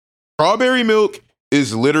Strawberry milk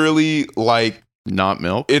is literally like not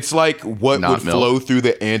milk. It's like what Not would milk. flow through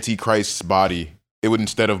the Antichrist's body. It would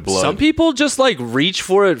instead of blood. Some people just like reach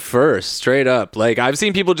for it first, straight up. Like I've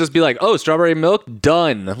seen people just be like, "Oh, strawberry milk,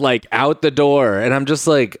 done," like out the door, and I'm just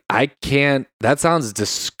like, I can't. That sounds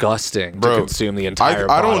disgusting Bro, to consume the entire.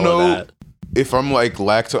 I don't bottle know of that. if I'm like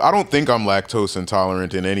lactose. I don't think I'm lactose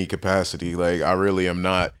intolerant in any capacity. Like I really am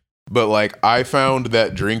not. But like I found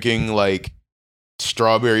that drinking like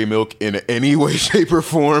strawberry milk in any way, shape, or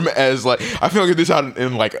form as like I feel like this out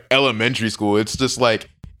in like elementary school. It's just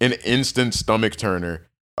like an instant stomach turner.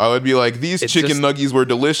 I would be like, these chicken nuggies were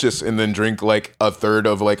delicious, and then drink like a third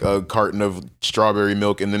of like a carton of strawberry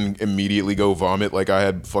milk, and then immediately go vomit like I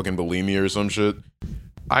had fucking bulimia or some shit.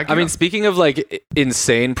 I mean, speaking of like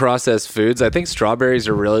insane processed foods, I think strawberries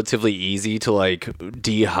are relatively easy to like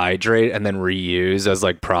dehydrate and then reuse as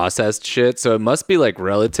like processed shit. So it must be like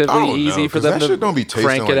relatively easy for them that shit to don't be tasting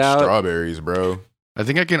crank like it out. strawberries, bro. I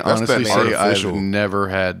think I can That's honestly that say artificial. I've never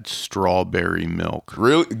had strawberry milk.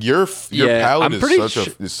 Really, your Yeah, palate I'm pretty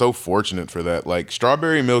is so fortunate for that. Like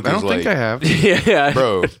strawberry milk I is don't like, think I have. Yeah,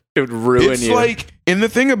 bro. it would ruin It's you. like, and the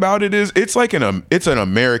thing about it is, it's like it's an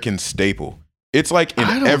American staple. It's like in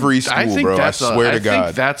every school, bro. I swear to God. I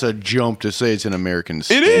think that's a jump to say it's an American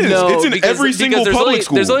staple. It is. No, It's in because- every single because public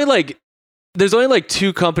school. There's only like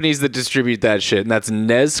two companies that distribute that shit, and that's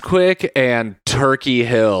Nesquik and Turkey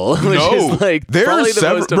Hill. Which No, is like there's probably the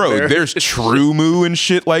most bro. American. There's True Moo and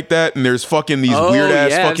shit like that, and there's fucking these Oh, weird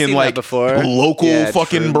ass yeah, I've fucking seen like that before. local Yeah,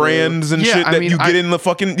 fucking True Moo. brands and Yeah, shit I that mean, you get in the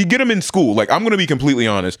fucking. You get them in school. Like I'm gonna be completely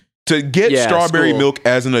honest. To get Yeah, strawberry school. milk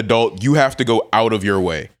as an adult, you have to go out of your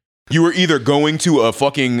way. You were either going to a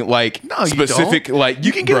fucking like No, you specific don't. like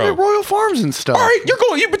You can get it at Royal Farms and stuff. All right, you're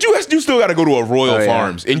going, but you still got to go to a Royal Oh, yeah.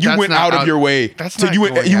 Farms, and you That's went not out of your way. that's to not you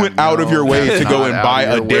went going you out, went out of no, your way that's to go not and out buy of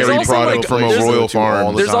a your way. dairy There's also, product like, from a there's- Royal to all Farm.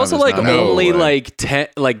 the There's time, also it's like not. No only way.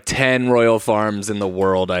 like 10 Royal Farms in the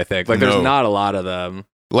world, I think. Like there's No. not a lot of them.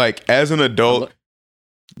 Like as an adult,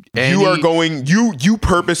 you are going. You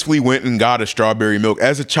purposefully went and got a strawberry milk.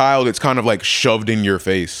 As a child, it's kind of like shoved in your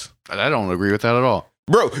face. I don't agree with that at all.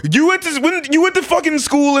 Bro, you went to fucking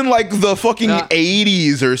school in like the fucking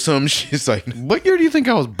 80s or some shit. It's like, What year do you think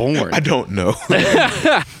I was born? I don't know.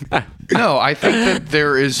 No, I think that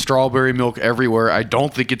there is strawberry milk everywhere. I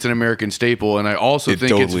don't think it's an American staple, and I also It think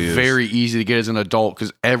totally it's is. very easy to get as an adult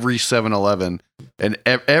because every 7-Eleven and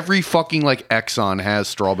every fucking like Exxon has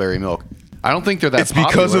strawberry milk. I don't think they're that It's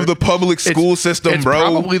because popular. of the public school system, it's bro.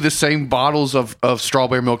 probably the same bottles of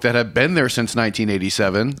strawberry milk that have been there since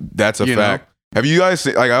 1987. That's a You fact. Have you guys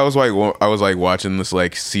seen, like I was like watching this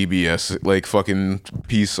like CBS like fucking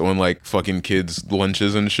piece on like fucking kids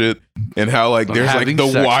lunches and shit, and how like there's like Having the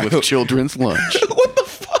sex wild with children's lunch. what the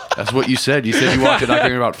fuck? That's what you said. You said you watched a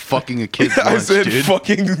documentary about fucking a kid's lunch, I said dude.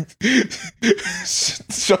 fucking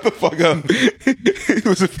shut the fuck up. It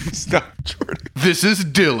was a stop, Jordan. This is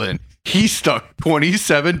Dylan. He stuck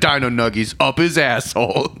 27 dino nuggies up his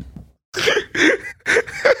asshole.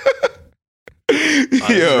 It's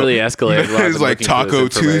really escalated. a lot. I've It's been like looking for Taco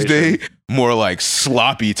this information. Tuesday, more like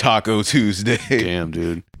sloppy Taco Tuesday. Damn,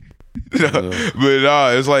 dude.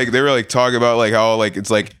 But it's like they were like talking about like how like it's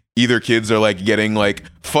like either kids are like getting like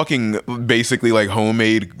fucking basically like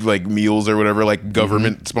homemade like meals or whatever, like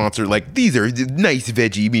government sponsored, like these are nice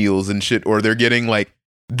veggie meals and shit, or they're getting like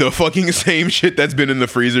the fucking same shit that's been in the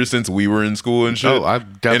freezer since we were in school and shit. Oh, I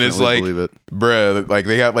definitely and it's like, believe it. bruh, like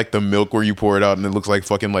they got like the milk where you pour it out and it looks like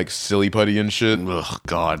fucking like silly putty and shit. Ugh,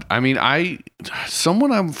 God. I mean,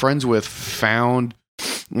 someone I'm friends with found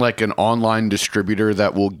like an online distributor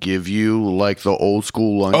that will give you like the old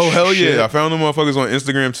school lunch. Oh hell shit. yeah! I found them motherfuckers on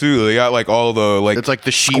Instagram too. They got like all the like It's like the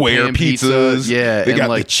sheet square pan pizza. pizzas. Yeah, they and got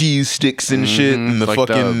like the cheese sticks and shit, and the like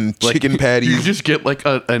fucking like, chicken patties. You just get like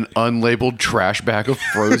an unlabeled trash bag of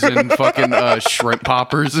frozen fucking shrimp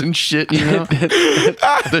poppers and shit, you know?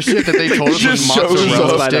 The shit that they told us was Just shows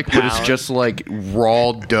mozzarella up by the stick, but it's pound. just like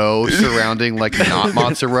raw dough surrounding like not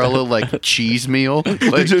mozzarella, like cheese meal. It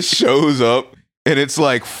Like, just shows up, and it's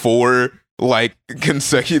like four like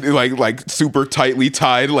consecutive like super tightly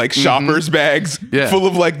tied like shoppers bags Yeah. full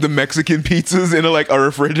of like the Mexican pizzas in a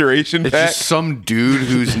refrigeration it's pack. just some dude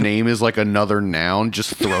whose name is like another noun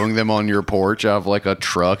just throwing them on your porch out of like a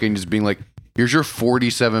truck and just being like, here's your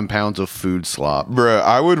 47 pounds of food slop. Bruh,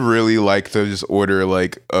 I would really like to just order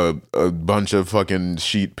like a bunch of fucking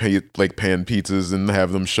pan pizzas and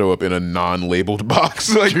have them show up in a non-labeled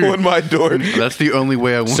box like on my door. That's the only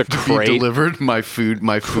way I want a to be crate. delivered my food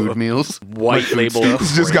meals. White label.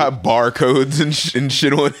 It's just got barcodes and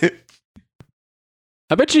shit on it.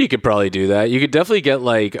 I bet you could probably do that. You could definitely get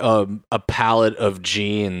like a palette of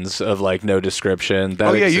jeans of like no description.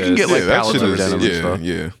 That you can get like pallets of denim and stuff.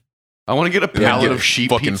 Yeah. I want to get a pallet of sheep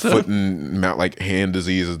fucking pizza. foot and like hand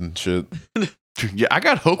disease and shit. Yeah, I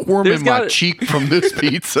got hookworm in my cheek from this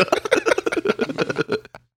pizza.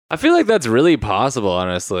 I feel like that's really possible,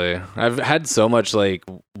 honestly. I've had so much like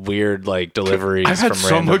weird like deliveries from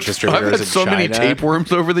random distributors I've had so many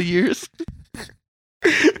tapeworms over the years.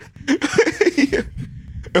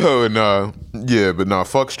 Oh no, yeah, but nah,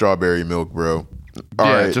 fuck strawberry milk, bro. There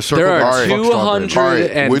are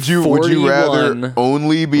 241 Would you rather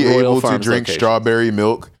only be able to drink strawberry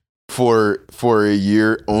milk for a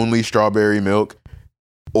year, only strawberry milk,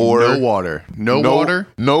 or no water? No water.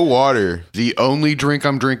 No water. The only drink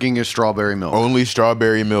I'm drinking is strawberry milk. Only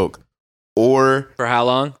strawberry milk, or for how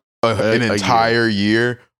long? An entire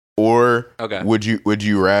year. Or would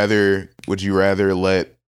you rather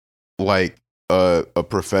let like a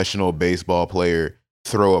professional baseball player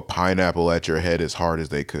throw a pineapple at your head as hard as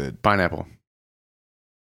they could? Pineapple.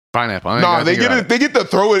 Nah, they get to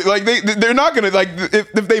throw it. Like they're not gonna like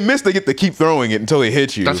if they miss, they get to keep throwing it until they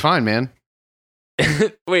hit you. That's fine, man.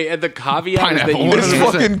 Wait, and the caveat is that you this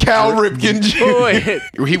fucking Cal Ripken. Wait.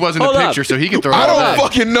 He wasn't in the picture, so he can throw it. I don't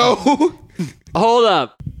fucking know. Hold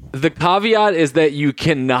up. The caveat is that you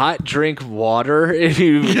cannot drink water if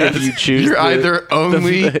you choose. You're either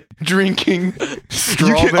only drinking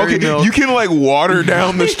strawberry milk. You can like water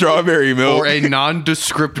down the strawberry milk, or a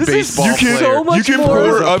nondescript baseball player. So much you can more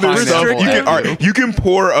pour other stuff. restrictive. You can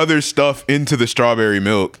pour other stuff into the strawberry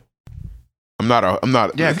milk. I'm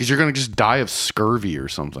not. Yeah, because you're gonna just die of scurvy or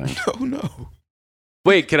something. Oh no.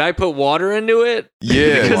 Wait, can I put water into it?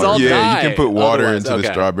 Yeah, because I'll die. You can put water Otherwise, into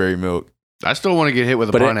the strawberry milk. I still want to get hit with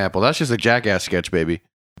a pineapple. That's just a Jackass sketch, baby.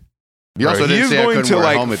 You also didn't say I couldn't wear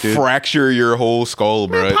a helmet, dude. Fracture your whole skull,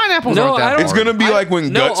 bro. Pineapples aren't that hard. It's gonna be like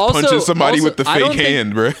when Guts punches somebody with the fake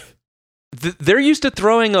hand, bro. They're used to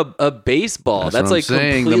throwing a baseball. That's like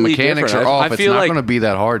saying. Completely the mechanics different. are off. I It's feel not like going to be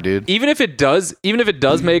that hard, dude. even if it does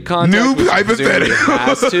make contact. Noob hypothetical. It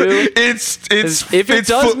has to. It's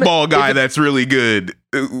football guy that's really good.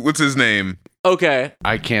 What's his name? Okay.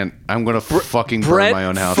 I can't. I'm going to fucking burn my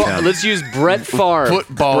own house down. Let's use Brett Favre.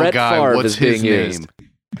 Football Brett guy. Favre What's his name? Used.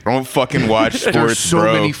 Don't fucking watch sports, There's so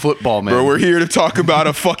bro. many football men. Bro, we're here to talk about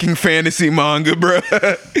a fucking fantasy manga, bro.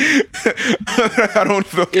 I don't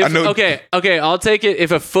fucking. I know. Okay. I'll take it.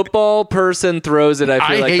 If a football person throws it, I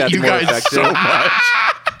feel like that's more effective. So much.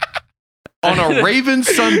 On a Ravens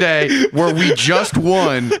Sunday where we just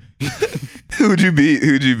won. Who'd you beat?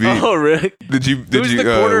 Oh, really? Did you? Who's the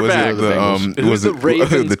quarterback? Was it the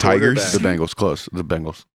Ravens? The Tigers? The Bengals. Close. The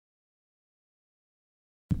Bengals.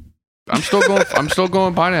 I'm still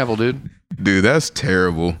going pineapple, dude. Dude, that's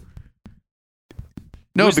terrible.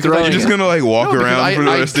 No, because you're just gonna like walk around for the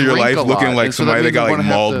rest of your life looking like somebody that got like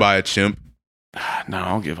mauled by a chimp. No,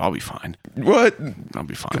 I'll be fine. What? I'll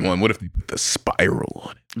be fine. Come on, what if they put the spiral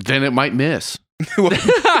on it? Then it might miss. They're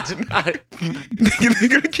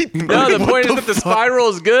gonna keep. No, the point is that the spiral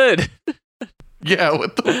is good. Yeah,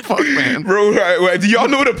 what the fuck, man? Bro, do y'all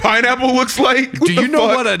know what a pineapple looks like? Do you know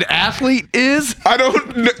what an athlete is? I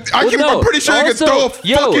don't know. I'm pretty sure you can throw a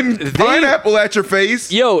fucking pineapple at your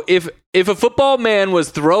face. Yo, if a football man was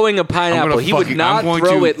throwing a pineapple, he would not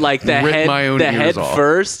throw it like the head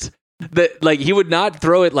first. He would not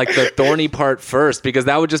throw it like the thorny part first, because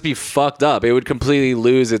that would just be fucked up. It would completely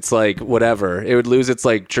lose its like whatever. It would lose its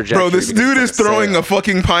like trajectory. Bro, this dude is throwing a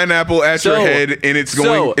fucking pineapple at your head, and it's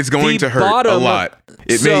going to hurt a lot.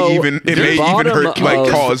 It may even hurt, like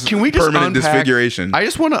cause permanent disfiguration. I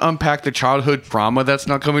just want to unpack the childhood trauma that's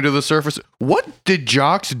not coming to the surface. What did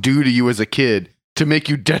jocks do to you as a kid to make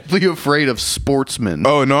you deathly afraid of sportsmen?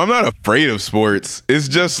 Oh no, I'm not afraid of sports. It's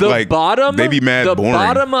just they be mad boring. The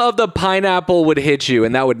bottom of the pineapple would hit you,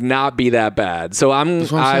 and that would not be that bad. So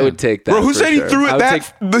I would take that. Bro, who said he threw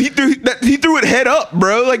it he threw it head up,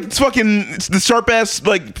 bro. Like it's the sharp ass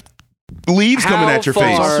like leaves coming at your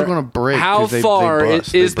face. It's also gonna break. How far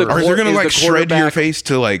is the? Are they gonna like shred your face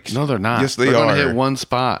to like? No, they're not. Yes, they're gonna hit one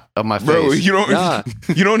spot of my face. Bro, you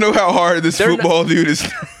don't know how hard this football dude is.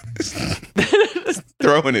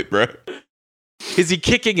 Throwing it, bro. Is he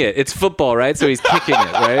kicking it? It's football, right? So he's kicking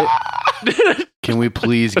it, right? Can we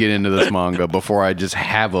please get into this manga before I just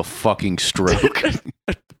have a fucking stroke?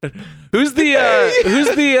 Who's the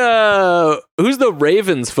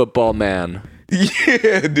Ravens football man?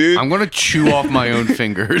 Yeah, dude. I'm gonna chew off my own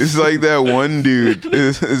fingers. It's like that one dude.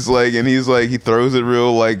 It's like, and he's like, he throws it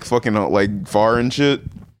real like fucking like far and shit.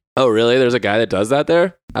 Oh, really? There's a guy that does that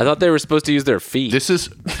there? I thought they were supposed to use their feet. This is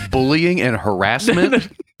bullying and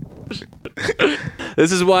harassment.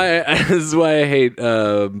 This is why I hate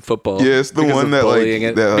football. Yeah, it's the Because one of that bullying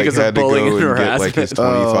like it, that like because of had to bullying go and and get like his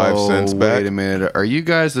harassment. 25 cents back. Wait a minute. Are you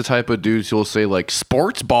guys the type of dudes who'll say like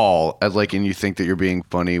sports ball as like, and you think that you're being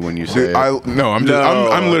funny when you say it? I'm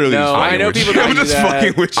literally just I fucking know with people you. that I'm do just that.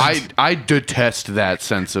 fucking with you. I detest that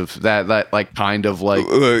sense of that like kind of like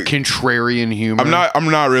Look, contrarian humor. I'm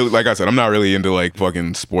not really, like I said, I'm not really into like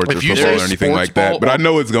fucking sports or If you football say or anything sports like that. ball But I or-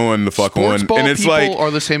 know it's going the fuck Sports on, ball and it's people like are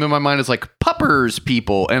the same in my mind as like puppers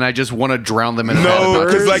people, and I just want to drown them in a no,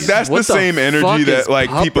 because Puppers? like that's What the the same energy fuck that is like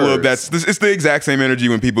people of puppers? it's the exact same energy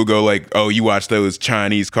when people go like, oh, you watch those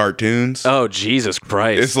Chinese cartoons. Oh, Jesus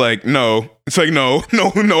Christ. It's like no,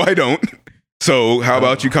 I don't. So how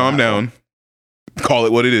about you calm down, call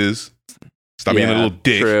it what it is, stop being a little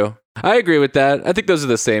dick. True. I agree with that. I think those are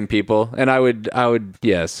the same people, and I would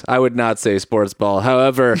not say sports ball.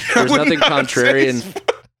 However, there's nothing contrarian.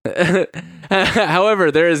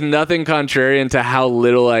 However, there is nothing contrarian to how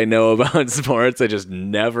little I know about sports. I just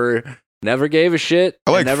never gave a shit.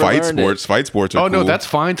 I like never fight learned sports. it. Fight sports are Oh no, cool. that's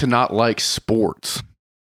fine to not like sports.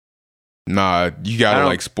 Nah, you gotta I don't-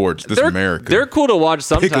 like sports. This is America. They're cool to watch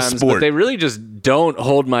Pick a sometimes, but sport. they really just don't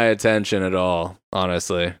hold my attention at all.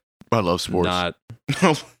 Honestly, I love sports. not.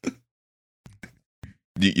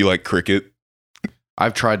 you like cricket?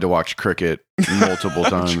 I've tried to watch cricket multiple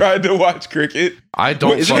times. Tried to watch cricket. I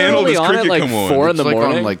don't. What Isn't channel it only does on at cricket like come on? 4 in It's the like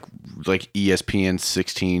morning? on like ESPN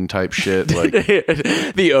 16 type shit. Like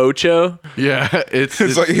The Ocho. yeah, it's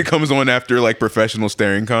It's like it comes on after like professional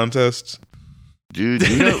staring contests. dude.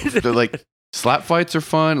 You know, they're like slap fights are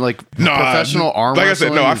fun. Like Nah, professional arm. Like I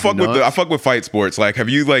said, no, wrestling is I nuts. fuck with fight sports. Like, have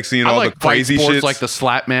you like seen I all like the crazy fight sports, shit? like the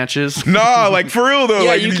slap matches. Nah, like for real though. Yeah,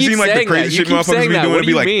 like you you've keep seen like the saying crazy that. shit You keep motherfuckers saying be that. doing. What It'd do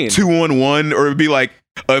be you like mean? 2-on-1, or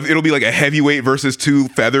it'll be like a heavyweight versus 2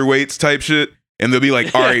 featherweights type shit, and they'll be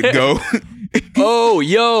like, all right, go. Oh,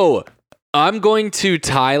 yo. I'm going to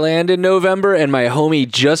Thailand in November, and my homie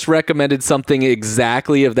just recommended something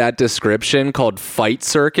exactly of that description called Fight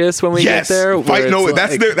Circus when we get there. where Fight. No,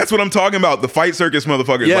 it's that's what I'm talking about. The fight circus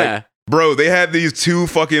motherfuckers. Yeah. Like, bro, they had these 2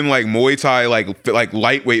 fucking like Muay Thai like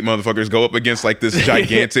lightweight motherfuckers go up against like this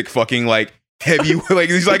gigantic fucking like heavy like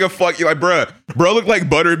he's like a fucking like bro look like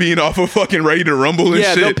Butterbean off of fucking Ready to Rumble and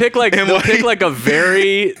yeah, shit. they'll pick like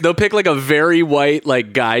a very white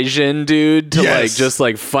like Cajun dude to Yes.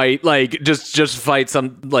 like just fight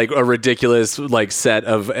some like a ridiculous like set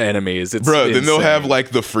of enemies. It's Bro, then they'll insane. have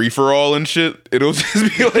like the free for all and shit. It'll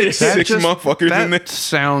just be like 6 motherfuckers that in there.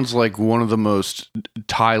 sounds like one of the most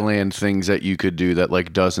Thailand things that you could do that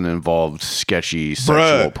like doesn't involve sketchy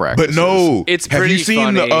sexual practices. But no, It's have pretty you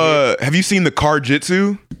seen funny. the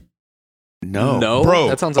Karjitsu? no. Bro,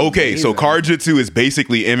 that sounds okay, so amazing. Karjitsu is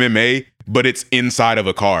basically MMA, but it's inside of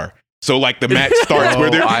a car. So like the match starts where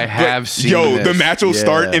they're I have like, seen yo, this. the match will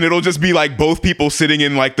start Yeah. and it'll just be like both people sitting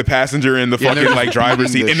in like the passenger and the Yeah, fucking they're like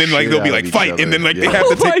driver's beating seat, the and then like shit they'll be out like of each fight, and other. then like they Yeah. have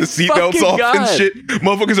to Oh take my the seatbelts fucking off and God. shit.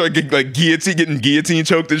 Motherfuckers are like getting guillotine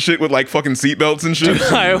choked and shit with like fucking seatbelts and shit.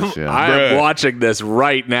 I'm Bruh. watching this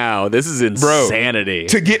right now. This is insanity.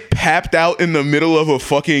 To get papped out in the middle of a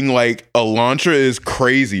fucking like Elantra is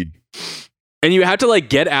crazy. And you have to like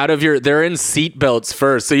get out of they're in seatbelts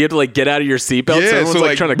first. So you have to like get out of your seatbelt. Yeah, so everyone's so, like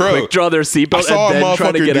like, trying to bro, quick draw their I seatbelt saw a and then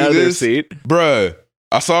trying to motherfucker get do out of their this. seat. Bruh,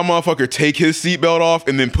 I saw a motherfucker take his seatbelt off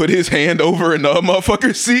and then put his hand over another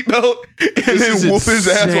motherfucker's seatbelt and is then whoop his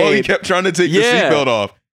ass while he insane. kept trying to take Yeah. the seatbelt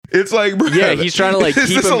off. It's like, bruh, Yeah, he's trying to like is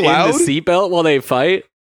keep this him allowed? in the seatbelt while they fight.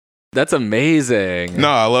 That's amazing.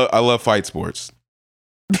 Nah, I love fight sports.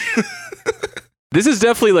 This is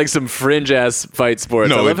definitely like some fringe ass fight sports.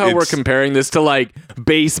 No, I love how we're it's- comparing this to like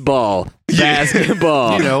baseball, Yeah.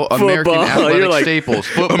 basketball, You know, American football. athletic You're like, staples,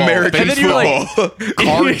 football, American And then you're like- football.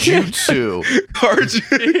 Karjutsu.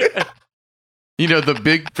 Karjutsu. You know, the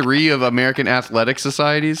big 3 of American athletic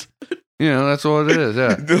societies. You know, that's what it is.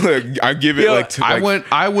 Yeah. Look, I give it Yo, like to, like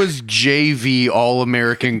I was JV All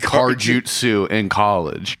American Karjutsu in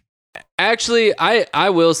college. Actually, I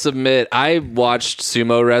will submit, I watched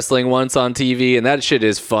sumo wrestling once on TV, and that shit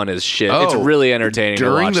is fun as shit. It's Oh, really entertaining to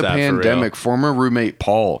During watch the that pandemic, former roommate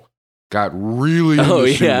Paul got really into Oh,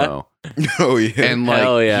 yeah? sumo. oh yeah. And like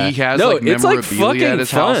Hell yeah. he has No, like it's, like, memorabilia at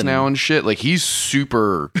his fucking house fun. now and shit. Like he's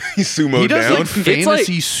super. He's sumo He does down. like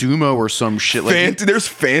fantasy sumo or some shit. Like There's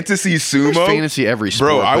fantasy there's sumo. fantasy every sport.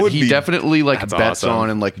 Bro, I but would he be- definitely like That's bets awesome. on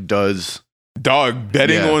and like does. Dog,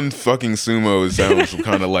 betting Yeah. on fucking sumo sounds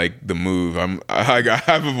kind of like the move.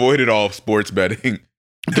 I've avoided all sports betting.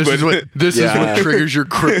 This is what triggers your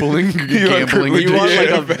crippling gambling. You want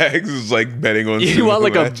like a bags is like betting on. You want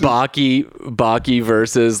like a Baki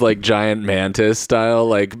versus like giant mantis style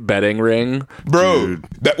like betting ring, bro. Dude.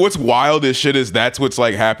 That what's wild as shit is that's what's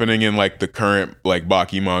like happening in like the current like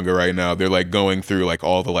Baki manga right now. They're like going through like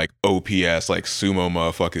all the like OPS like sumo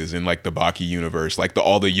motherfuckers in like the Baki universe. Like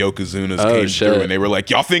all the Yokozunas came through and they were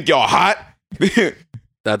like, y'all think y'all hot?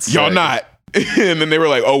 That's y'all sick. not. And then they were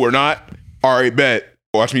like, oh, we're not. All right, bet.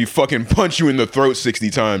 Watch me fucking punch you in the throat 60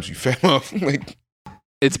 times, you fat muff. Like,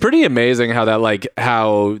 it's pretty amazing how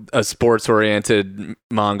a sports oriented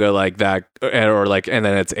manga like that, or like, and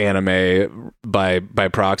then it's anime by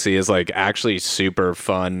proxy, is like actually super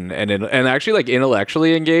fun and actually like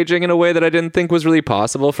intellectually engaging in a way that I didn't think was really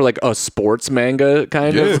possible for like a sports manga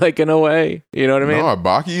kind of like in a way. You know what I mean? No,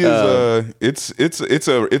 Baki is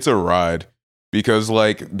it's a ride. Because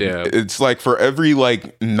like it's like for every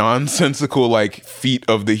like nonsensical like feat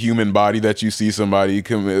of the human body that you see somebody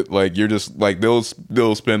commit, like you're just like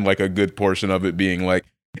they'll spend like a good portion of it being like,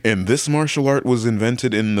 and this martial art was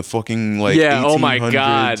invented in the fucking like 1800s. Oh my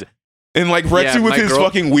god. And like Retsu with his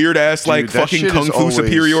fucking weird ass like fucking kung fu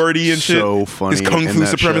superiority and shit. So funny. His kung fu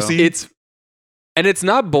supremacy. It's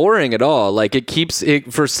not boring at all. Like it keeps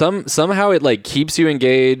it for somehow it like keeps you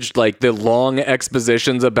engaged. Like the long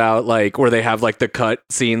expositions about like where they have like the cut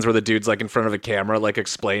scenes where the dude's like in front of a camera like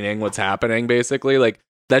explaining what's happening basically. Like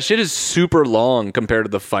that shit is super long compared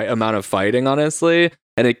to the amount of fighting, honestly.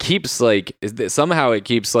 And it keeps like somehow it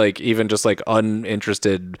keeps like even just like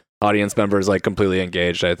uninterested audience members like completely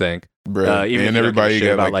engaged, I think. Bro, even and everybody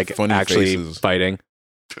got like funny actually faces. Fighting.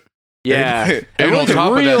 Yeah, and on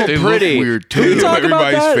top of that, they pretty. look weird Can we too. talk about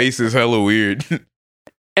Everybody's that? face is hella weird.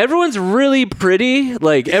 Everyone's really pretty.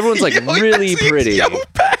 Like everyone's like really pretty. Yo,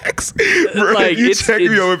 facts. Bro, Like, if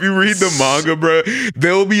you read the manga, bro,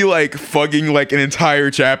 there'll be like fucking like an entire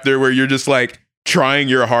chapter where you're just like trying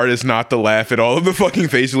your hardest not to laugh at all of the fucking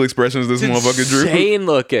facial expressions this motherfucker drew. Insane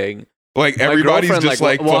looking. Like My everybody's girlfriend, just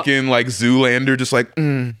like fucking like Zoolander, just like.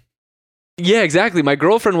 Yeah, exactly. My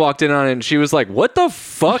girlfriend walked in on it and she was like, "What the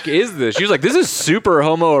fuck is this?" She was like, "This is super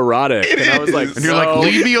homoerotic." And I was like, And you're like,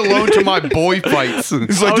 leave me alone to my boy fights.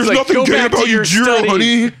 It's like, I there's was like, nothing go gay back to about you, your Jiro, studies.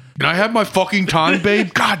 honey. Can I have my fucking time,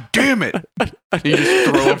 babe? God damn it. You just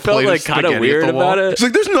throw a I felt plate like of kind of spaghetti weird at the wall. about it. It's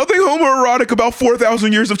like, there's nothing homoerotic about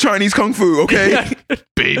 4,000 years of Chinese kung fu, okay?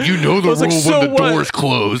 Babe, you know the was rule like, when so the what? door's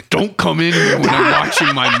closed. Don't come in here when I'm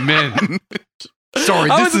watching my men. Sorry,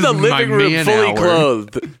 I this was in is the my living room man fully hour.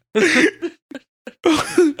 clothed.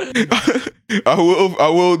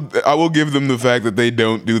 I will give them the fact that they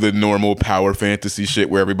don't do the normal power fantasy shit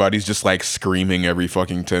where everybody's just like screaming every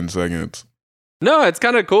fucking 10 seconds. No, it's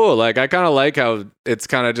kind of cool. Like I kind of like how it's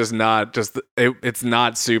kind of just not just it's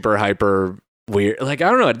not super hyper weird. Like I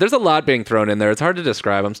don't know. There's a lot being thrown in there. It's hard to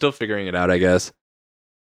describe. I'm still figuring it out, I guess.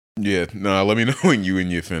 Yeah, no, let me know when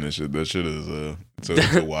you finish it. That shit is it's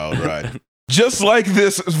a wild ride. Just like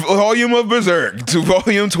this volume of Berserk to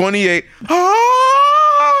volume 28. I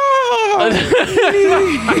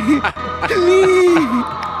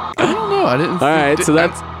don't know. I didn't. All right, so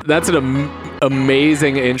that's an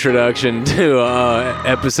amazing introduction to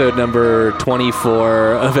episode number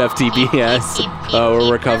 24 of FTBS.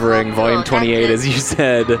 We're covering volume 28, as you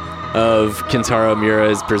said, of Kentaro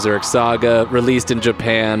Miura's Berserk Saga, released in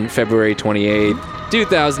Japan February 28,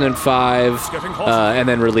 2005, and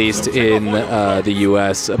then released in the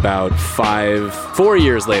US about 4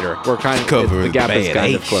 years later. We're kind of the gap is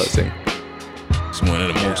kind of closing. It's one of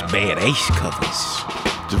the most badass covers.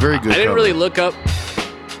 It's a very good. I didn't cover. really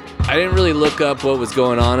look up what was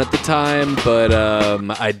going on at the time, but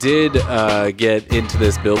I did get into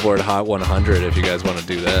this Billboard Hot 100 if you guys want to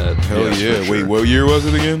do that. Hell yeah. Wait, what year was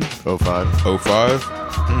it again? 05. 05?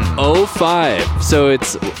 05. So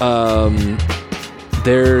it's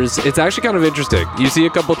it's actually kind of interesting. You see a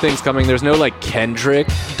couple things coming. There's no like Kendrick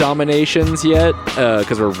dominations yet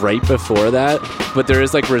because we're right before that, but there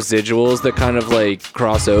is like residuals that kind of like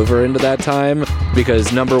cross over into that time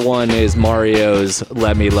because number one is Mario's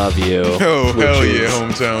Let Me Love You. Oh, hell yeah,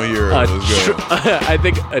 hometown hero. Let's go. I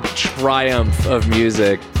think a triumph of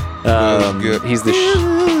music. He's the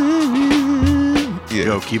yeah.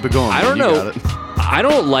 Yo, keep it going. I don't You know. got it. I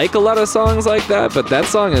don't like a lot of songs like that, but that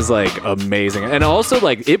song is like amazing. And also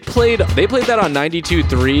like they played that on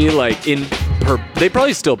 92.3 like they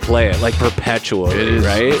probably still play it like perpetually, It is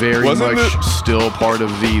right? very Wasn't much still part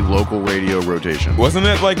of the local radio rotation. Wasn't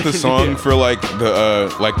that like the song Yeah. for like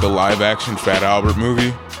the live action Fat Albert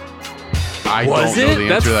movie? I Was don't know it?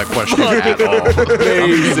 the answer to that That's question at all.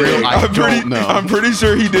 amazing. I don't know. I'm pretty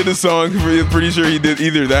sure he did a song. Pretty sure he did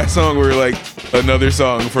either that song or like another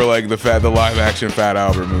song for like the live action Fat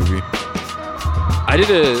Albert movie. I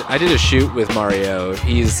did a shoot with Mario.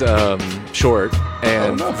 He's short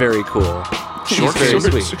and very cool. Short He's very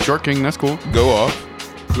King. sweet. Short King, that's cool. Go off.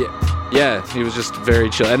 Yeah, he was just very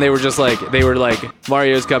chill. And they were like,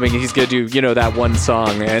 Mario's coming, he's gonna do, that one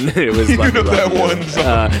song. And it was like, that one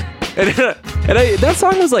song. That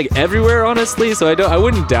song was like everywhere, honestly. So I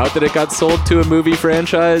wouldn't doubt that it got sold to a movie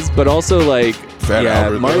franchise, but also like, Fat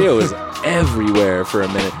Albert, Mario was everywhere for a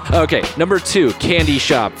minute. Okay, number 2, Candy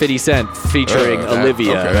Shop, 50 Cent featuring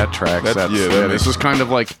Olivia. okay. That tracks. This was kind of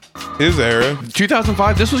like His era.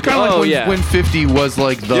 2005. This was kind of when 50 was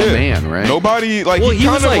like the man, right? Nobody like he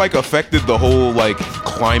kind of like affected the whole like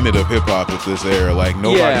climate of hip hop with this era. Like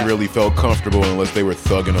nobody really felt comfortable unless they were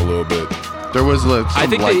thugging a little bit. There was some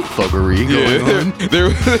thuggery going on. There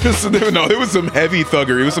was some heavy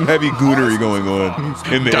thuggery. It was some heavy goonery going on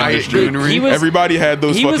in the industry. Everybody had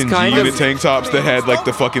those fucking G-Unit tank tops that had like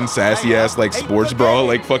the fucking sassy ass like sports bra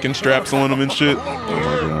like fucking straps on them and shit. Oh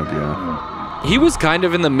my god, yeah. He was kind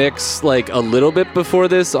of in the mix like a little bit before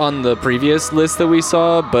this on the previous list that we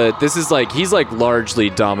saw, but this is like he's like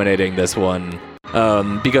largely dominating this one.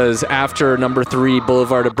 Because after number 3,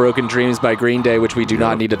 Boulevard of Broken Dreams by Green Day, which we do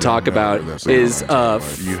not need to talk about, is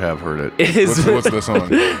you have heard it. What's the song?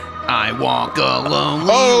 I walk alone.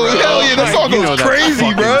 Oh hell yeah, that song goes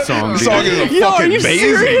crazy, bro. The song is fucking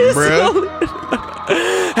amazing, bro.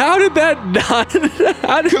 How did that not?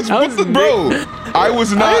 I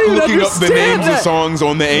was not looking up the names of songs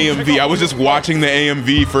on the AMV. I was just watching the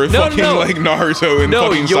AMV for like Naruto and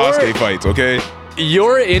fucking Sasuke fights. Okay.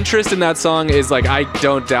 Your interest in that song is like, I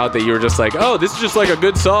don't doubt that you were just like, oh, this is just like a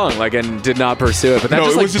good song, like, and did not pursue it. But that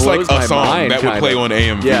it was just like a song that would play on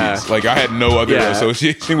AMVs. Yeah. Like I had no other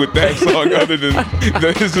association with that song other than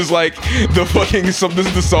this is like the fucking. This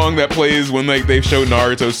is the song that plays when like they show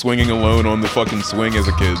Naruto swinging alone on the fucking swing as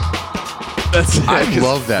a kid. I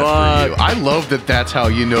love that for you. I love that. That's how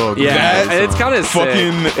you know. And it's kind of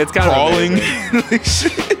fucking it's kind crawling. Like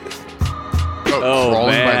shit. Oh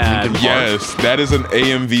man! Yes, that is an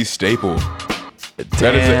AMV staple.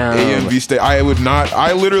 That is an AMV staple. I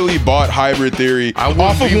literally bought Hybrid Theory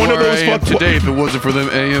off of one of those. Today, if it wasn't for them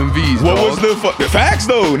AMVs. What was the facts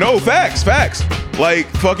though? No facts. Like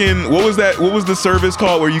fucking. What was that? What was the service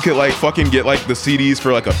called where you could like fucking get like the CDs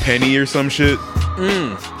for like a penny or some shit?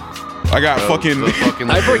 I got fucking.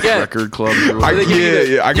 I forget. Record club. I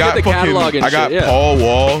got fucking. I got Paul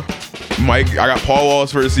Wall. I got Paul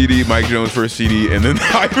Wall's first CD, Mike Jones' first CD, and then the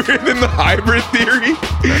Hybrid Theory.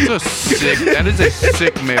 That is a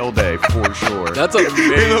sick mail day for sure. That's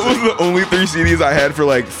amazing. And that was the only 3 CDs I had for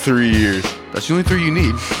like 3 years. That's the only 3 you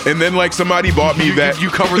need. And then like somebody bought me that.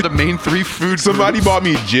 You covered the main 3 food. Somebody bought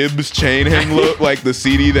me Jib's Chain Hang Look, like the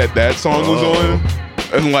CD that song was on,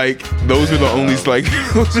 and like those are the only like.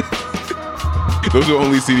 Those are the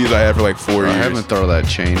only CDs I had for like 4 years. I haven't thought of that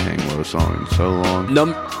Chain Hang Low song in so long.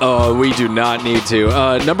 We do not need to.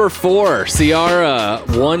 Number 4, Ciara,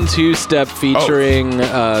 1-2 Step featuring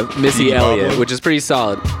Missy Elliott, which is pretty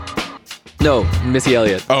solid. No, Missy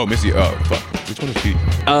Elliott. Oh, Missy. Oh, fuck. Which one is she?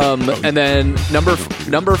 And then number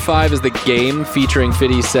 5 is The Game featuring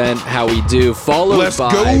 50 Cent, How We Do, followed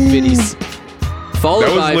by 50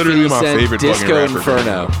 Cent, Disco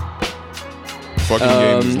Inferno. Fucking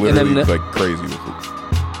game is literally like crazy with it.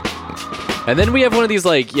 And then we have one of these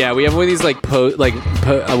like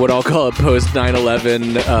what I'll call a post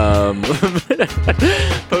 9/11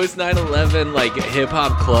 post 9/11 like hip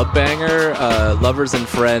hop club banger, Lovers and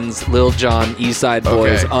Friends, Lil Jon, Eastside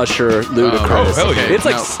Boys, Usher, Ludacris. It's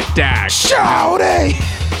like stacked. Shawty.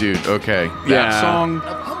 Dude, okay. That song,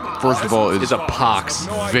 first of all, is a pox.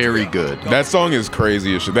 Very good. That song is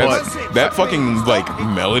crazy as shit. That fucking like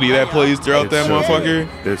melody that plays throughout that motherfucker.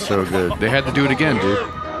 It's so good. They had to do it again, dude.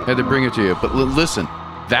 Had to bring it to you. But listen,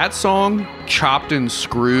 that song, Chopped and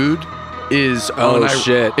Screwed, is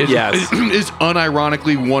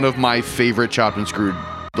unironically one of my favorite Chopped and Screwed.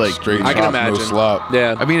 Like straight, I can imagine. No slop.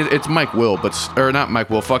 Yeah, I mean it's Mike Will, or not Mike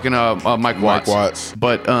Will, fucking Mike Watts.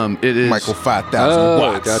 But it is Michael 5000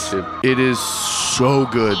 Watts. Got you. It is so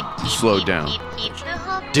good. Slowed down.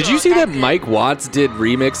 Did you see that Mike Watts did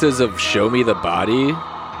remixes of "Show Me the Body"?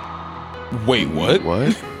 Wait, what?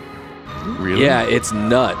 What? Really? Yeah, it's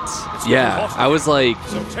nuts. Yeah, I was like,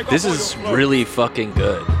 this is really fucking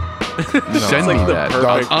good. Send me that.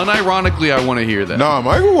 Unironically, I want to hear that. Nah,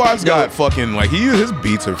 Michael Watts got fucking like his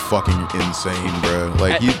beats are fucking insane, bro.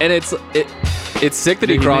 Like It's sick that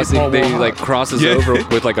he crosses over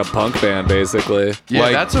with like a punk band, basically. Yeah,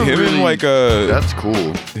 like, that's a him really, and like that's cool.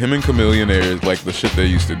 him and Chameleonaire, like the shit they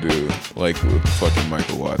used to do, like with fucking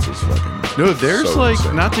Michael Watts is fucking. No, there's so like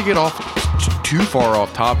insane. not to get off too far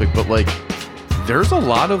off topic, but like there's a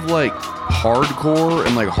lot of like hardcore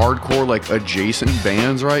and like hardcore like adjacent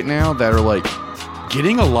bands right now that are like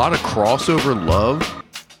getting a lot of crossover love.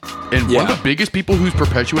 And one of the biggest people who's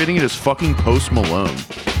perpetuating it is fucking Post Malone.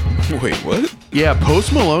 Wait, what? Yeah,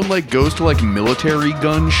 Post Malone like goes to like military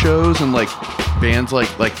gun shows and like bands like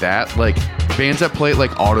that, like bands that play at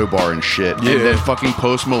like Autobar and shit. Yeah. And then fucking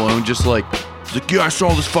Post Malone just like, he's like, yeah, I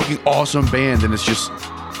saw this fucking awesome band, and it's just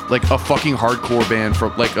like a fucking hardcore band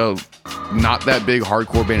from like a not that big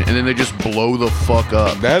hardcore band, and then they just blow the fuck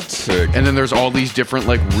up. That's sick. And then there's all these different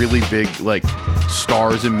like really big like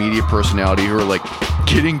stars and media personality who are like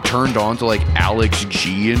getting turned on to like Alex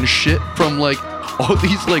G and shit from like all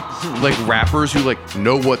these like rappers who like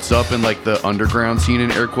know what's up in like the underground scene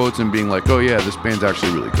in air quotes and being like, oh yeah, this band's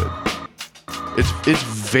actually really good. It's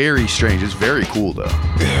very strange. It's very cool though.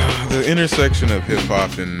 The intersection of hip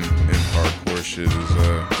hop and hardcore shit is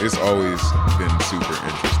it's always been super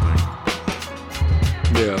interesting.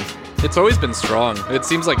 Yeah. It's always been strong. It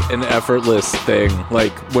seems like an effortless thing.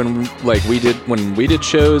 Like when we did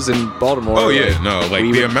shows in Baltimore. Oh yeah, no, like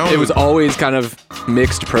the amount. It was always kind of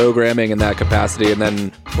mixed programming in that capacity. And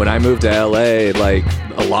then when I moved to LA, like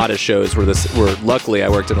a lot of shows were luckily I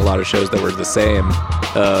worked in a lot of shows that were the same.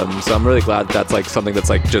 So I'm really glad that's like something that's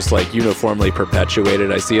like just like uniformly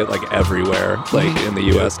perpetuated. I see it like everywhere, like in the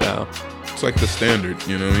U.S. now. It's like the standard,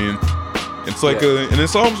 you know what I mean? It's like and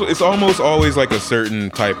it's almost always like a certain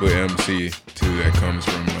type of MC too that comes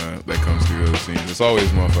through those scenes. It's always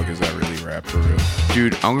motherfuckers that really rap for real.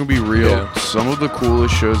 Dude, I'm gonna be real. Yeah. Some of the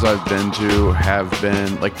coolest shows I've been to have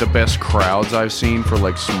been like the best crowds I've seen for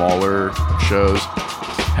like smaller shows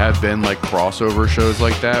have been like crossover shows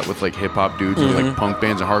like that with like hip hop dudes and like punk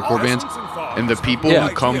bands and hardcore bands. And the people who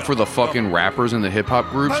come for the fucking rappers and the hip hop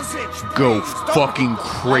groups go fucking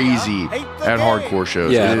crazy at hardcore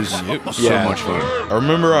shows. Yeah. It is so much fun. I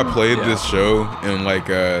remember I played this show in like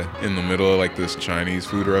in the middle of like this Chinese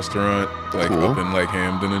food restaurant, like up in like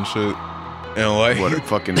Hamden and shit. And like What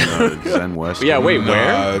fucking Zen West? Yeah, wait,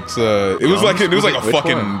 where? It's it was like a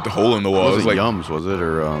fucking hole in the wall. Was It was it like Yums? Was it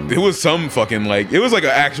or it was some fucking like it was like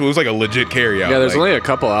a legit carry out. Yeah, there's like, only a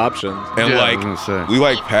couple options. and Yeah, I like was gonna say. we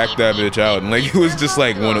like packed that bitch out, and like it was just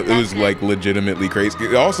like it was like legitimately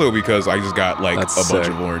crazy. Also because I just got like That's a bunch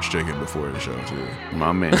sick. of orange chicken before the show too,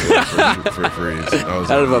 My man. for free. So I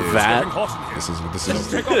was Out like, of a yeah, vat.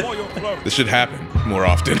 This should happen more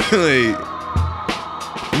often. Like,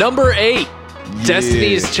 Number 8.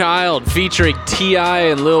 Destiny's Child featuring T.I.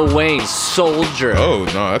 and Lil Wayne, Soldier. oh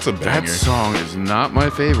no, that's a banger. That song is not my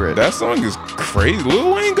favorite. That song is crazy.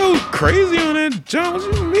 Lil Wayne goes crazy on that. Jones,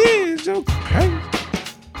 you mean? So crazy.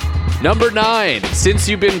 Number 9, Since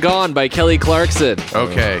You've Been Gone by Kelly Clarkson.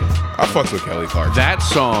 Okay. I fucks with Kelly Clarkson. That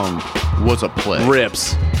song was a play.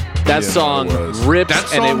 Rips. That Yeah, song no, it was. rips, That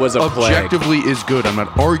song and it was a play. objectively is good. I'm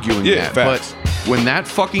not arguing Yeah, that. facts. But when that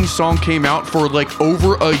fucking song came out for like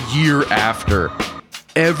over a year after,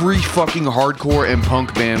 every fucking hardcore and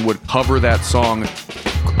punk band would cover that song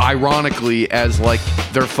ironically as like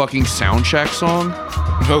their fucking soundcheck song.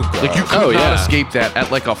 Oh god. Like you could not escape that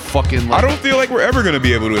at like a fucking like, I don't feel like we're ever gonna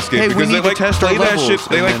be able to escape hey, we because need they to like test our play that levels. shit.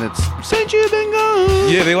 They and like then it's since you've been gone.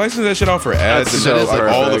 yeah, they license that shit out for ads That's and so like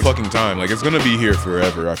all the perfect. fucking time. Like it's gonna be here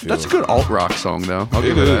forever. I feel That's a good alt rock song though. I'll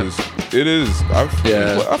give It it is. It is. I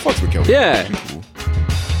fucks with Kelly. Yeah. She's cool.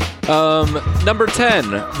 Number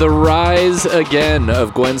 10, The Rise Again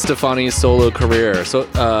of Gwen Stefani's solo career. So,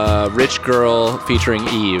 Rich Girl featuring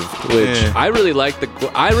Eve, which Yeah. I really like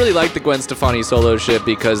the Gwen Stefani solo shit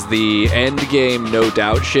because the Endgame No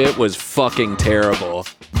Doubt shit was fucking terrible.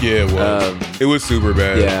 Yeah, it was. It was super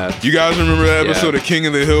bad. yeah. You guys remember that episode of King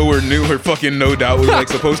of the Hill where her fucking No Doubt was like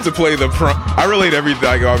supposed to play the I relate everything.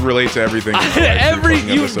 I relate to everything.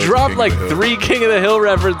 You dropped like 3 King of the Hill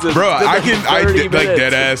references. Bro, It's been I 30 like minutes.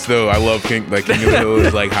 dead ass though. I love King of the Hill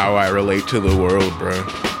is like how I relate to the world, bro.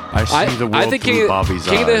 I see the world think through Bobby's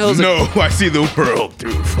King eyes. of the Hill's No, I see the world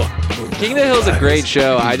through fucking. King of the Hill's a great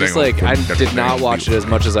show. I just I did not watch it as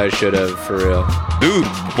much as I should have, for real. Dude,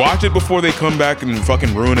 watch it before they come back and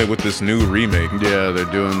fucking ruin it with this new remake. Yeah, they're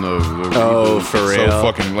doing the Oh, reboot. for real. So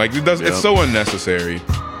fucking like it does. Yep. It's so unnecessary.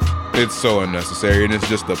 It's so unnecessary, and it's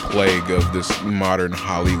just a plague of this modern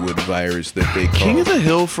Hollywood virus that they call. King of the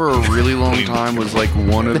Hill for a really long time was like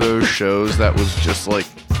one of those shows that was just like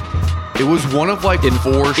It was one of like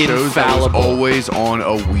 4 shows that was always on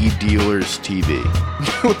a weed dealer's TV.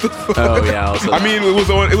 What the fuck? Oh yeah. Also I mean,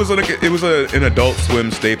 it was an Adult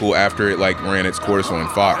Swim staple after it like ran its course on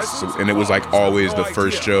Fox, and it was like always the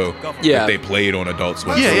first show that they played on Adult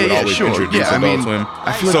Swim. So it would always introduce Adult Swim.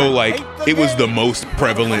 So like it was the most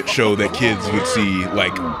prevalent show that kids would see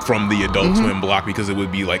like from the Adult Swim block, because it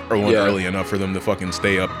would be like early enough for them to fucking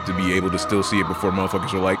stay up to be able to still see it before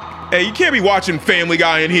motherfuckers were like, "Hey, you can't be watching Family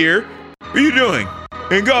Guy in here. What are you doing?"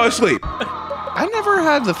 And go to sleep. I never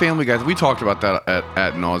had the Family Guy. We talked about that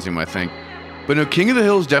at nauseum, I think. But no, King of the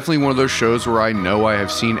Hill is definitely one of those shows where I know I have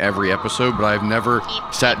seen every episode, but I've never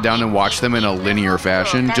sat down and watched them in a linear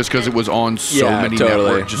fashion, just because it was on so many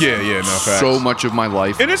networks. So much of my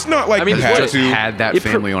life. And it's not like you just had that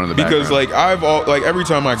family on in the background. Because like every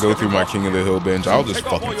time I go through my King of the Hill binge, I'll just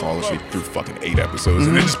fucking fall asleep through fucking 8 episodes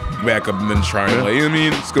and then just back up and then try and like, you know what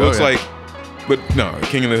I mean? It's like, but no,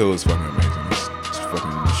 King of the Hill is fucking amazing. It's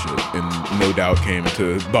fucking shit. And no doubt came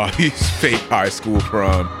to Bobby's fake high school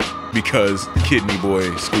prom because Kidney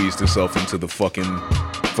Boy squeezed himself into the fucking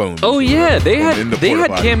phone. Oh yeah, they had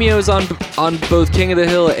cameos on both King of the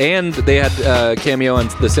Hill, and they had cameo on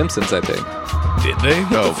The Simpsons, I think. Did they?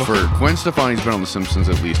 No, for Gwen Stefani's been on The Simpsons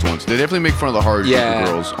at least once. They definitely make fun of the hard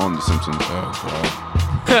girls on The Simpsons.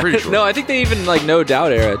 Oh god. Pretty sure. No, I think they even like No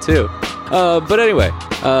Doubt era too. But anyway,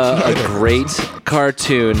 a great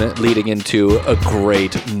cartoon leading into a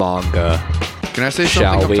great manga. Can I say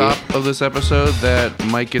something up top of this episode that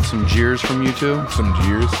might get some jeers from you two? Some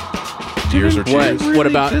jeers? Jeers or cheers? What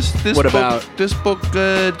about this book?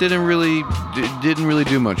 Didn't really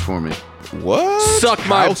do much for me. What? Suck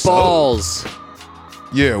my balls.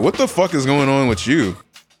 Yeah, what the fuck is going on with you?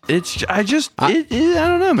 I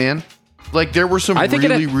don't know, man. Like there were some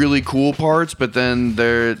really cool parts, but then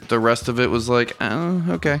the rest of it was like, oh,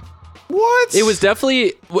 okay. What? It was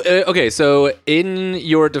definitely okay. So in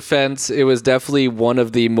your defense, it was definitely one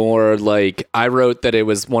of the more like I wrote that it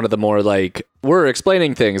was one of the more like we're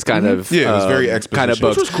explaining things kind of it was very exposition kind of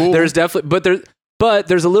books. Which was cool. There's definitely but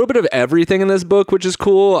there's a little bit of everything in this book, which is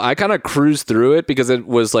cool. I kind of cruised through it because it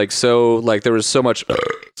was like so like there was so much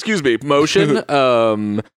motion.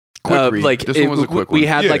 Quick read. Like this one was a quick one. We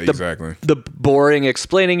had like the boring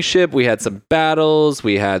explaining ship. We had some battles.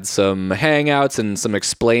 We had some hangouts and some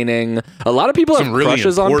explaining. A lot of people have really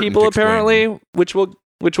crushes on people apparently, which we'll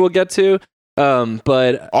get to.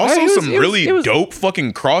 But also some really dope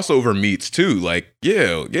fucking crossover meets too. Like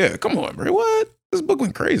yeah. Come on, bro. What? This book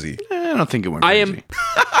went crazy. I don't think it went crazy.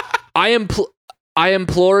 I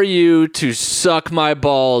implore you to suck my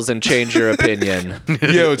balls and change your opinion.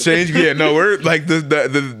 Yo, change. Yeah, no, we're like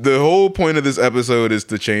the whole point of this episode is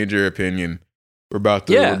to change your opinion. We're about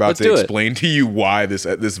to explain to you why this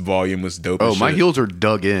volume was dope. Oh, my heels are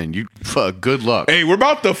dug in. You fuck. Good luck. Hey, we're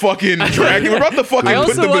about to fucking drag it. We're about to fucking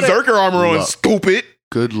put the Berserker armor on. Stupid.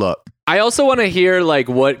 Good luck. I also want to hear like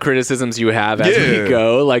what criticisms you have as we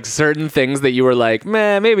go, like certain things that you were like,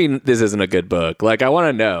 man, maybe this isn't a good book. Like I want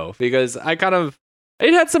to know because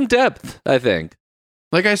it had some depth, I think.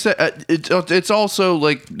 Like I said, it's also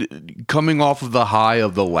like coming off of the high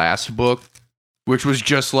of the last book, which was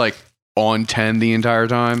just like on 10 the entire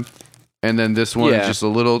time. And then this one is just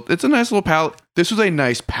it's a nice little palate. This was a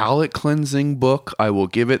nice palate cleansing book. I will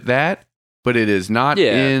give it that. But it is not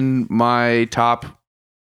in my top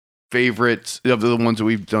favorites of the ones that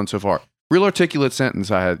we've done so far. Real articulate sentence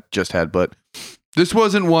I just had, but this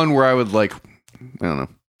wasn't one where I would like, I don't know.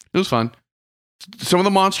 It was fun. Some of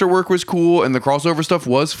the monster work was cool, and the crossover stuff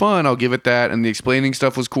was fun. I'll give it that, and the explaining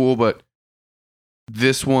stuff was cool. But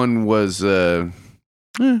this one was, it's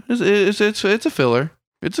a filler.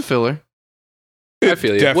 It's a filler. I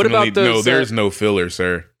feel you. What about those? No, there's no filler,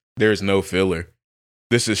 sir. There's no filler.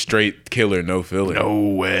 This is straight killer, no filler. No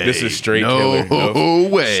way. This is straight killer. No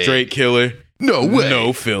way. Straight killer. No way.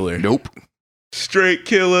 No filler. Nope. Straight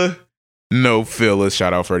killer. No filler.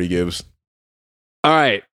 Shout out Freddie Gibbs. All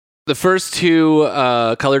right. The first two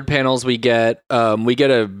colored panels we get we're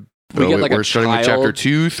starting with chapter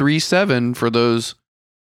 237 for those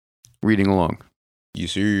reading along. You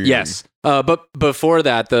see? Yes. But before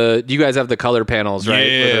that, you guys have the color panels, right?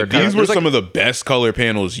 Yeah, these were some of the best color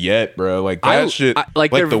panels yet, bro. Like that shit.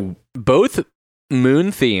 They're both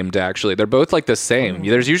moon themed. Actually, they're both like the same.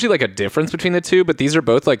 There's usually like a difference between the two, but these are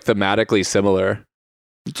both like thematically similar.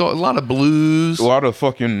 It's a lot of blues, a lot of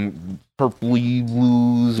fucking purpley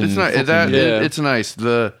blues. It's nice. It's nice.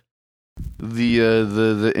 The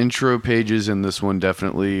intro pages in this one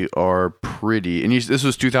definitely are pretty. And this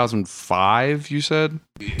was 2005, you said?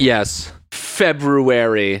 Yes,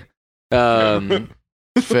 February. February.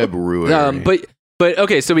 But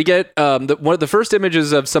okay, so we get one of the first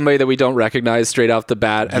images of somebody that we don't recognize straight off the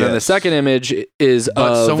bat, and then the second image is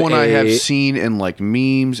of someone I have seen in like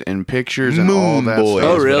memes and pictures and all that. Boy,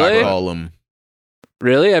 Oh, really? I call him.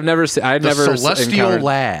 Really? I've never seen. I've never Celestial encountered...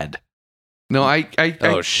 Lad. No, I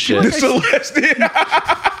oh shit! The Celestial.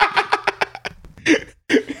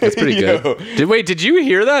 That's pretty good. Did you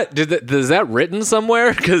hear that? Is that written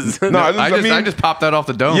somewhere? Because no, I just popped that off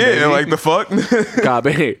the dome. Yeah, baby. like the fuck.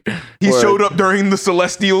 Copy. He showed up during the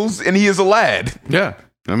Celestials, and he is a lad. Yeah,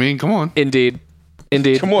 I mean, come on. Indeed.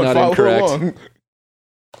 Come on, not follow incorrect. along.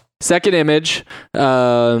 Second image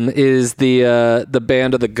is the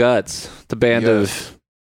band of the guts, the band of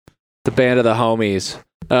the homies.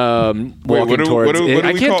 Walking towards.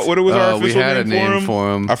 What was our official we had a name name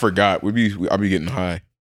for him. I forgot. I'll be getting high.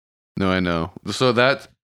 No, I know. So but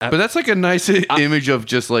that's like a nice image of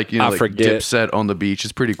just like, like Dipset on the beach.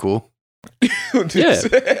 It's pretty cool. This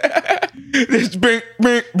brink.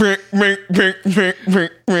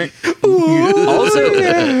 Also,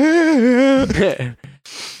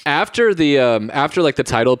 after like the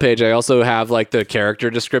title page, I also have like the character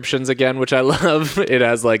descriptions again, which I love. It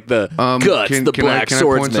has like the guts, the black swordsman. Can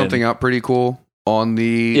I point something out pretty cool on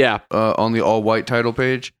the all white title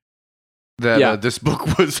page? That this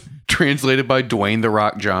book was translated by Dwayne "The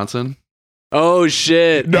Rock" Johnson. Oh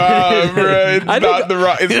shit! Nah, bro, it's not The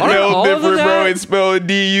Rock. It's spelled different, bro. It's spelled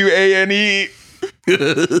DUANE.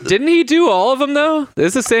 Didn't he do all of them though?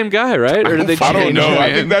 It's the same guy, right? Or did they change? I don't know.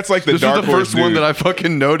 I think that's like the This Dark was the first one that I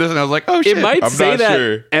fucking noticed, and I was like, oh shit. It might I'm say not that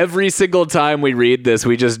sure. every single time we read this.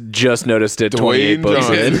 We just noticed it. 28 books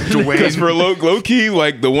in. Because for low key,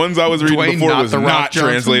 like the ones I was reading Dwayne, before not was The Rock not Johnson?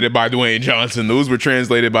 translated by Dwayne Johnson. Those were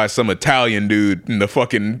translated by some Italian dude in the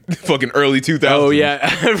fucking early 2000s. Oh yeah,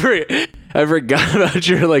 I forgot about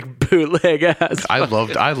your like bootleg ass. I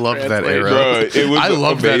loved that era. Bro, it was I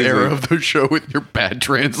loved that amazing. era of the show with your bad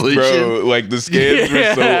translation. Bro, like the scans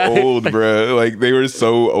were so old, bro. Like they were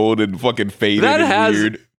so old and fucking faded and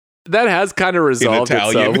weird. That has kind of resolved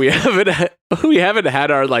Italian. itself. We haven't had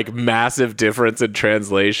our like massive difference in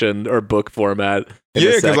translation or book format.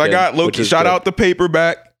 Yeah, because I got low key. Shout out the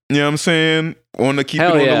paperback. You know what I'm saying? Want to keep it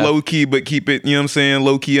on the low key, but keep it, you know what I'm saying,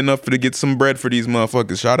 low key enough to get some bread for these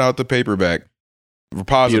motherfuckers. Shout out the paperback.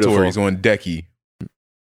 Repositories on Decky.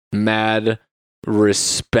 Mad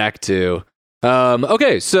respect to.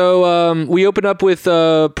 Okay, so we open up with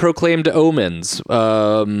Proclaimed Omens.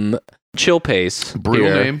 Chill pace. Brutal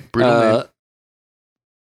here. name. Brutal name.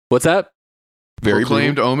 What's that? Very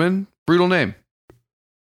Proclaimed Omen. Brutal name.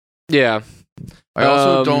 Yeah. I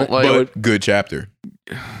also don't like. But good chapter.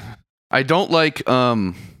 I don't like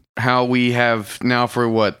how we have now for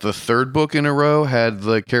the third book in a row had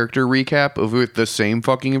the character recap of with the same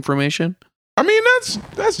fucking information. I mean,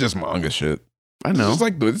 that's just manga shit. I know. It's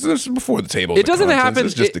like this is before the table. It doesn't happen.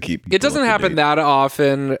 It's just to keep. It doesn't happen that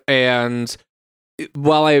often. And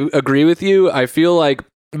while I agree with you, I feel like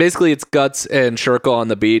basically it's Guts and Shirkle on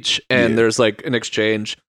the beach, and there's like an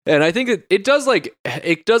exchange. And I think it does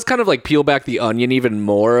kind of like peel back the onion even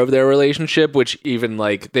more of their relationship, which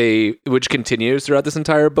continues throughout this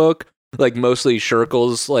entire book. Like mostly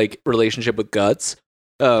Shirkle's like relationship with Guts.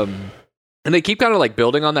 And they keep kind of like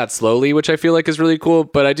building on that slowly, which I feel like is really cool.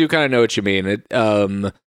 But I do kind of know what you mean.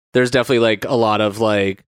 There's definitely like a lot of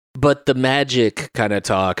like, but the magic kind of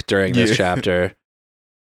talk during this chapter.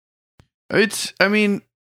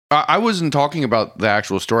 I wasn't talking about the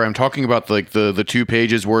actual story. I'm talking about like the 2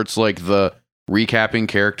 pages where it's like the recapping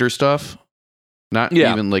character stuff. Not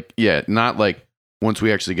like once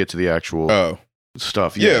we actually get to the actual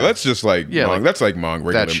stuff. Yeah, that's just like that's like manga.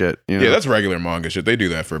 Regular, that shit. You know? Yeah, that's regular manga shit. They do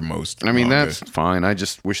that for most. I mean, manga. that's fine. I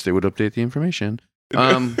just wish they would update the information.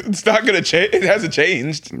 It's not gonna change. It hasn't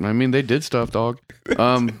changed. I mean, they did stuff, dog.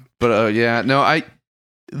 The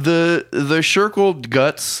Shirkle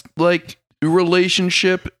Guts like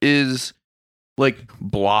relationship is like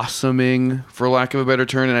blossoming, for lack of a better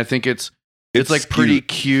term, and I think it's like cute. pretty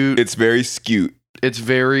cute. It's very skewed. It's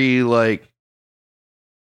very like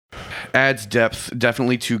adds depth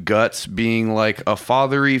definitely to Guts being like a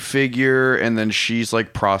fatherly figure, and then she's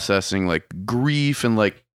like processing like grief and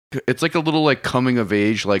like it's like a little like coming of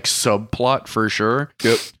age like subplot for sure.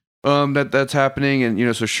 Yep. That's happening, and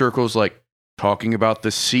so Shirkle's like talking about the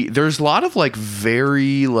sea. There's a lot of like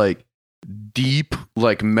very like deep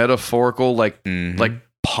like metaphorical like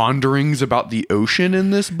ponderings about the ocean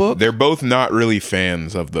in this book. They're both not really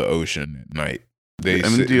fans of the ocean at night. The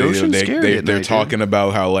ocean's scary at they're night, talking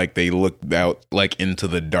about how like they look out like into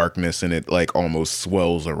the darkness and it like almost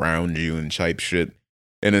swells around you and type shit.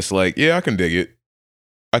 And it's like, yeah, I can dig it.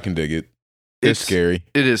 It's scary.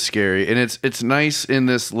 It is scary, and it's nice in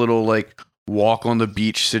this little like walk on the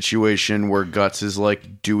beach situation where Guts is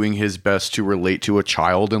like doing his best to relate to a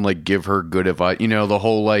child and like give her good advice. You know, the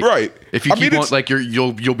whole like, right. If you keep on like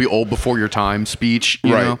you'll be old before your time speech.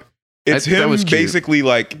 You know? It's him basically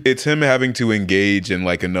like it's him having to engage in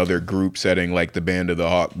like another group setting like the Band of the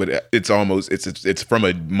Hawk, but it's almost it's from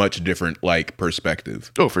a much different like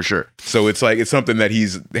perspective. Oh, for sure. So it's like it's something that he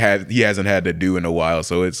hasn't had to do in a while.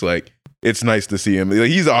 So it's like it's nice to see him. Like,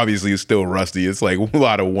 he's obviously still rusty. It's like a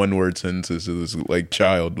lot of one-word sentences to this like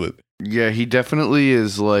child, but yeah, he definitely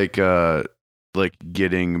is like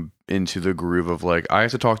getting into the groove of like I have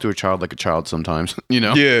to talk to a child like a child sometimes, you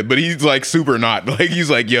know? Yeah, but he's like super not. Like he's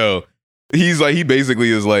like, yo. He's like, he basically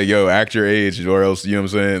is like, yo, act your age or else, you know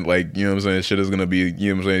what I'm saying? Like, you know what I'm saying? Shit is going to be, you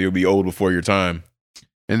know what I'm saying? You'll be old before your time.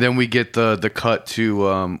 And then we get the cut to,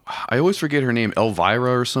 I always forget her name,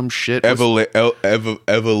 Elvira or some shit. Her. Yeah,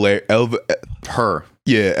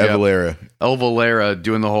 Evalera. Elvalera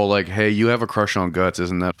doing the whole like, hey, you have a crush on Guts.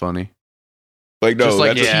 Isn't that funny? Like, no. Just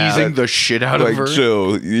like teasing the shit out of her.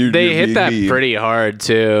 Chill. They hit that pretty hard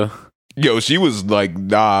too. Yo, she was like,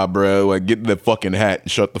 nah, bro, like get in the fucking hat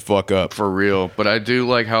and shut the fuck up. For real. But I do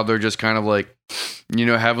like how they're just kind of like, you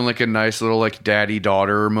know, having like a nice little like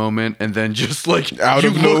daddy-daughter moment, and then just like out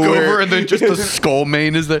of look nowhere. over and then just the skull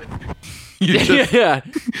mane is there. Just,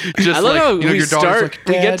 I love how we get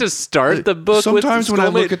to start the book. Sometimes with when I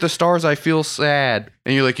look at the stars, I feel sad,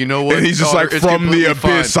 and you're like, you know what? And he's just like, from the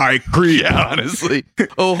abyss, I creep. Yeah, honestly.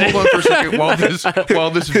 Oh, hold on for a second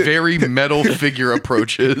while this very metal figure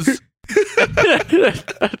approaches.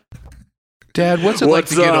 Dad, what's it like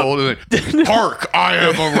to get old? And then, hark, I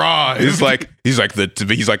have arrived. He's like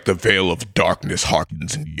the veil of darkness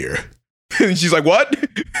harkens near. And she's like, what?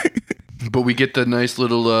 But we get the nice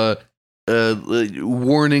little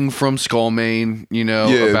warning from Skullmane, you know,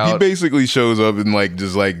 he basically shows up and like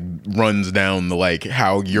just like runs down the like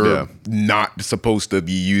how you're not supposed to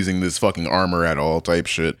be using this fucking armor at all type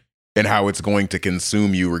shit. And how it's going to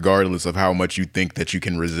consume you regardless of how much you think that you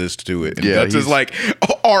can resist to it. And Guts is like,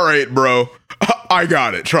 all right, bro, I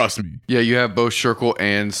got it. Trust me. Yeah, you have both Shirkle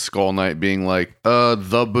and Skull Knight being like,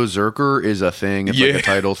 the Berserker is a thing. It's like a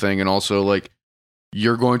title thing. And also like,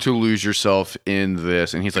 you're going to lose yourself in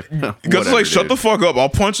this. And he's like, Guts is like, shut the fuck up. I'll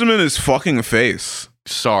punch him in his fucking face.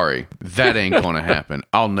 Sorry, that ain't going to happen.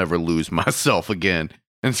 I'll never lose myself again.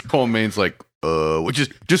 And Skullmane's like, which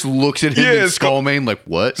just looks at him and Skullmane like,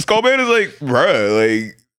 what? Skullmane is like, bruh,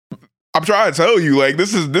 like, I'm trying to tell you, like,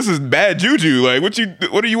 this is bad juju. Like, what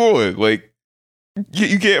do you want? Like,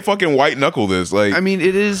 you can't fucking white knuckle this. Like, I mean,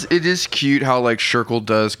 it is cute how like Shirkle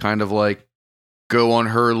does kind of like go on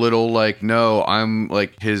her little like, no, I'm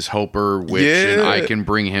like his helper witch and I can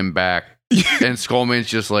bring him back. And Skullmane's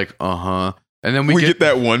just like, and then we get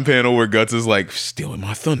that one panel where Guts is like, stealing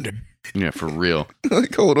my thunder. Yeah, for real.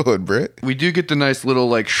 Like, hold on, Brett. We do get the nice little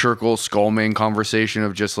like Shirkle Skullmane conversation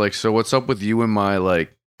of just like, so what's up with you and my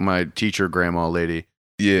teacher grandma lady?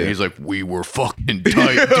 Yeah. And he's like, we were fucking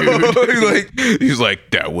tight, dude. he's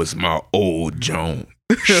like, that was my old Joan.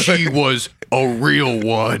 She was a real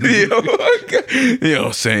one. You know what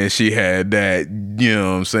I'm saying? She had that, you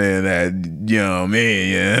know what I'm saying? That, you know,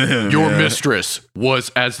 man, yeah. Your mistress was,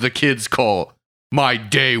 as the kids call, my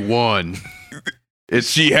day one.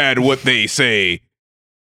 She had what they say,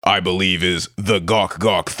 I believe, is the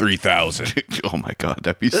Gawk 3000. Oh my god,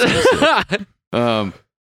 that'd be so sick.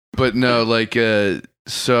 But no, like,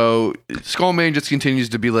 so Skullmane just continues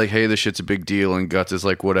to be like, hey, this shit's a big deal, and Guts is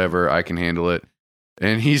like, whatever, I can handle it.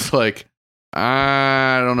 And he's like,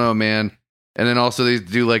 I don't know, man. And then also they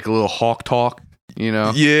do like a little hawk talk, you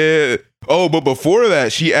know? Yeah. Oh, but before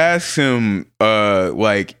that, she asks him,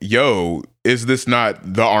 like, yo, is this not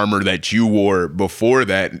the armor that you wore before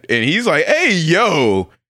that? And he's like, hey, yo.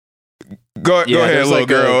 Go ahead, little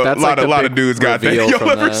girl. A lot of dudes got that. Y'all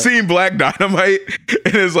ever seen Black Dynamite?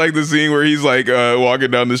 And it's like the scene where he's like walking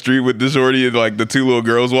down the street with the shorty and like the two little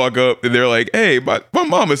girls walk up and they're like, hey, my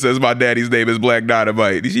mama says my daddy's name is Black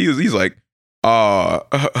Dynamite. He's like,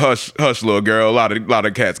 hush, little girl. A lot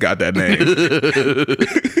of cats got that name.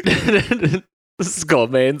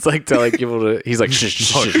 Skullmane's like telling people to. He's like,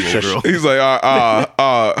 shush, little girl. He's like,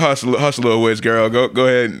 hush, little witch girl. Go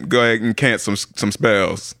ahead and cast some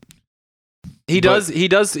spells. He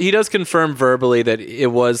does confirm verbally that it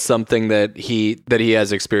was something that he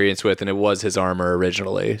has experience with, and it was his armor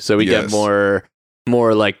originally. So we get more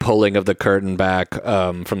like pulling of the curtain back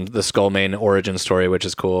from the Skullmane origin story, which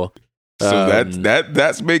is cool. So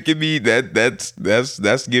that's making me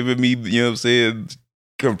that's giving me, you know what I'm saying,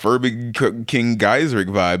 confirming King Geiseric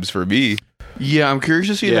vibes for me. Yeah, I'm curious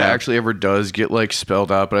to see if that actually ever does get like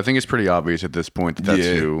spelled out, but I think it's pretty obvious at this point that's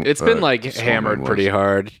who it's been like hammered pretty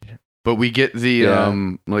hard. But we get the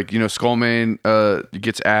Skullmane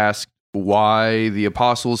gets asked why the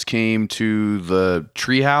apostles came to the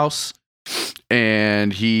treehouse,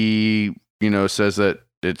 and he says that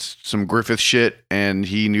it's some Griffith shit, and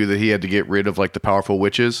he knew that he had to get rid of like the powerful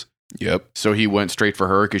witches. Yep. So he went straight for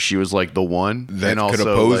her because she was like the one that and could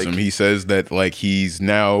also, oppose him. He says that like he's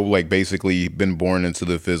now like basically been born into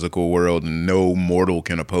the physical world and no mortal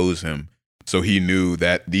can oppose him. So he knew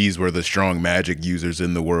that these were the strong magic users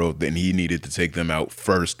in the world, and he needed to take them out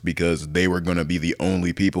first because they were going to be the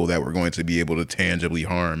only people that were going to be able to tangibly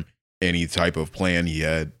harm any type of plan he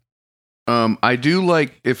had. I do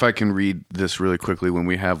like, if I can read this really quickly, when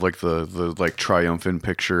we have like the like triumphant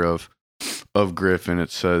picture of Griff, and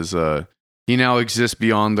it says, he now exists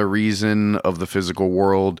beyond the reason of the physical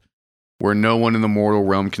world, where no one in the mortal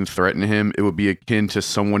realm can threaten him. It would be akin to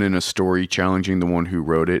someone in a story challenging the one who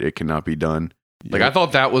wrote it. It cannot be done. Yep. Like, I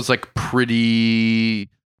thought that was like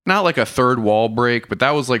pretty, not like a third wall break, but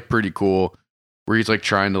that was like pretty cool, where he's like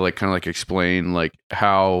trying to like kind of like explain like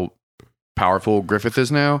how powerful Griffith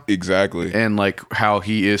is now. Exactly. And like how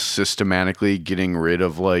he is systematically getting rid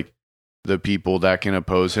of like the people that can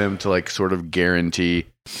oppose him to like sort of guarantee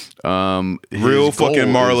real fucking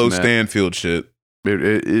Marlo Stanfield shit.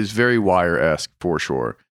 It is very Wire-esque for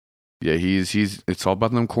sure. Yeah, he's it's all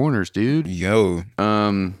about them corners, dude. Yo.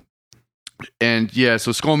 And yeah,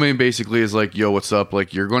 so Skullmane basically is like, yo, what's up?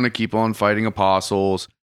 Like, you're going to keep on fighting apostles,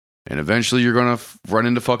 and eventually you're going to run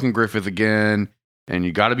into fucking Griffith again, and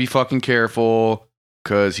you got to be fucking careful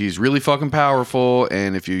because he's really fucking powerful,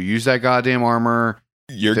 and if you use that goddamn armor,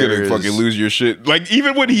 you're gonna fucking lose your shit. Like,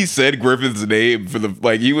 even when he said Griffith's name for the,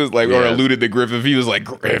 like, he was like, or alluded to Griffith, he was like,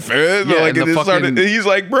 Griffith? Yeah, like, he's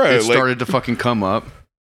like, bro. It started to fucking come up.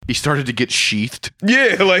 He started to get sheathed.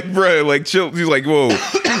 Yeah, like, bro, like, chill. He's like, whoa,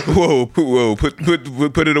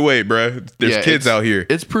 put it away, bro. There's kids out here.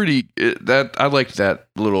 It's pretty, I liked that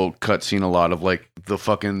little cutscene a lot of, like,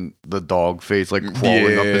 the dog face, like,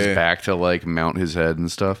 crawling up his back to, like, mount his head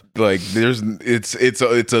and stuff. Like, it's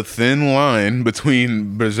a thin line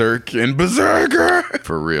between Berserk and Berserker.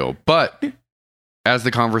 For real. But as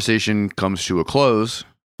the conversation comes to a close,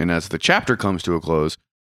 and as the chapter comes to a close,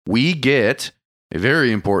 we get a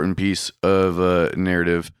very important piece of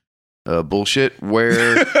narrative bullshit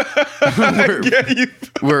where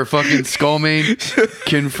where fucking Skullmane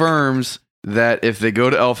confirms that if they go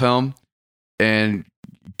to Elfhelm and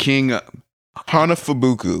King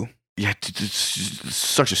Hanafubuku. Yeah, it's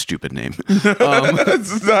such a stupid name.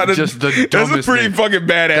 That's not just the dumbest That's a pretty name. fucking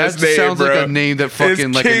badass that name, sounds bro. like a name that fucking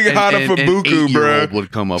it's like King an Hanafubuku, bro.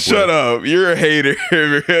 would come up Shut with. up, you're a hater.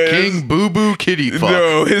 King Boo Boo Kitty Fuck.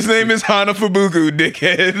 No, his name is Hanafubuku,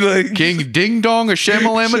 dickhead. Like, King Ding Dong or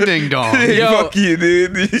Shamalama Ding Dong. Yo, fuck you,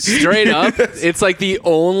 dude. Straight up, it's like it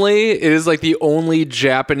is like the only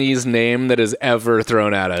Japanese name that is ever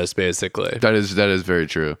thrown at us, basically. That is very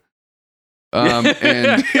true. And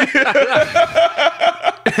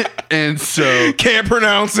and so can't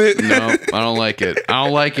pronounce it. No, I don't like it. I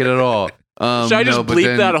don't like it at all. Should I just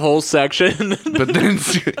bleep that whole section? but then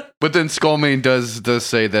Skullmane does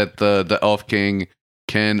say that the Elf King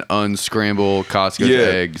can unscramble Casca's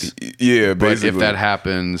eggs. Yeah, but basically. if that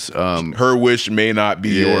happens, her wish may not be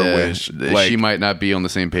your wish. Like, she might not be on the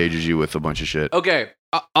same page as you with a bunch of shit. Okay,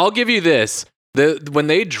 I'll give you this. When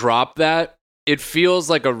they drop that, it feels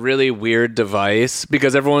like a really weird device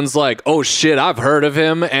because everyone's like, oh shit, I've heard of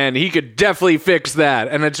him and he could definitely fix that.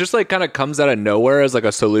 And it just like kind of comes out of nowhere as like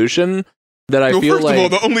a solution that I feel first like. First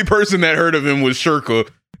of all, the only person that heard of him was Shirka.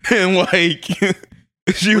 And like,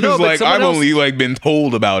 she was like, I've only like been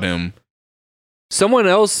told about him. Someone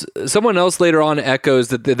else later on echoes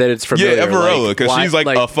that it's familiar. Yeah, Everella, because she's like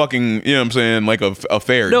a fucking, you know what I'm saying, like a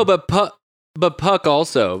fairy. No, but Puck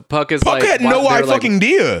also. Puck had no fucking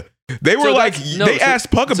idea. They were they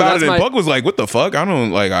asked Puck about it, and Puck was like, "What the fuck? I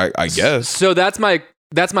don't like. I guess." So that's my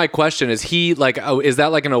question. Is he like? Oh, is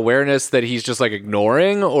that like an awareness that he's just like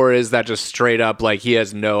ignoring, or is that just straight up like he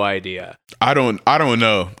has no idea? I don't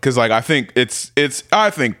know because like I think I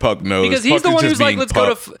think Puck knows because he's the one who's like, let's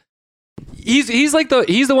go to. He's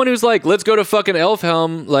the one who's like, let's go to fucking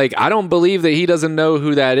Elfhelm. Like, I don't believe that he doesn't know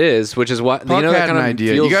who that is, which is what Puck had an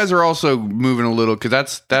idea. You guys are also moving a little because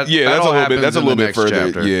that's a little bit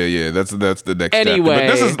further. Chapter. Yeah, that's the next chapter. But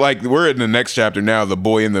this is like we're in the next chapter now. The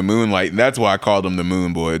boy in the moonlight. That's why I called him the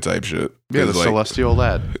Moon Boy type shit. Yeah, the celestial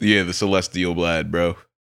lad. Yeah, the celestial lad, bro.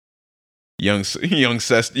 Young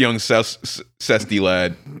Cesty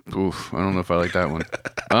lad. Oof, I don't know if I like that one.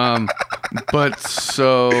 But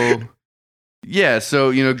so. Yeah,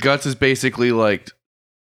 so, Guts is basically like,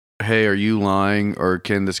 hey, are you lying or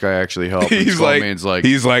can this guy actually help? And He's Skullman's like,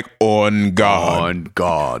 he's like, on God. on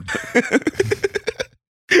God.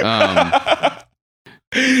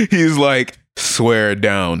 He's like, swear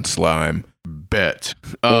down, slime. Bet.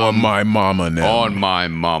 On my mama now. On my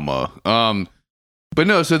mama. But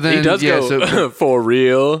no, so then He does go for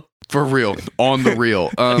real. For real. On the real.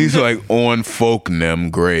 He's like, on folk nem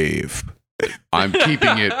grave. I'm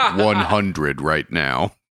keeping it 100 right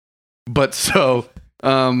now. But so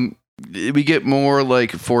we get more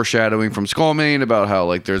like foreshadowing from Skullmane about how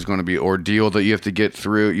like there's going to be ordeal that you have to get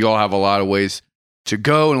through. You all have a lot of ways to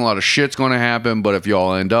go and a lot of shit's going to happen, but if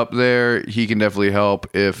y'all end up there, he can definitely help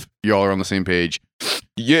if y'all are on the same page.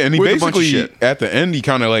 Yeah, and he With a bunch of basically shit. at the end he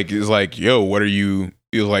kind of like is like, yo, what are you?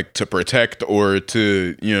 He was like, to protect or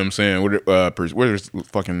to, you know what I'm saying? Where's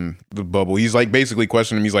fucking the bubble? He's like basically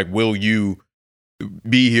questioning him. He's like, will you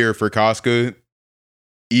be here for Casca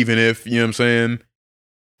even if, you know what I'm saying?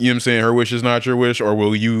 You know what I'm saying? Her wish is not your wish, or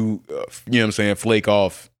will you, you know what I'm saying? Flake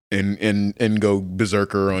off and go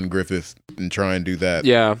berserker on Griffith and try and do that.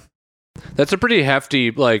 Yeah. That's a pretty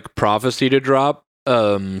hefty like prophecy to drop.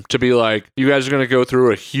 To be like, you guys are gonna go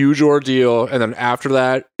through a huge ordeal, and then after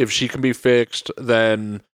that, if she can be fixed,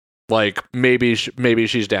 then like maybe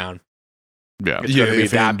she's down. Yeah. It's gonna be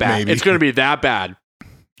that bad. maybe. It's gonna be that bad.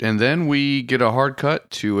 And then we get a hard cut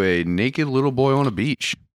to a naked little boy on a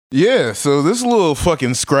beach. Yeah, so this little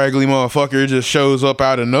fucking scraggly motherfucker just shows up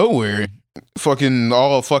out of nowhere. Fucking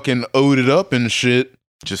all fucking oded up and shit.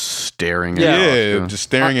 Just staring at Yeah, Casca. just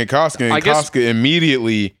staring at Casca. And I guess- Casca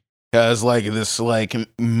immediately has like this like, you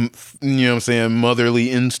know what I'm saying, motherly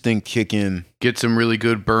instinct kick in. Get some really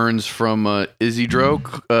good burns from Isidro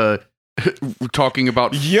talking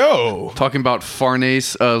about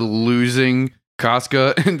Farnese losing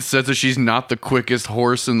Casca and says that she's not the quickest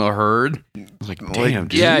horse in the herd. I was like, damn,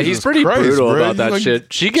 dude. Yeah, he's Jesus pretty Christ, brutal bro. about that Like,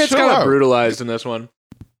 shit. She gets chill kind of out. brutalized in this one.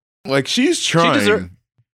 Like she's trying.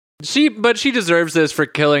 But she deserves this for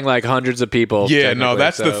killing like hundreds of people. Yeah, no, technically,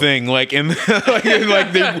 that's the so. thing. Like,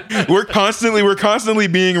 we're constantly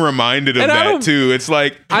being reminded of And I that don't- too. It's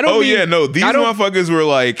like, I don't oh mean- yeah, no, these I don't- motherfuckers were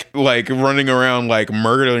like running around like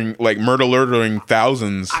murdering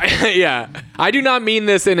thousands. I do not mean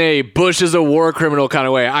this in a Bush is a war criminal kind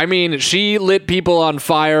of way. I mean, she lit people on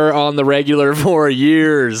fire on the regular for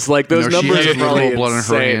years. Like those No, she numbers has are probably literal blood in her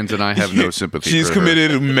insane. hands, and I have no sympathy. She's for her.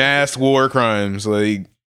 committed mass war crimes. Like,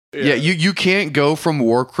 Yeah, you can't go from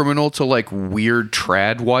war criminal to like weird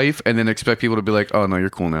trad wife and then expect people to be like, oh no, you're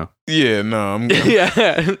cool now. yeah, no, I'm.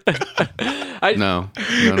 Yeah. No.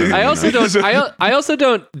 I also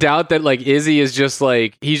don't doubt that like Izzy is just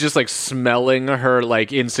like he's just like smelling her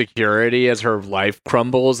like insecurity as her life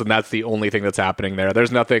crumbles, and that's the only thing that's happening there.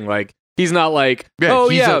 There's nothing like he's not like, I'm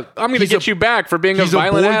gonna get you back for being a He's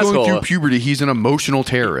violent boy asshole. going through puberty. He's an emotional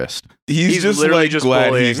terrorist. He's just literally like just glad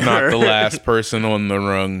bullying he's not her. the last person on the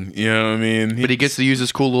rung. You know what I mean? But he gets to use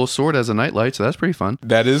his cool little sword as a nightlight, so that's pretty fun.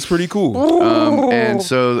 That is pretty cool. And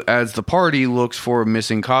so as the party looks for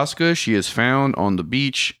missing Casca, she is found on the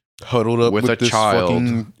beach. Huddled up with with a this child.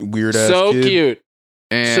 fucking weird ass So kid. cute.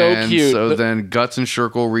 And So cute. so then Guts and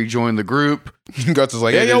Shirkle rejoin the group. Guts is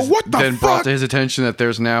like, hey, It yo, is what the then brought fuck? to his attention that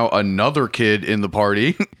there's now another kid in the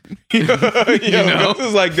party. You know? Guts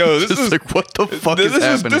is like, yo, this Just is like, what the fuck this is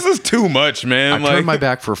happening? This is too much, man. I Like, turned my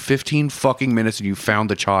back for 15 fucking minutes and you found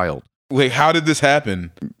the child. like, how did this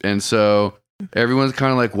happen? And so everyone's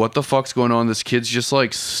kind of like, what the fuck's going on? This kid's just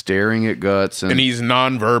like staring at Guts. And he's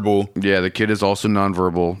nonverbal. yeah, the kid is also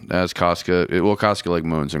nonverbal as Casca. Casca like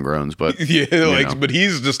moans and groans, but Yeah, like, know. but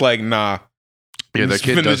he's just like, nah. yeah, the He's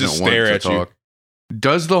kid finna doesn't just want stare to at you. talk.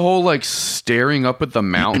 Does the whole like staring up at the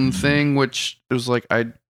mountain thing, which was like I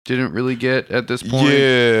didn't really get at this point.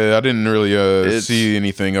 Yeah, I didn't really It's- see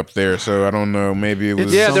anything up there, so I don't know. Maybe it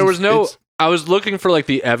was. Yeah, there was no. it's- I was looking for like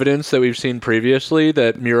the evidence that we've seen previously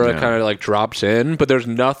that Mira Yeah. kind of like drops in, but there's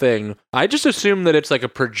nothing. I just assume that it's like a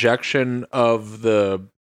projection of the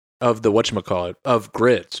whatchamacallit, of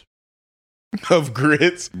Grits. of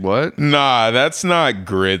Grits. What? Nah, that's not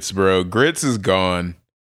Grits, bro. Grits is gone.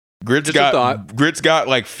 Grits Just a thought. got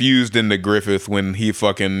like fused into Griffith when he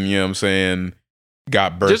fucking, you know what I'm saying,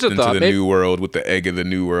 got birthed Just a into thought. the Maybe- new world with the egg of the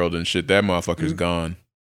new world and shit. That motherfucker's gone.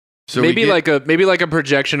 So maybe like a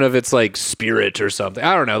projection of its like spirit or something.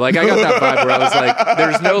 I don't know. Like I got that vibe where I was like,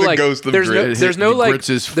 there's no The like, ghost of there's no, Grits. there's no like,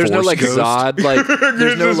 Grits' there's no force like ghost. Zod, like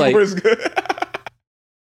there's no like,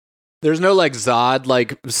 there's no like Zod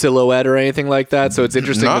like silhouette or anything like that. So it's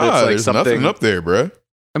interesting that Nah, it's like there's something. nothing up there, bro.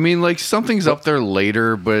 I mean, like something's up there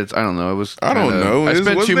later, but I don't know. It was. I don't know. I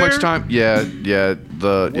spent too much there? time. Yeah.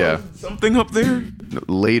 Something up there?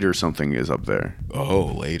 Later, something is up there. Oh,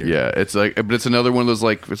 later. Yeah, it's like, but it's another one of those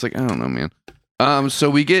like. It's like I don't know, man. So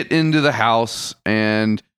we get into the house,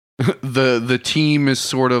 and the team is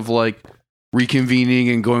sort of like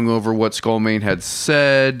reconvening and going over what Skullmane had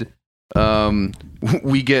said.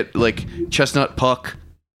 We get like Chestnut Puck,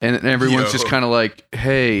 and everyone's just kind of like,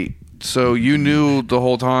 hey. So you knew the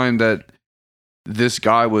whole time that this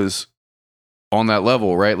guy was on that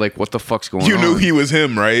level, right? Like, what the fuck's going on? You knew he was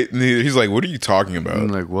him, right? And he's like, what are you talking about? I'm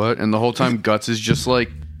like, what? And the whole time Guts is just like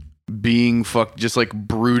being just like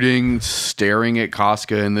brooding, staring at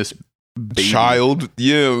Casca and this baby. Child.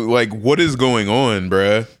 Yeah, like, what is going on,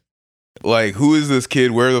 bruh? Like, who is this kid?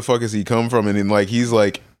 Where the fuck has he come from? And then, like, he's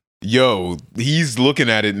like, yo, he's looking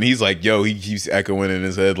at it and he's like, yo, he keeps echoing in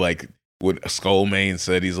his head, like, what Skullmane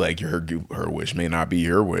said. He's like, her wish may not be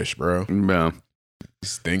your wish, bro. Yeah.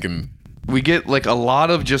 He's thinking. We get like a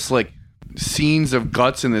lot of just like scenes of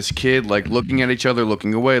Guts and this kid like looking at each other,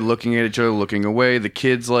 looking away, looking at each other, looking away. The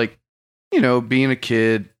kid's like, you know, being a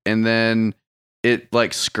kid, and then it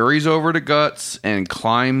like scurries over to Guts and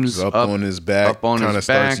climbs up on his back, kind of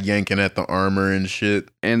starts yanking at the armor and shit.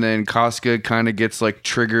 And then Casca kind of gets like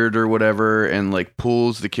triggered or whatever and like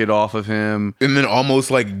pulls the kid off of him. And then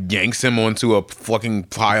almost like yanks him onto a fucking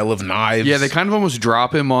pile of knives. Yeah, they kind of almost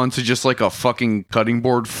drop him onto just like a fucking cutting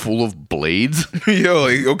board full of blades. Yo,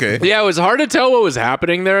 like, okay. Yeah, it was hard to tell what was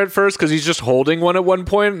happening there at first because he's just holding one at one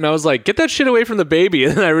point, and I was like, get that shit away from the baby.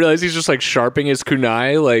 And then I realized he's just like sharpening his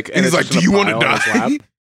kunai. Like, and he's like, do you want to die? Lap.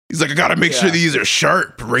 He's like, I gotta make sure these are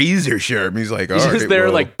sharp, razor sharp. And he's like, all he's right, just there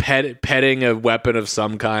well. like petting a weapon of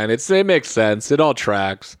some kind. It makes sense. It all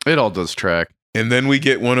tracks. It all does track. And then we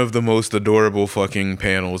get one of the most adorable fucking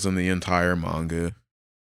panels in the entire manga.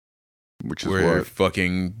 Which is where what?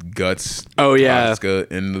 fucking Guts, Casca,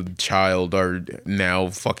 and the child are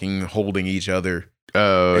now fucking holding each other.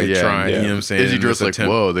 Oh, yeah. Trying, you know what I'm saying? Izzy's like,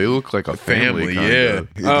 whoa, they look like a family. Yeah.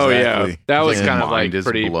 Kinda. Oh, yeah. That was His kind of mind like is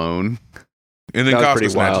pretty blown. And then That was Casca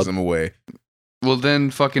pretty snatches wild. him away. Well, then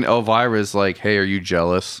fucking Elvira's like, hey, are you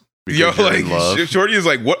jealous? Yo, Because you're in like, love? Shorty is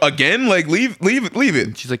like, what, again? Like, leave it.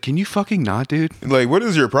 And she's like, can you fucking not, dude? Like, what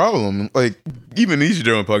is your problem? Like, even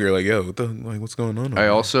Ichiro and Puck are like, yo, what's going on?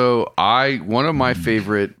 One of my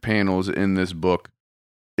favorite panels in this book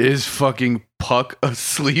is fucking Puck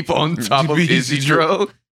asleep on top of Isidro,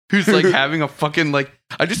 who's like having a fucking like,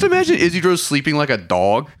 I just imagine Isidro sleeping like a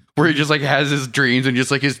dog, where he just like has his dreams and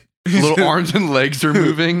just like his little arms and legs are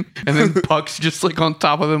moving, and then Puck's just like on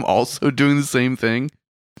top of him also doing the same thing.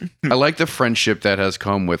 I like the friendship that has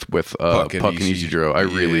come with Puck and Isidro. I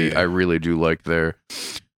really do like their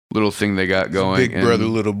little thing they got going. Big brother,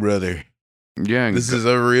 little brother. Yeah, and this is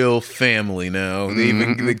a real family now. They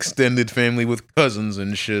even extended family with cousins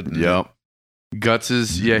and shit. Yep. Guts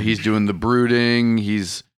is he's doing the brooding.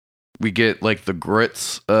 We get like the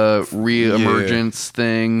grits re-emergence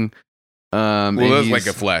thing. Well, that's like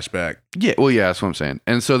a flashback. Yeah, well, yeah, that's what I'm saying.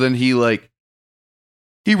 And so then he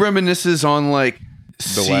reminisces on like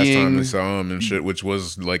the last time they saw him and shit, which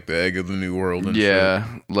was like the egg of the new world and shit.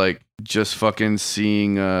 Like just fucking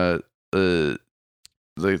seeing the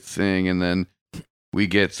thing, and then we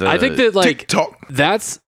get the I think that like TikTok.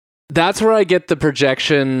 That's where I get the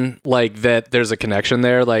projection, like that there's a connection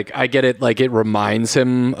there. Like I get it, like it reminds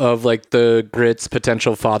him of like the Grit's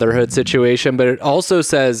potential fatherhood situation, but it also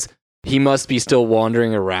says he must be still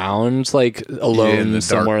wandering around like alone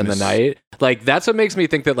somewhere in the night. Like that's what makes me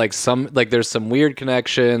think that like there's some weird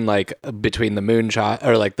connection like between the moon child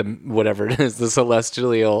or like the whatever it is, the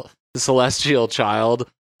celestial child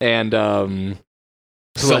and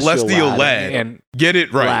celestial lad. And get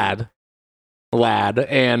it right. Lad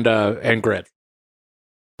and Grit.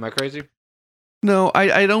 Am I crazy? No,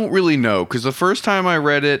 I don't really know, because the first time I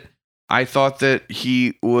read it, I thought that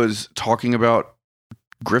he was talking about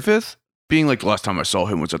Griffith being like, the last time I saw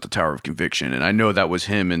him was at the Tower of Conviction, and I know that was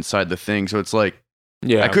him inside the thing. So it's like,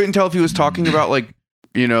 I couldn't tell if he was talking about like,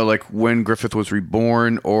 you know, like when Griffith was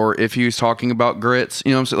reborn, or if he was talking about Grits.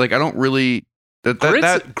 You know what I'm saying? Like I don't really.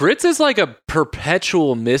 Grits is like a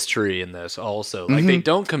perpetual mystery in this also. Like they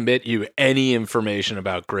don't commit you any information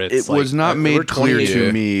about Grits. It was not made clear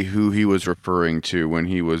to me who he was referring to when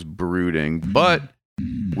he was brooding, but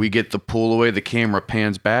we get the pull away, the camera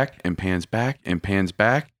pans back and pans back and pans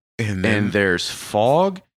back, and there's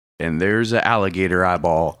fog and there's an alligator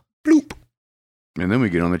eyeball. Bloop. And then we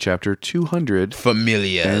get on to chapter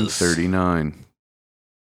 239.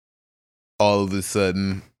 All of a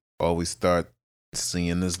sudden, all we start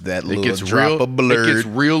seeing is that little gets drop of blurred. It gets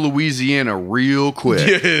real Louisiana real quick.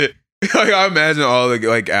 Yeah. Like, I imagine all the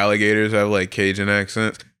like alligators have like Cajun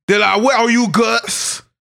accents. They're like, "Where are you, Gus?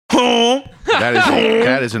 Huh?"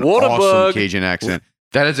 That is an Water awesome bug. Cajun accent.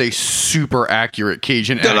 That is a super accurate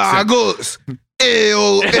Cajun They're like, accent. "Gus,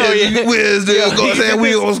 where's the Gus? And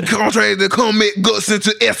we was contract to come make Gus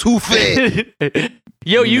into S who fed."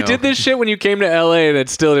 Yo, You you know. did this shit when you came to LA and it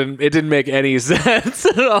didn't make any sense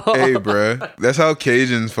at all. Hey, bruh, that's how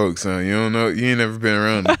Cajuns folks sound. You don't know, you ain't never been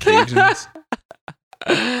around the Cajuns.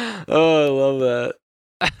 Oh, I love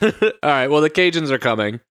that. All right, well the Cajuns are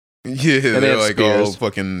coming. Yeah, they they're have like all spears.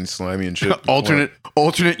 fucking slimy and shit.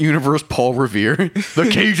 alternate universe Paul Revere. The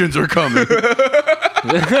Cajuns are coming.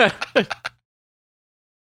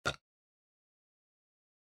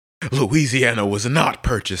 Louisiana was not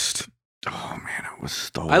purchased. Oh man, it was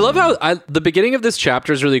stolen. I love how the beginning of this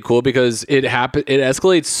chapter is really cool because it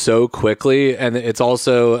escalates so quickly, and it's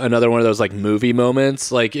also another one of those like movie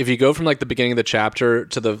moments. Like if you go from like the beginning of the chapter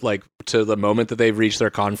to the moment that they've reached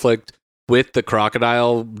their conflict with the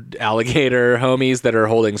crocodile alligator homies that are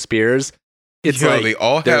holding spears, it's like they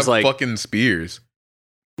all there's have like- fucking spears.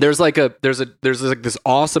 there's like this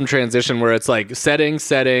awesome transition where it's like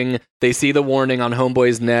setting. They see the warning on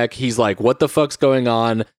Homeboy's neck. He's like, "What the fuck's going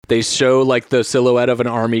on?" They show like the silhouette of an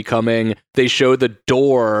army coming. They show the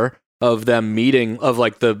door of them meeting, of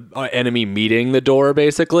like the enemy meeting the door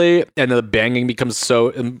basically, and the banging becomes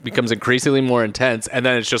increasingly more intense. And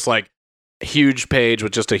then it's just like a huge page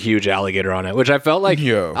with just a huge alligator on it, which I felt like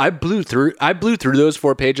Yo. I blew through those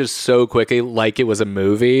 4 pages so quickly, like it was a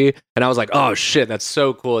movie, and I was like, "Oh shit, that's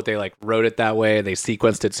so cool that they like wrote it that way. They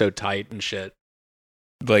sequenced it so tight and shit."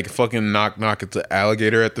 Like fucking knock at the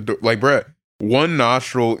alligator at the door. Like, bruh, one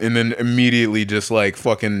nostril and then immediately just like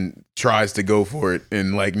fucking tries to go for it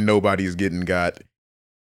and like nobody's getting got.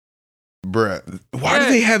 Bruh, why do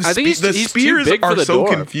they have I think the he's too spears big for are the so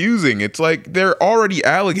door. confusing. It's like they're already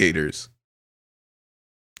alligators.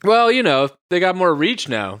 Well, you know, they got more reach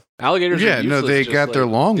now. Alligators. Yeah, are no, useless they just, got their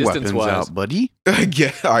like, long weapons distance-wise. out, buddy.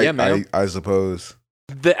 Yeah, man. I suppose.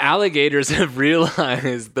 The alligators have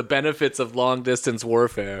realized the benefits of long distance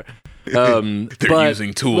warfare. They're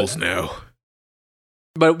using tools now.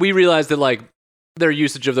 But we realized that like their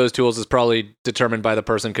usage of those tools is probably determined by the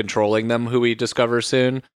person controlling them, who we discover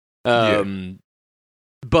soon. But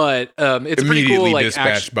it's pretty Immediately cool. Like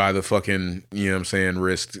dispatched by the fucking, you know what I'm saying,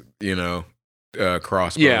 wrist,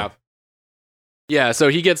 crossbow. Yeah, so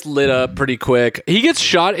he gets lit up pretty quick. He gets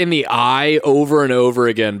shot in the eye over and over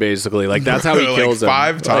again, basically. Like, that's how he Like kills him.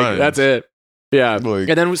 5 Like, times. that's it. Yeah. Like-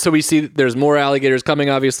 and then, so we see there's more alligators coming,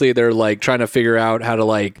 obviously. They're, like, trying to figure out how to,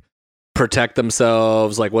 like, protect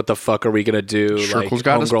themselves. Like, what the fuck are we going to do? Circle's like,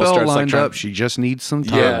 got a Homegirl spell starts, like, lined trying- up. She just needs some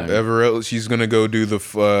time. Yeah, Everett, she's gonna go do the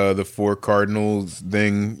 4 cardinals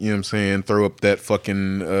thing. You know what I'm saying? Throw up that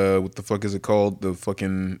fucking what the fuck is it called? The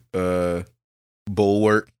fucking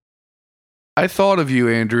bulwark. I thought of you,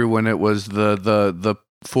 Andrew, when it was the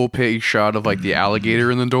full page shot of like the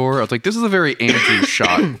alligator in the door. I was like, this is a very Andrew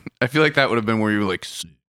shot. I feel like that would have been where you were like,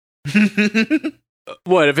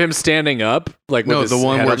 What, of him standing up? Like, with no, his the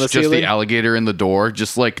one head where on it's the just ceiling? the alligator in the door,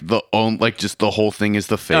 just like just the whole thing is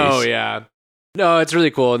the face. Oh, yeah. No, it's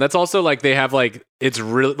really cool. And that's also like they have like, it's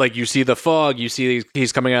really like you see the fog, you see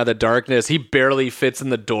he's coming out of the darkness. He barely fits in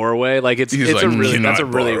the doorway. Like it's He's a like, really, "Can that's I a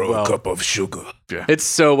really borrow well. a cup of sugar?" It's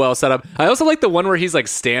so well set up. I also like the one where he's like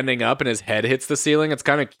standing up and his head hits the ceiling. It's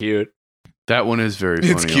kind of cute. That one is very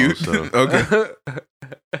funny. It's cute. Also. Okay.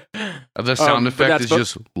 The sound but effect that's is bo-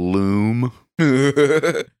 just loom.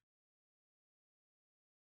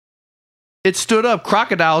 It stood up.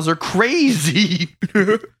 Crocodiles are crazy.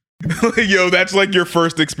 Yo, that's like your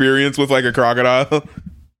first experience with like a crocodile.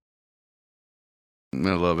 I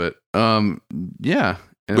love it. Yeah.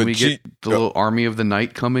 And But we she- get the little army of the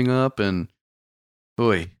night coming up, and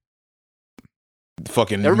boy,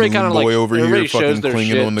 Fucking Everybody kind of moon like boy over everybody here shows fucking their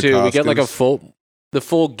clinging shit on the too. We get like Costas. the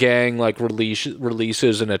full gang like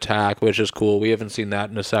releases an attack, which is cool. We haven't seen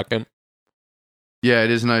that in a second. yeah,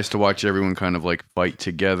 it is nice to watch everyone kind of like fight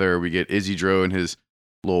together. We get Isidro and his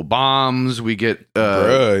little bombs. We get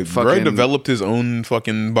Bruh developed his own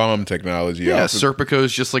fucking bomb technology. yeah, Also-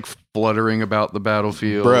 Serpico's just like fluttering about the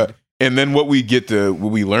battlefield. Bruh. And then what we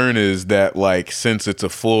learn is that like since it's a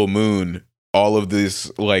full moon, all of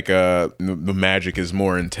this like the magic is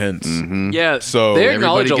more intense. Mhm. Yeah, So they Everybody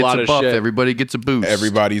acknowledge a gets lot a of buff. shit. Everybody gets a boost.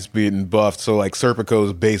 everybody's being buffed. So like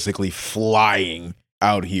Serpico's basically flying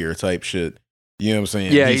out here type shit. You know what I'm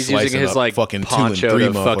saying? Yeah, he's using slicing his up like fucking 2 and poncho 3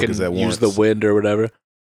 to fucking motherfuckers at use once. the wind or whatever.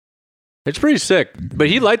 It's pretty sick, but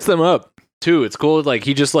he lights them up too. It's cool. Like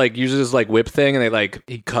he just like uses his like whip thing, and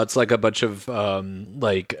he cuts like a bunch of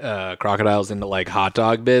crocodiles into like hot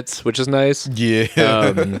dog bits, which is nice.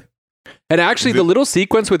 Yeah. And actually, the little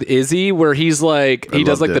sequence with Izzy where he's like, he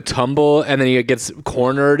does like the tumble and then he gets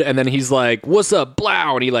cornered and then he's like, "What's up,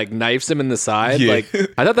 blow?" And he like knifes him in the side. Yeah. Like,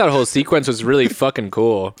 I thought that whole sequence was really fucking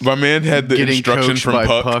cool. My man had the Getting instructions coached from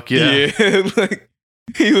by Puck. Yeah. Like,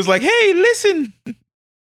 he was like, "Hey, listen."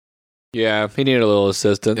 Yeah, he needed a little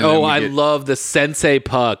assistant. And then Oh, we I get- love the Sensei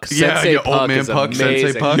Puck. Yeah, Sensei old Puck man is Puck, Sensei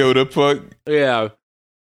amazing. Puck. Yoda Puck. Yeah.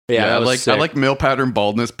 Yeah, that was I sick. like male pattern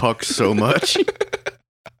baldness Puck so much.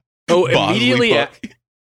 Oh, Bosley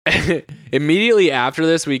immediately after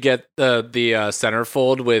this, we get the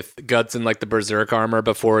centerfold with Guts in like the Berserk armor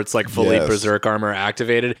before it's like fully Yes. Berserk armor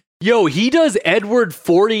activated. Yo, he does Edward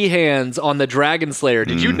 40 hands on the Dragon Slayer.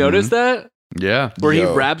 Did you notice that? Yeah. Where Yo.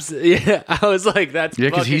 he wraps. Yeah, I was like, that's Yeah,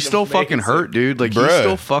 because he's still fucking hurt, dude. Like, he's Bruh.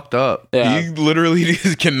 still fucked up. Yeah. He literally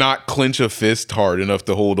just cannot clench a fist hard enough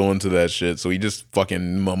to hold on to that shit. So he just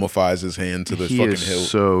fucking mummifies his hand to the He fucking is hilt.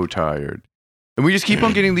 so tired. And we just keep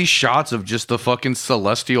on getting these shots of just the fucking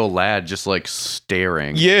celestial lad just like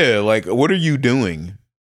staring. Yeah, like, what are you doing?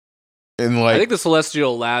 And I like, think the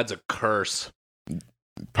Celestial Lad's a curse.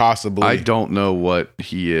 possibly, I don't know what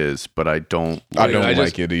he is, but I don't I don't I like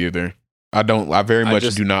just- it either. I very I much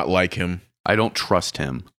just- do not like him. I don't trust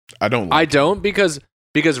him. I don't. I Like don't because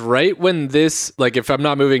right when this, like, if I'm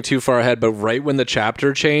not moving too far ahead, but right when the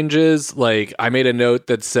chapter changes, like, I made a note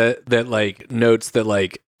that said that like notes that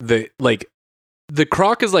like the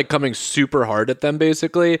croc is like coming super hard at them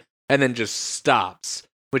basically, and then just stops,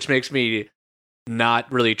 which makes me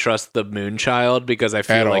not really trust the Moonchild because I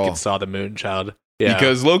feel At like all. it saw the Moonchild. Yeah,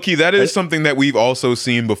 Because low-key, that is something that we've also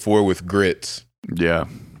seen before with Grits. Yeah.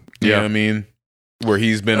 You know what I mean? Where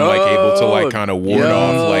he's been like able to like kind of ward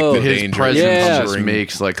off like the His danger. presence Yeah. just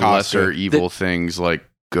makes like Costa. lesser evil things like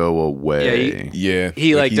go away. Yeah,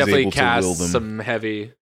 he like he's definitely able to will casts them. some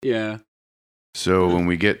heavy. Yeah. So when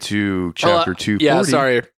we get to chapter 240, Yeah,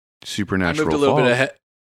 sorry. supernatural I moved a little fog. bit ahead.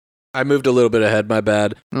 I moved a little bit ahead. My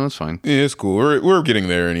bad. No, that's fine. Yeah, it's cool. We're getting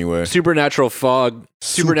there anyway. Supernatural fog.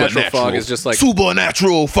 Supernatural fog is just like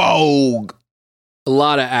supernatural fog. a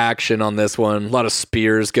lot of action on this one. A lot of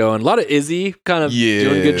spears going. A lot of Izzy kind of Yeah.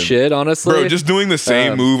 doing good shit. Honestly, Bro, just doing the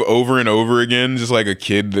same Um, move over and over again, just like a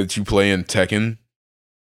kid that you play in Tekken.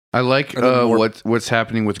 I like And then more- what's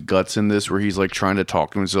happening with Guts in this, where he's like trying to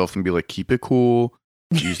talk to himself and be like, keep it cool,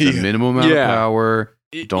 use the Yeah. minimum amount Yeah. of power,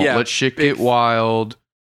 don't Yeah, let shit big- get wild.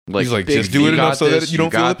 He's like, big- just do it you enough got so that this, you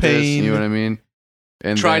don't feel the got this, pain. You know what I mean?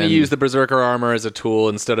 And trying to then- use the Berserker armor as a tool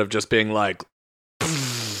instead of just being like,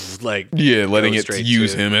 like Yeah, letting Go it straight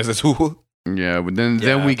use to- him as a tool. yeah, but then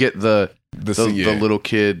Yeah. we get the Yeah, little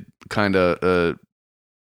kid kind of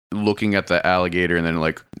looking at the alligator and then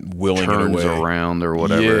like willing turns it away. around or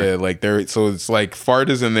whatever. Yeah, like there. So it's like Fart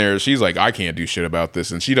is in there. She's like, I can't do shit about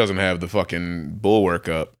this, and she doesn't have the fucking bulwark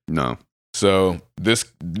up. No. So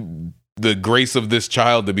the grace of this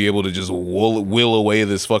child to be able to just will away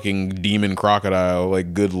this fucking demon crocodile,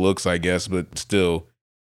 like good looks, I guess, but still.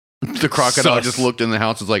 The crocodile Sus. just looked in the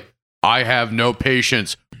house and was like, I have no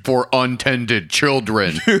patience for untended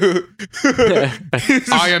children.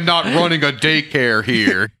 I am not running a daycare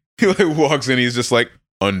here. He like walks in, he's just like,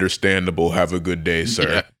 understandable. Have a good day, sir.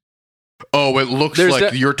 Yeah. Oh, it looks There's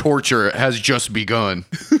like de- your torture has just begun.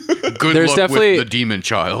 Good There's luck definitely- with the demon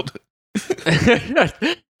child.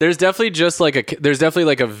 there's definitely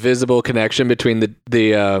like a visible connection between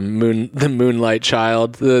the Moonlight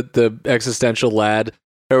Child, the existential lad,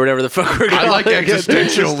 or whatever the fuck we're I like calling it.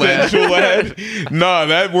 existential lad. Existential lad. Nah,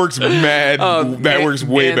 that works mad. That works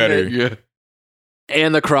way and better. Yeah.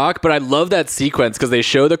 And the croc, but I love that sequence because they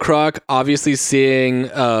show the croc obviously seeing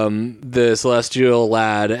the celestial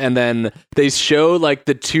lad, and then they show like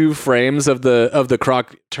the two frames of the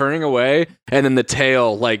croc turning away, and then the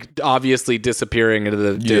tail like obviously disappearing into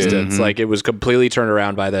the distance. Mhm. Like it was completely turned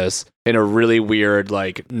around by this in a really weird,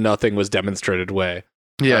 like nothing was demonstrated way.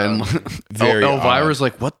 Yeah, and Very Elvira's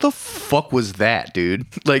like, what the fuck was that, dude?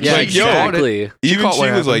 Like, Yeah, she caught it. exactly. Even caught she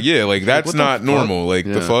what was like, happened. yeah, like that's what the not fuck? normal. Like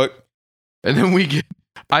the Yeah. fuck. And then we get,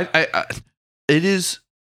 I it is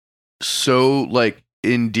so like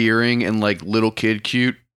endearing and like little kid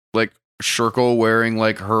cute, like Shirkle wearing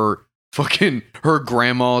like her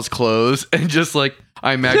grandma's clothes, and just like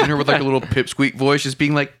I imagine her with like a little pipsqueak voice, just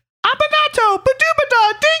being like, "Abanato,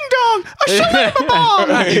 badubada, ding dong, a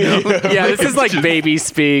shalababong." You know? Yeah, this is like baby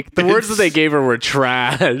speak. The words that they gave her were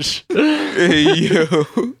trash. Hey, yo.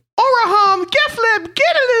 Oraham, Geflib,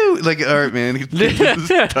 Getaloo. Like, all right, man, this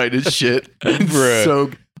is tight as shit. Bruh.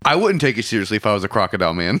 So I wouldn't take it seriously if I was a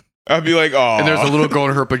crocodile man. I'd be like, oh. And there's a little girl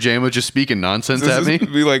in her pajamas just speaking nonsense at me.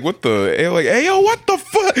 Be like, what the? Like, hey, yo, what the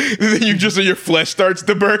fuck? And then you just, your flesh starts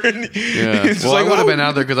to burn. Yeah. Well, I would have been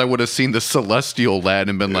out there because I would have seen the celestial lad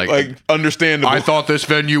and been like, understandable. I thought this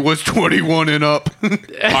venue was 21 and up. I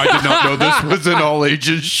did not know this was an all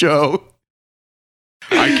ages show.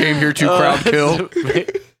 I came here to crowd kill.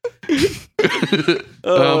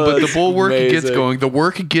 But the bull work gets going. The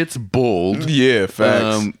work gets bold. Yeah,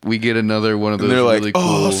 facts. We get another one of those. And they're really like, cool.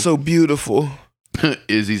 oh, so beautiful.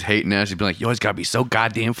 Izzy's hating Ash. She's been like, yo, it's gotta be so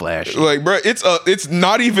goddamn flashy. Like, bro, it's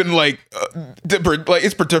not even like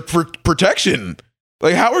it's protection.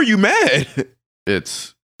 Like, how are you mad?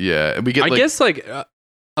 It's we get. I guess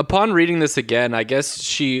upon reading this again, I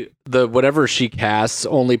guess whatever she casts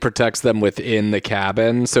only protects them within the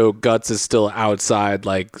cabin. So Guts is still outside,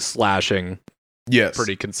 like slashing. Yes,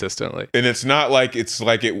 pretty consistently. And it's not like it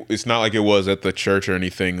was at the church or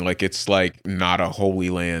anything. Like, it's like not a holy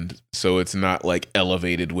land, so it's not like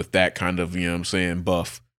elevated with that kind of, you know what I'm saying,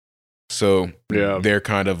 buff. So yeah, they're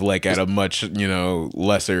kind of like at a much,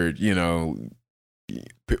 lesser,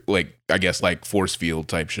 like, I guess, like force field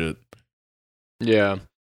type shit. Yeah.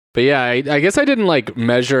 But yeah, I guess I didn't like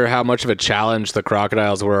measure how much of a challenge the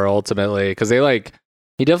crocodiles were ultimately, because he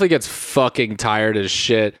definitely gets fucking tired as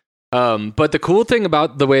shit. But the cool thing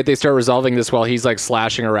about the way they start resolving this while he's like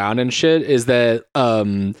slashing around and shit is that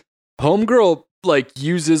Homegirl like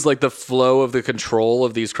uses like the flow of the control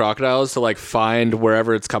of these crocodiles to like find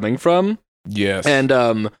wherever it's coming from. Yes. And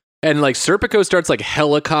like Serpico starts like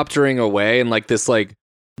helicoptering away and like this like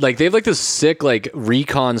they have like this sick like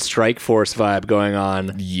recon strike force vibe going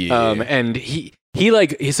on. Yeah. And he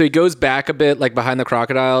goes back a bit like behind the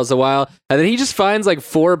crocodiles a while, and then he just finds like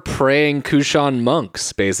 4 praying Kushan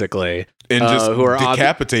monks basically, and just who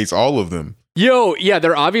decapitates all of them. Yeah,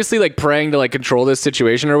 they're obviously like praying to like control this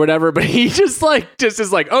situation or whatever, but he just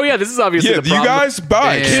is like, oh yeah, this is obviously the problem. You guys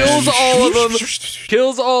bye. Kills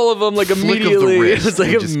all of them like immediately. It's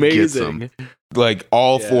like amazing. Like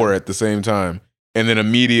all 4 at the same time. And then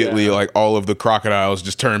immediately, like, all of the crocodiles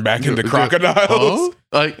just turn back into crocodiles.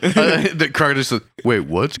 Like, the crocodiles like, wait,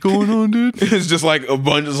 what's going on, dude? It's just like a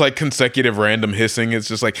bunch of like consecutive random hissing. It's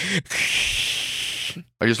just like...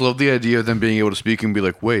 I just love the idea of them being able to speak and be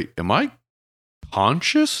like, wait, am I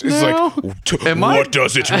conscious now? It's like, what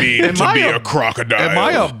does it mean to be a crocodile? Am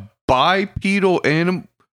I a bipedal animal?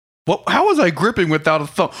 How was I gripping without a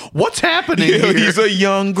thumb? What's happening here? He's a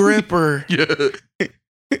young gripper. Yeah.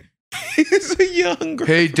 He's a young gripper.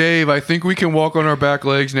 Hey, Dave, I think we can walk on our back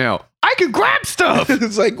legs now. I can grab stuff.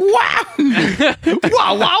 It's like, wow.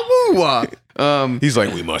 Wow, wow, woo, wow. He's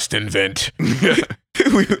like, we must invent.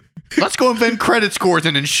 Let's go invent credit scores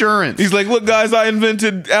and insurance. He's like, look, guys, I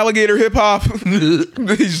invented alligator hip hop. He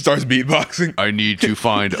just starts beatboxing. I need to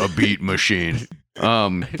find a beat machine.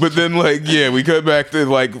 But then, like, we cut back to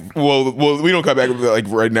like, well, we don't cut back like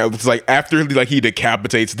right now. It's like after like he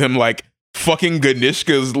decapitates them, like fucking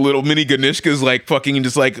Ganishkas, little mini Ganishkas, like fucking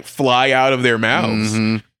just like fly out of their mouths.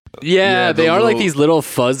 Mm-hmm. Yeah, they are like these little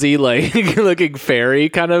fuzzy, like looking fairy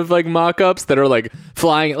kind of like mock-ups that are like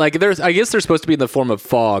flying. Like I guess they're supposed to be in the form of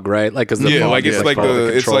fog, right? Like, because it's like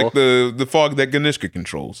the fog that Ganishka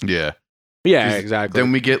controls. Yeah, exactly.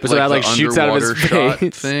 Then we get so like that like shoots out of his shot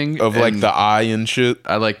face thing of like the eye and shit.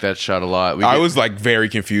 I like that shot a lot. I was like very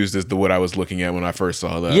confused as to what I was looking at when I first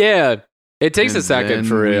saw that. Yeah. It takes a second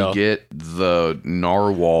for real. We get the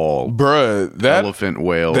narwhal, bruh. That elephant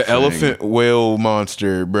whale, elephant whale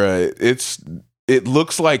monster, bruh. It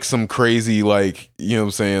looks like some crazy, like, you know what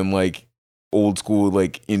I'm saying, like old school,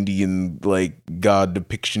 like Indian, like god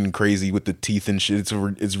depiction, crazy with the teeth and shit.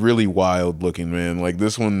 It's really wild looking, man. Like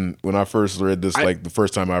this one, when I first read this, like the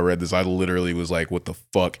first time I read this, I literally was like, "What the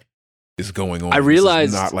fuck is going on?" I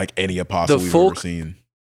realized this is not like any apostle we've ever seen.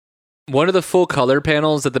 One of the full color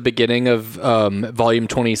panels at the beginning of volume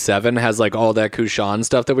 27 has like all that Kushan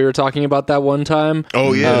stuff that we were talking about that one time.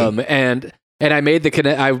 Oh yeah. And I made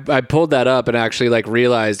I pulled that up and actually like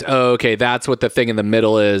realized, oh, okay, that's what the thing in the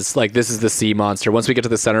middle is. Like this is the sea monster. Once we get to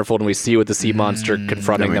the centerfold and we see what the sea monster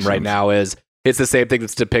confronting them right now is, it's the same thing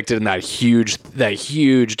that's depicted in that huge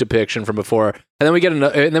depiction from before. And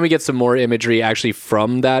then we get some more imagery actually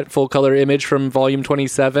from that full color image from volume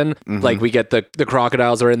 27. Mm-hmm. Like we get the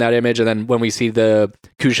crocodiles are in that image, and then when we see the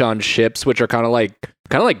Kushan ships, which are kind of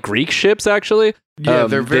like Greek ships actually. Yeah,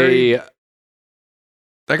 they're very.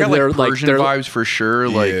 They got like Persian vibes for sure,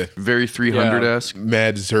 like very 300-esque.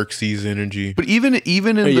 Mad Xerxes energy. But even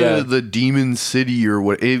in the Demon City or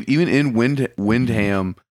what, even in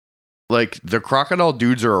Windham. Like the crocodile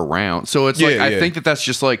dudes are around, so it's I think that's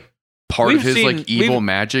just like part of his like evil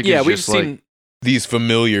magic. Yeah, is we've just seen. like these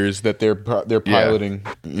familiars that they're piloting.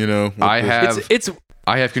 You know, I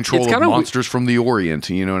have control of kinda monsters from the Orient.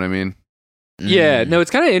 You know what I mean? Yeah, no,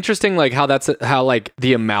 it's kind of interesting, like how like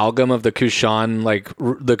the amalgam of the Kushan, like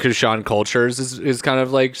the Kushan cultures is kind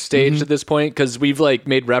of like staged at this point, because we've like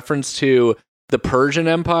made reference to the Persian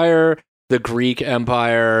Empire, the Greek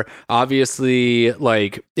Empire, obviously,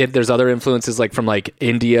 like there's other influences like from like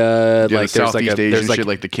India, Yeah, like the there's Southeast like Asian there's shit,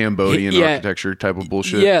 like the Cambodian architecture type of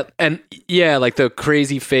bullshit. Yeah, and like the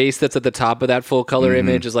crazy face that's at the top of that full color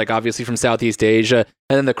image is like obviously from Southeast Asia,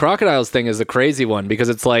 and then the crocodiles thing is the crazy one because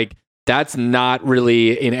it's like that's not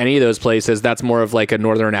really in any of those places. That's more of like a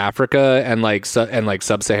Northern Africa and like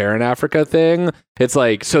Sub-Saharan Africa thing. It's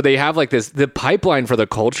like, so they have like the pipeline for the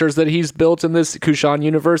cultures that he's built in this Kushan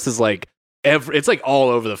universe is like it's like all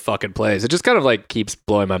over the fucking place. It just kind of like keeps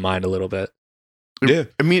blowing my mind a little bit. Yeah,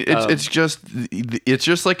 I mean, it's just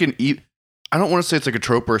like I don't want to say it's like a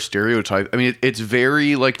trope or a stereotype. I mean, it's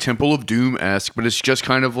very like Temple of Doom-esque, but it's just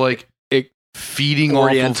kind of like feeding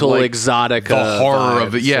Oriental off of like exotica, the horror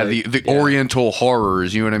of it. Yeah, like, the Oriental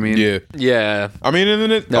horrors. You know what I mean? Yeah. I mean, and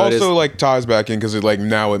then it also like ties back in because it like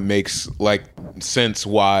now it makes like sense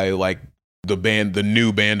why like the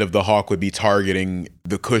new band of the Hawk would be targeting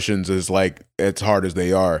the Cushions as like as hard as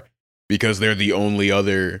they are, because they're the only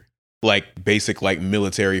other like basic like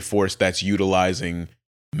military force that's utilizing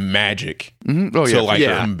magic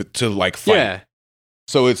to like fight. Yeah.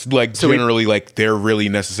 So it's like generally like they're really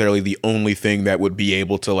necessarily the only thing that would be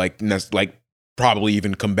able to like probably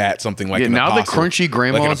even combat something like an now apostle, the crunchy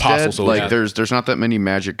grandma's like an apostle dead. soldier. Like there's not that many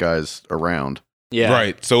magic guys around. Yeah.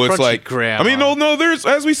 Right. So it's Crunchy like grandma. I mean no there's,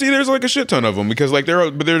 as we see, there's like a shit ton of them because like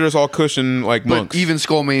they're just all cushion like monks. But even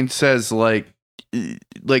Skullmane says like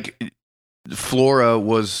Flora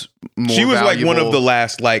was more she was valuable. like one of the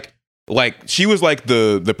last like she was like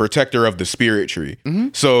the protector of the spirit tree.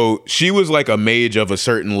 So she was like a mage of a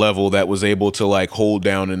certain level that was able to like hold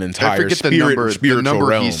down an entire I forget spiritual the number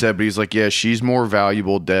realm. he said, but he's like, yeah, she's more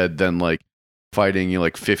valuable dead than like fighting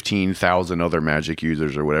like 15,000 other magic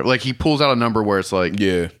users or whatever. Like he pulls out a number where it's like,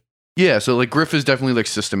 yeah. So like Griff is definitely like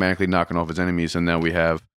systematically knocking off his enemies, and now we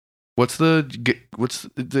have what's the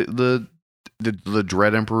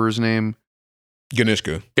Dread Emperor's name?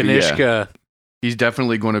 Ganishka. Yeah. He's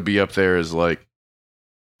definitely going to be up there as like,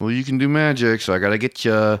 well, you can do magic, so I gotta get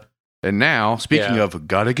you. And now, speaking of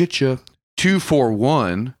gotta get you,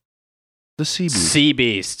 241, the Sea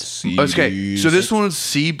Beast. Sea Beast. Okay, so this one's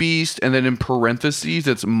Sea Beast, and then in parentheses,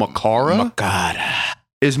 it's Makara.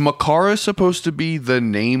 Is Makara supposed to be the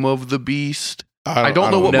name of the beast? I don't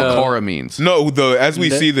know what Makara means. No, as we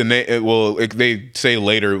see the name, well, they say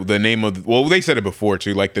later the name of, well, they said it before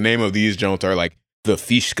too. Like the name of these Jones are like the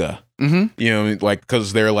Fishka. You know, like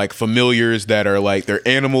because they're like familiars that are like they're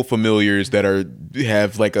animal familiars that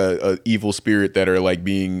have like a evil spirit that are like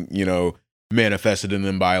being, you know, manifested in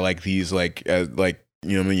them by like these like you know what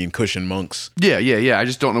I mean, cushion monks. Yeah. I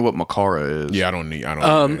just don't know what Makara is. Yeah, I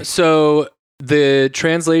don't. So the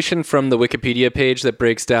translation from the Wikipedia page that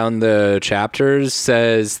breaks down the chapters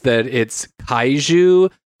says that it's kaiju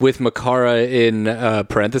with Makara in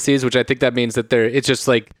parentheses, which I think that means that it's just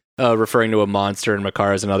like referring to a monster, and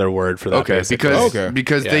Makara is another word for that. Okay,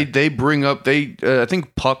 because they bring up I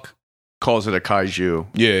think Puck calls it a kaiju.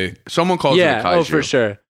 Yeah, someone calls it a kaiju. Oh, for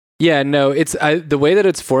sure. Yeah, no, it's the way that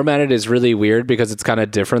it's formatted is really weird because it's kind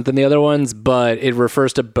of different than the other ones, but it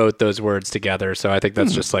refers to both those words together. So I think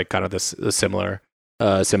that's just like kind of the similar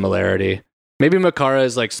similarity. Maybe Makara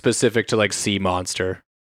is like specific to like sea monster.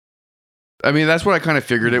 I mean, that's what I kind of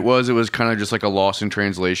figured it was. It was kind of just like a lost in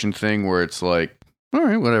translation thing where it's like, all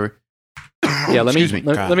right, whatever. Yeah, let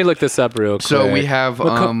me look this up real quick. So we have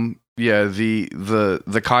the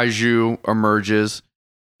kaiju emerges,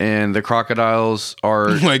 and the crocodiles are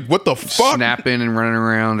like, what the fuck, snapping and running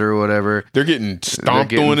around or whatever. They're getting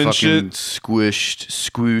stomped on and shit,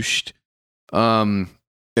 squished. And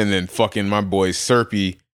then fucking my boy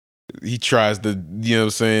Serpy, he tries to, you know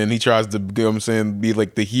what I'm saying, be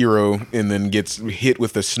like the hero, and then gets hit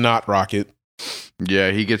with a snot rocket.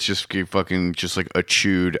 Yeah, he gets just like a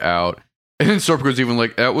chewed out. And then Serpy even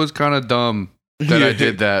like, that was kind of dumb that I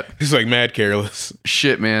did that. He's like mad careless.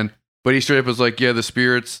 Shit, man. But he straight up was like, yeah, the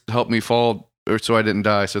spirits helped me fall so I didn't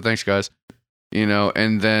die. So thanks, guys. You know,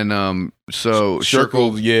 and then so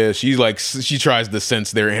Circle, yeah, she's like, she tries to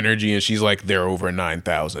sense their energy, and she's like, they're over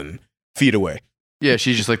 9,000 feet away. Yeah,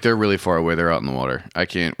 she's just like, they're really far away. They're out in the water.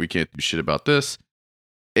 We can't do shit about this.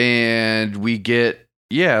 And we get,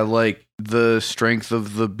 like the strength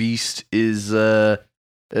of the beast is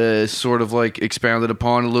sort of like expounded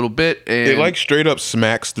upon a little bit. And it like straight up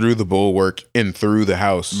smacks through the bulwark and through the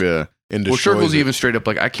house. Yeah. and Well, destroys Circle's it. even straight up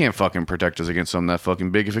like, I can't fucking protect us against something that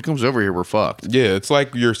fucking big. If it comes over here, we're fucked. Yeah, it's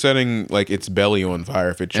like you're setting like its belly on fire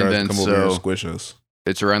if it tries to come over here and squish us.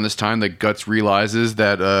 It's around this time that Guts realizes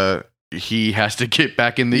that he has to get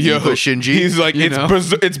back in the Eva Shinji. He's like,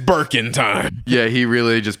 it's Birkin time. Yeah, he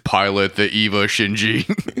really just pilot the Eva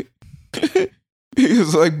Shinji.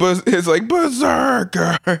 He's like, it's like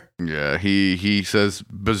Berserker. Yeah, he says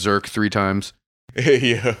Berserk 3 times.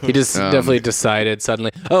 Yeah. He just definitely decided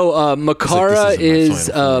suddenly. Oh, Makara is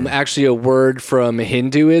actually a word from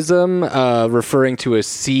Hinduism, referring to a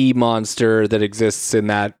sea monster that exists in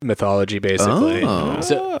that mythology, basically.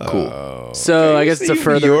 Oh, cool. So I guess it's a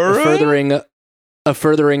furthering of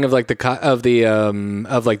like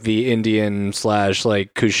the Indian /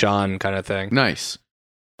 like Kushan kind of thing. Nice.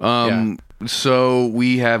 So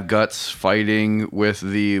we have Guts fighting with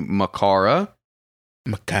the Makara.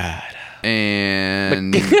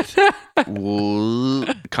 And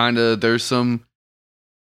kind of there's some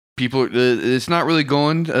people, it's not really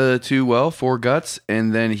going too well for Guts,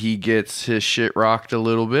 and then he gets his shit rocked a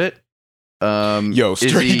little bit.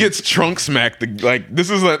 He gets trunk smacked. Like,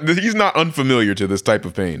 this is he's not unfamiliar to this type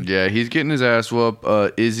of pain. Yeah, he's getting his ass whooped.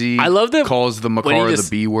 Izzy I love that calls the Makara the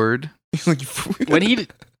B word.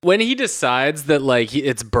 When he decides that like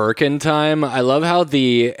it's Birkin time, I love how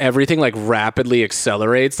everything like rapidly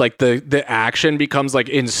accelerates. Like the action becomes like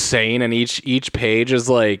insane, and each page is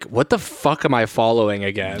like, what the fuck am I following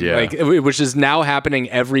again? Yeah. Like, which is now happening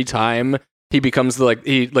every time he becomes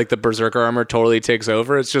the Berserker armor totally takes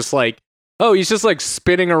over. It's just like, oh, he's just like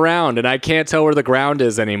spinning around, and I can't tell where the ground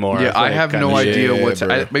is anymore. Yeah, I have no idea what's.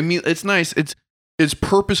 I mean, it's nice. It's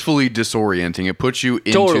purposefully disorienting. It puts you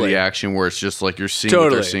into the action where it's just like you're seeing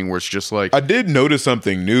what they're seeing, where it's just like... I did notice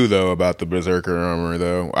something new, though, about the Berserker armor,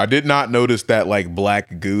 though. I did not notice that, like,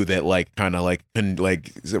 black goo that, like, kind of, like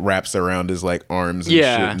wraps around his, like, arms and shit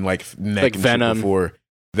and, like, neck like and Venom. Shit before.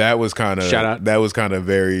 That was kind of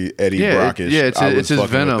very Eddie Brockish. It's his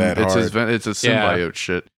Venom. It's a symbiote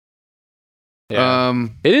shit. Yeah.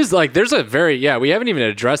 It is like there's a we haven't even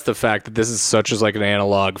addressed the fact that this is such as like an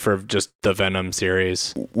analog for just the Venom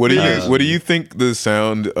series. What do you think the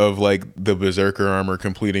sound of like the Berserker armor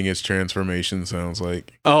completing its transformation sounds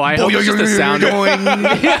like? Oh, I hope it's just the sound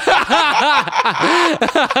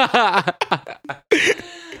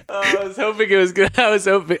I was hoping it was good. I was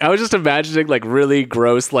just imagining like really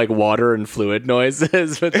gross like water and fluid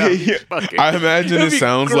noises. But I imagine it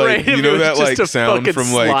sounds like, you know, that like sound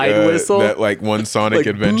from like that like one Sonic like,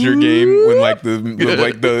 Adventure game when like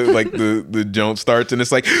the jump starts and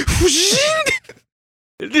it's like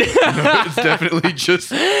it's definitely just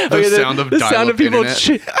the sound of people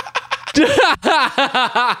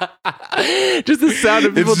just the sound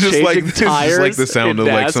of people changing tires. It's just like the sound of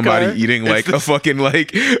like somebody eating like a fucking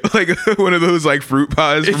like one of those like fruit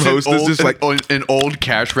pies from Hostess, just like an old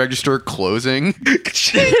cash register closing.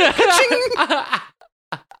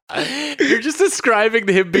 You're just describing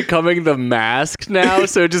him becoming the Mask now,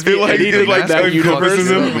 so it just be like, anything like that universe.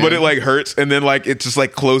 Him, but it like hurts, and then like it just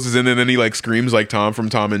like closes in, and then he like screams like Tom from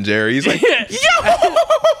Tom and Jerry. He's like, yo!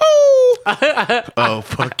 Oh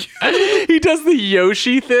fuck! He does the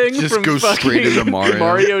Yoshi thing. Just from goes straight into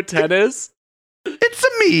Mario Tennis. It's a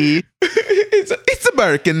me. it's a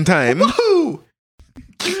Birkin time. Woohoo!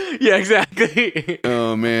 Yeah, exactly.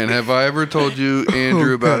 Oh man, have I ever told you,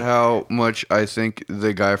 Andrew, about how much I think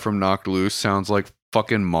the guy from Knocked Loose sounds like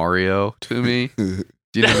fucking Mario to me? Do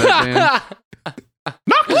you know that band?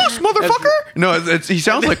 Knocked Loose, motherfucker! No, he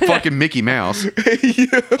sounds like fucking Mickey Mouse. Side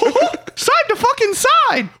to fucking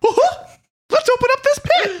side! Let's open up this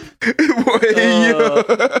pit!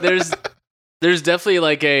 There's definitely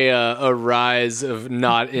like a rise of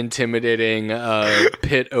not intimidating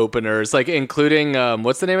pit openers, like including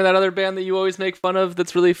what's the name of that other band that you always make fun of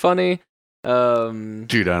that's really funny? Dude, I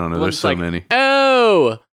don't know. There's so many.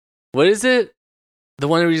 Oh, what is it? The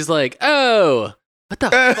one where he's like, oh, what the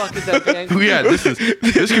fuck is that band? Yeah, this could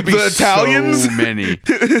be the Italians? so many.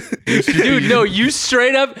 Dude, no, you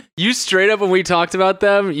straight up when we talked about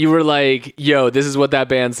them, you were like, yo, this is what that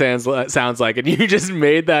band sounds like, and you just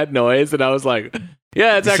made that noise, and I was like,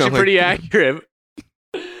 yeah, it's actually pretty accurate.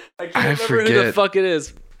 I can't remember who the fuck it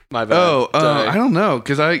is. My bad. Oh, I don't know,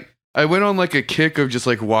 because I went on like a kick of just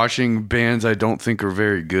like watching bands I don't think are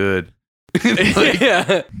very good.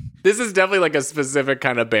 Yeah. This is definitely like a specific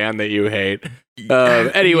kind of band that you hate.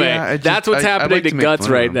 Anyway, that's what's happening to Guts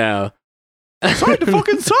right now. Side to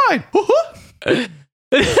fucking side. Let's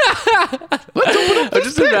open up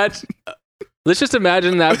this pit. Let's just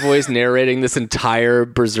imagine that voice narrating this entire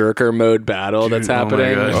Berserker mode battle that's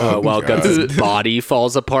happening while Guts' body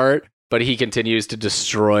falls apart, but he continues to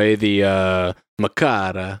destroy the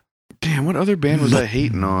Makara. Damn, what other band was I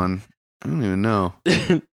hating on? I don't even know.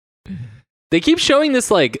 They keep showing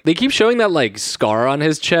that like scar on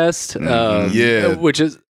his chest. Yeah. Which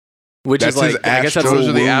is That's like his I guess that's Those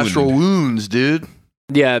are the wound. astral wounds, dude.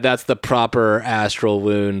 yeah, that's the proper astral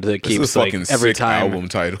wound that This is keeps a like fucking every sick time album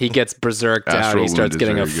title. he gets berserked out, Astral he starts wound is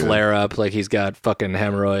getting a very good. flare up like he's got fucking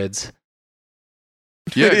hemorrhoids.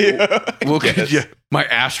 Yeah. Well, Yes. yeah. My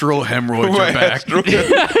astral hemorrhoids My are back. astral-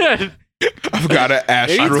 I've got an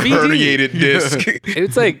astral It's herniated disc.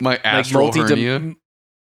 It's like My astral hernia.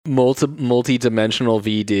 multi-dimensional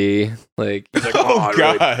VD. Like he's like, Oh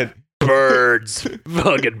really God. birds,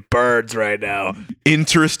 fucking birds right now.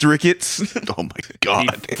 Interest rickets. Oh my I god.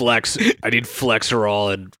 need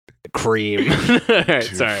Flexerol and cream. All right,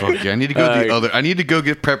 Dude, sorry. fuck yeah. I need to go I need to go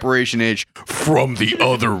get Preparation H from the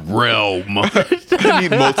other realm. I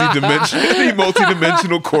need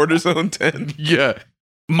multi-dimensional cortisone 10. Yeah.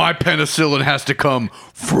 My penicillin has to come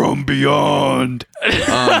from beyond.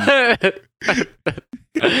 My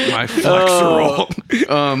Flexerol.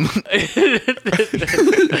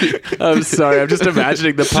 I'm sorry. I'm just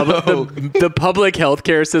imagining the public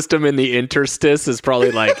healthcare system in the interstice is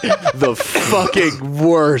probably like the fucking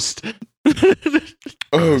worst.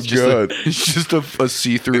 Oh God. It's just a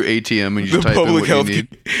see-through ATM and you The just type in public what you health.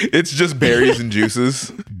 need. It's just berries and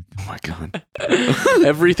juices. Oh my god.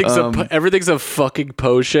 Everything's a fucking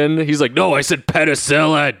potion. He's like, no, I said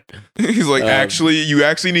penicillin. He's like, you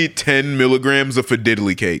actually need 10 milligrams of a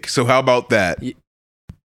diddly cake. So how about that?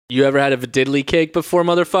 You ever had a diddly cake before,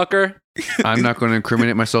 motherfucker? I'm not going to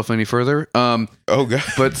incriminate myself any further. Oh God.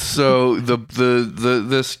 But so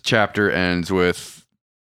this chapter ends with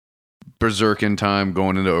Berserk in time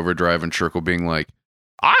going into overdrive and Shirkle being like,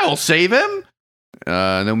 "I'll save him."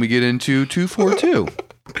 And then we get into 242.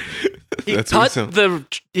 He That's cut what he sounds- the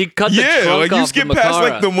trunk Yeah, like you off skip the past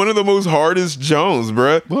Makara. like one of the most hardest Jones,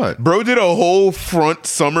 bruh. What? Bro did a whole front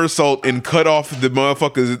somersault and cut off the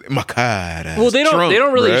motherfucker's Makara. Well, they don't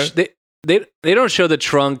really bruh. they don't show the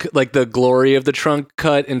trunk, like the glory of the trunk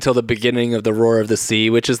cut until the beginning of the Roar of the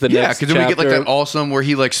Sea, which is the Yeah, next because then we get like chapter. that awesome where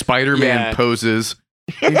he like Spider-Man Yeah. poses.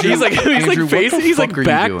 He's like Andrew, what the he's like fuck are you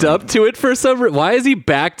backed doing? up to it for some reason. Why is he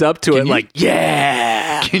backed up to it? you- Like,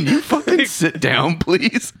 yeah. Can you fucking sit down,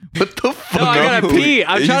 please? What the fuck? No, I gotta No, pee.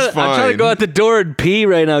 I'm he's trying to fine. go out the door and pee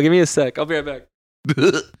right now. Give me a sec. I'll be right back.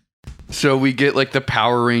 So we get like the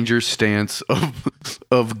Power Ranger stance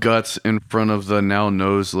of Guts in front of the now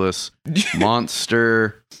noseless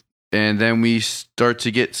monster, and then we start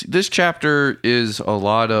to get this chapter is a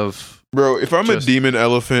lot of Bro, if I'm Just- a demon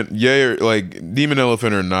elephant, or like demon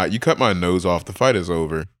elephant or not, you cut my nose off. The fight is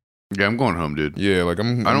over. yeah. I'm going home, dude. Yeah, like I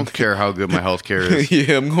don't care how good my healthcare is.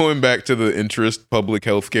 Yeah, I'm going back to the interest public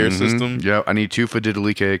healthcare Mhm. system. Yeah, I need 2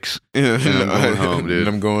 Fiddly cakes. Yeah, I'm going home, dude. And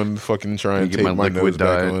I'm going to fucking try I and get take my my liquid nose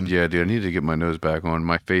back diet. on. Yeah, dude, I need to get my nose back on.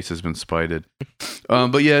 My face has been spited.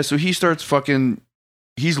 But yeah, so he starts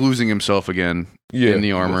he's losing himself again in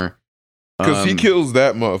the armor. Because he kills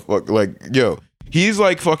that motherfucker. Like, yo, he's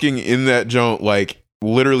like fucking in that joint, like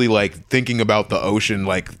literally like thinking about the ocean.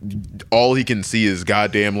 Like all he can see is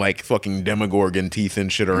goddamn like fucking Demogorgon teeth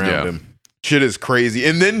and shit around him. Shit is crazy.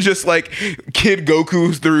 And then just like Kid Goku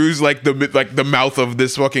throughs like the mouth of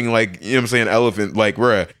this fucking like, you know what I'm saying, elephant. Like,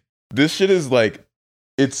 bruh, this shit is like,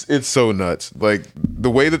 it's so nuts. Like the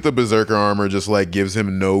way that the Berserker armor just like gives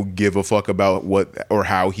him no give a fuck about what or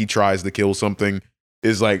how he tries to kill something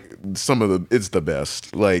is like it's the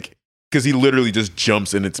best. Like, because he literally just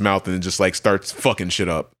jumps in its mouth and just like starts fucking shit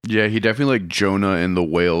up. Yeah, he definitely like Jonah and the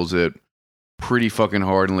whales it pretty fucking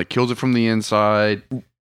hard and like kills it from the inside.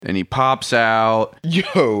 And he pops out.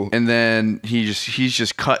 Yo. And then he's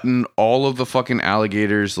just cutting all of the fucking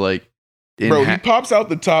alligators like Bro, he pops out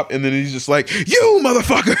the top and then he's just like, you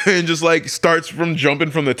motherfucker, and just like starts from jumping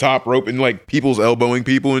from the top rope and like people's elbowing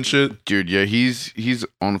people and shit. Dude, yeah, he's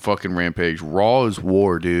on a fucking rampage. Raw is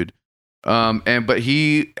war, dude. But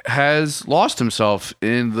he has lost himself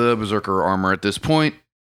in the Berserker armor at this point,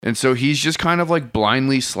 and so he's just kind of like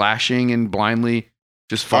blindly slashing and blindly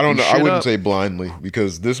just fucking I don't know. shit I wouldn't up. say blindly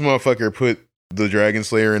because this motherfucker put the Dragon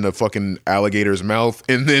Slayer in a fucking alligator's mouth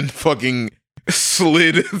and then fucking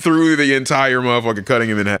slid through the entire motherfucker, cutting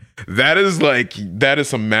him in half. That is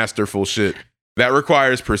some masterful shit. That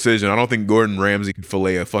requires precision. I don't think Gordon Ramsay could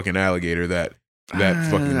fillet a fucking alligator that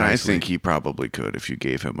fucking nicely. I think he probably could if you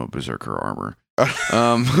gave him a Berserker armor.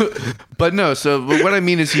 But no, but what I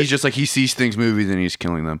mean is he's just like he sees things movies and he's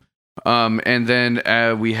killing them. And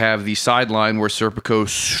then we have the sideline where Serpico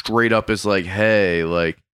straight up is like, hey,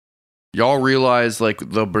 like y'all realize like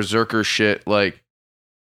the Berserker shit, like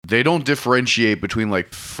they don't differentiate between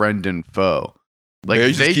like friend and foe. Like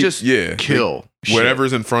They they just just keep- kill.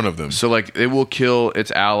 whatever's in front of them. So like it will kill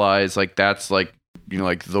its allies. Like that's like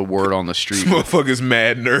like the word on the street. This motherfucker's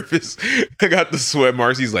mad nervous. I got the sweat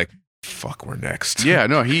marks. He's like, fuck, we're next. Yeah,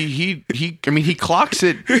 no, he clocks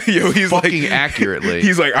it he's fucking like, accurately.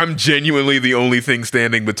 He's like, I'm genuinely the only thing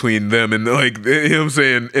standing between them and like, you know what I'm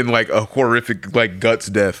saying, in like a horrific like guts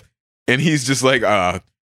death. And he's just like, I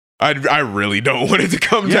really don't want it to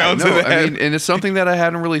come down to that. I mean, and it's something that I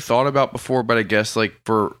hadn't really thought about before, but I guess like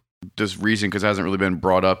for this reason, because it hasn't really been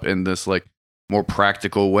brought up in this like more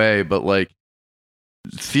practical way, but like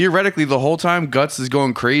theoretically the whole time Guts is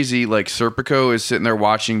going crazy, like Serpico is sitting there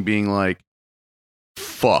watching being like,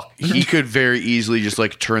 fuck, he could very easily just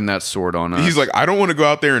like turn that sword on us. He's like, I don't want to go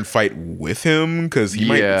out there and fight with him because he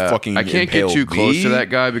might fucking I can't get too close to that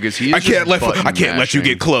guy because I can't let you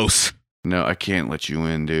get close. No, I can't let you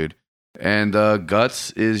in, dude. And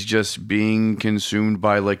Guts is just being consumed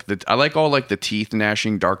by like I like all like the teeth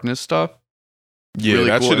gnashing darkness stuff. Yeah, really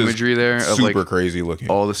that cool shit imagery is there of super like crazy looking.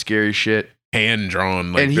 All the scary shit. Hand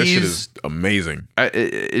drawn, like, and this shit is amazing.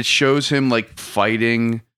 It shows him like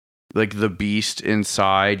fighting like the beast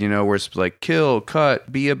inside, where it's like kill,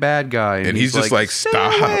 cut, be a bad guy, and he's just like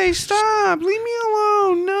stop, stop, leave me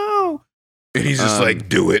alone, no. And he's just like,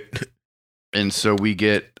 do it. And so we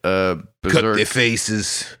get Berserk, cut their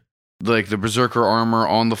faces, like the Berserker armor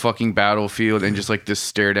on the fucking battlefield, and just like this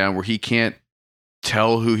stare down where he can't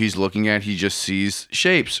tell who he's looking at, he just sees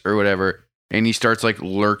shapes or whatever. And he starts like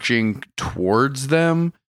lurching towards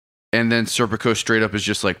them. And then Serpico straight up is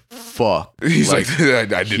just like, fuck. He's like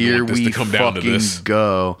I didn't want this to come down to this.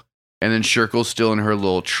 Go. And then Shirkle's still in her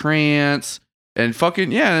little trance. And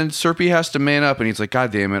fucking, and Serpy has to man up. And he's like,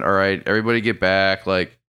 God damn it. All right, everybody get back.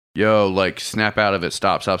 Like, yo, like snap out of it.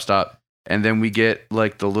 Stop. And then we get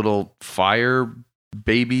like the little fire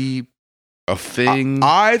baby thing.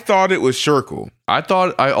 I thought it was Shirkle. I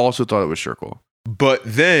also thought it was Shirkle. But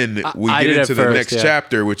then we get into the next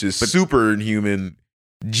chapter, which is superhuman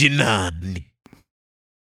Jinan.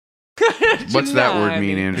 What's that word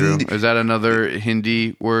mean, Andrew? Is that another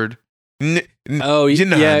Hindi word? Yeah.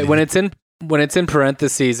 When it's in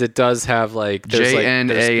parentheses, it does have like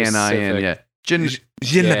J-N-A-N-I-N. Yeah.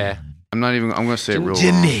 Yeah. I'm going to say it real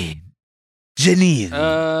wrong.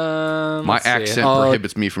 My accent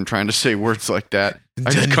prohibits me from trying to say words like that. I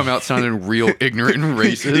just come out sounding real ignorant and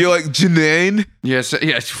racist. You're like, Janine? Yes,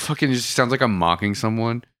 yeah, it fucking just sounds like I'm mocking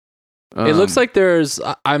someone. It looks like there's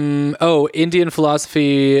Indian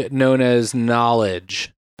philosophy known as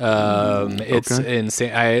knowledge. It's insane.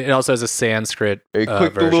 It also has a Sanskrit. Hey,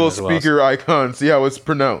 click the little speaker icon. See how it's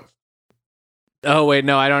pronounced. Oh wait,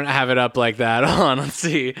 no, I don't have it up like that. Hold on, let's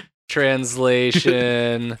see.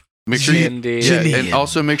 Translation. Make sure and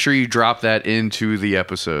also make sure you drop that into the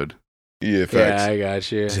episode. Yeah, facts. Yeah, I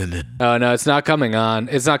got you. Oh no, it's not coming on.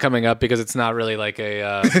 It's not coming up because it's not really like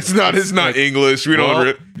a. It's not like, English. We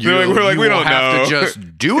don't. We're like we don't know. To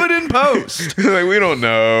just do it in post. Like we don't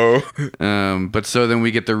know. But so then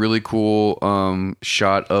we get the really cool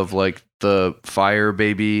shot of like the fire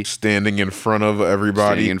baby standing in front of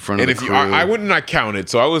everybody. And if I wouldn't not count it,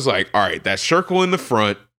 so I was like, all right, that's Shirkle in the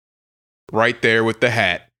front, right there with the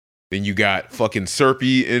hat. Then you got fucking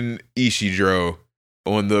Serpy and Ishidro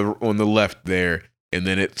on the left there, and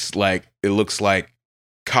then it looks like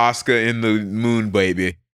Casca and the Moon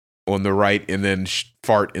Baby on the right, and then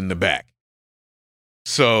Fart in the back.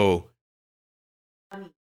 So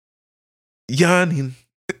Yanin.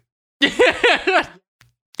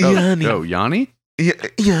 Yanni? Yeah,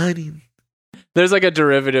 Yanin. There's like a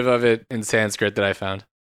derivative of it in Sanskrit that I found.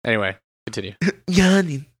 Anyway, continue.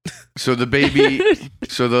 Yanin. So the baby,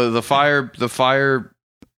 so the fire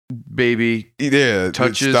baby,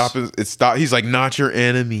 touches. Stop. He's like, not your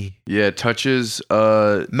enemy. Yeah, touches.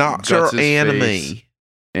 Not your enemy.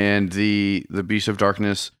 And the beast of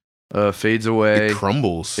darkness fades away. It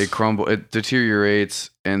crumbles. It deteriorates,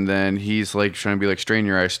 and then he's like trying to be like, strain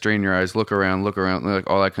your eyes, look around, like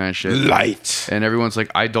all that kind of shit. Light. And everyone's like,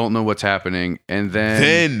 I don't know what's happening. And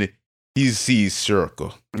then he sees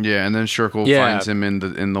Shirkle. Yeah, and then Shirkle finds him in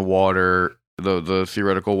the water, the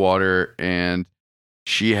theoretical water, and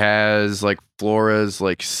she has like Flora's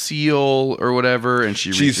like seal or whatever, and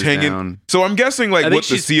she's hanging down. So I'm guessing like what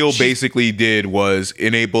the seal basically did was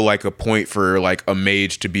enable like a point for like a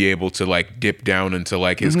mage to be able to like dip down into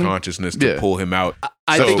like his consciousness to pull him out.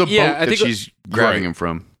 I think the boat that she's grabbing him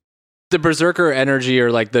from. The berserker energy,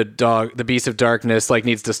 or like the beast of darkness, like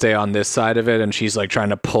needs to stay on this side of it, and she's like trying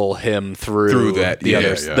to pull him through that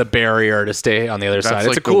the barrier to stay on the other side.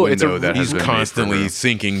 Like he's constantly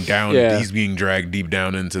sinking down. Yeah. He's being dragged deep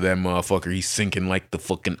down into that motherfucker. He's sinking like the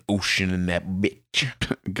fucking ocean in that bitch.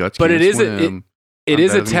 Guts but it is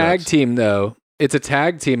a tag team though. it's a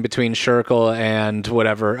tag team between Shirkle and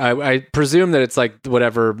whatever. I presume that it's like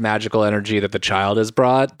whatever magical energy that the child has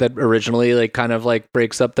brought that originally like kind of like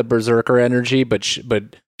breaks up the berserker energy, but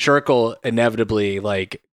Shirkle inevitably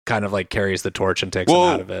like kind of like carries the torch and takes him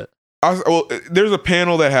out of it. There's a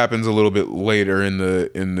panel that happens a little bit later in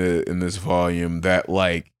this volume that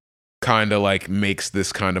like kind of like makes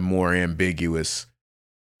this kind of more ambiguous.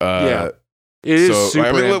 It is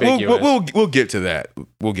super ambiguous. We'll get to that.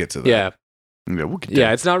 We'll get to that. Yeah. Yeah, we'll get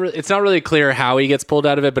it's not really clear how he gets pulled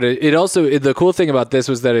out of it, but it also the cool thing about this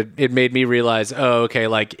was that it made me realize, oh, okay,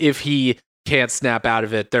 like if he can't snap out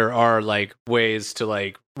of it, there are like ways to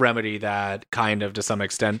like remedy that kind of to some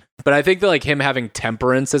extent. But I think that like him having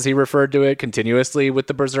temperance, as he referred to it, continuously with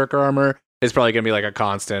the berserker armor is probably gonna be like a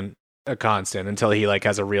constant until he like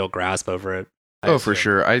has a real grasp over it. For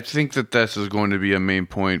sure. I think that this is going to be a main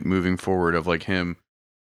point moving forward of like him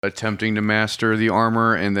attempting to master the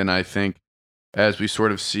armor, and then I think as we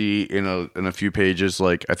sort of see in a few pages,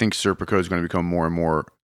 like I think Serpico is going to become more and more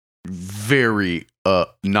very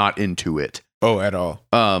not into it. Oh, at all.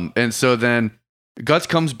 And so then Guts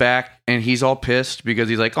comes back and he's all pissed because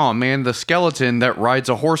he's like, oh man, the skeleton that rides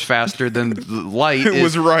a horse faster than the light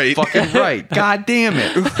was right. Fucking right. God damn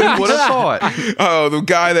it. Who would have thought? Oh, the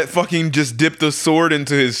guy that fucking just dipped a sword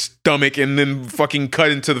into his stomach and then fucking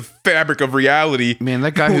cut into the fabric of reality. Man,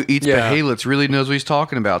 that guy who eats behalets really knows what he's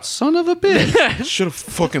talking about. Son of a bitch. Should have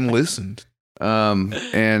fucking listened.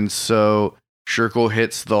 And so Shirkle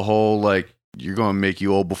hits the whole like, you're gonna make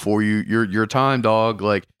you old before your time, dog.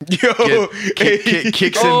 Like,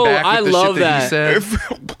 kicks him back. I with the love shit that he said.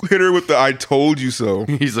 Hit her with the "I told you so."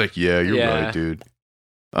 He's like, "Yeah, you're right, dude."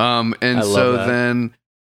 And so then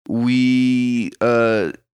we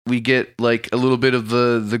get like a little bit of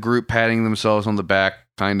the group patting themselves on the back,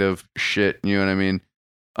 kind of shit. You know what I mean?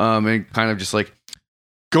 And kind of just like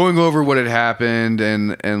going over what had happened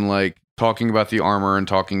and like talking about the armor and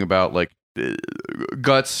talking about like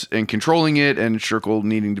Guts and controlling it and Shirkle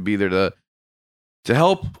needing to be there to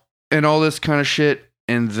help and all this kind of shit.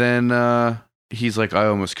 And then he's like, I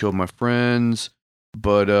almost killed my friends,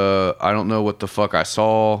 but I don't know what the fuck I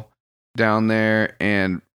saw down there.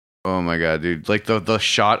 And oh my god, dude, like the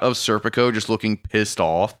shot of Serpico just looking pissed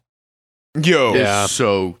off is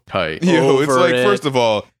so tight. It's like, first of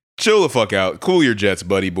all, chill the fuck out, cool your jets,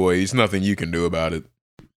 buddy boy. There's nothing you can do about it.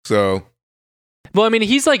 So well, I mean,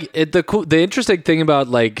 he's like the interesting thing about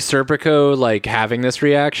like Serpico like having this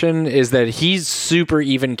reaction is that he's super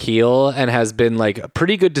even keel and has been like a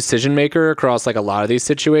pretty good decision maker across like a lot of these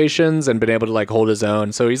situations and been able to like hold his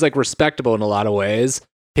own. So he's like respectable in a lot of ways.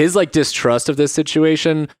 His like distrust of this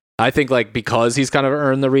situation, I think like because he's kind of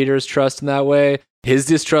earned the reader's trust in that way, his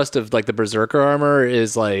distrust of like the berserker armor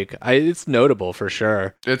is like it's notable for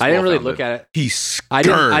sure. I didn't really look at it. He's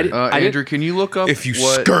scared. Andrew, can you look up if you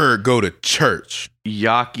scared, go to church.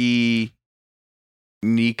 Yaki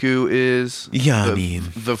Niku is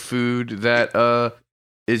the food that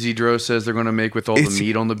Isidro says they're going to make with all the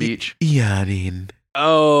meat on the beach.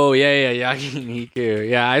 Oh yeah, Yakiniku.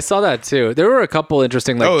 Yeah, I saw that too. There were a couple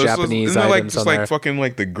interesting like Japanese items like, just on like there. Fucking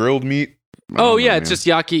like the grilled meat. Oh yeah, it's just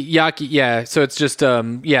yaki. Yeah, so it's just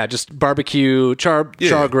just barbecue char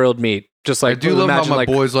grilled meat. Just like I do love how my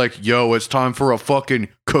boy's like, yo, it's time for a fucking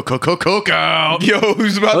cookout. Yo,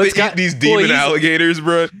 who's about to eat these demon alligators,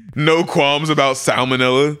 bro? No qualms about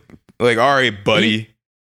salmonella. Like, all right, buddy.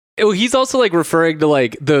 He's also like referring to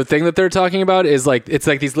like the thing that they're talking about is like it's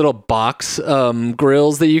like these little box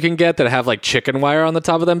grills that you can get that have like chicken wire on the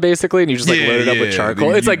top of them basically, and you just like load it up with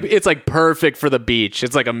charcoal. It's like perfect for the beach.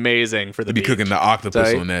 It's like amazing for the beach. Be cooking the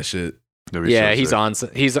octopus on that shit. Yeah, he's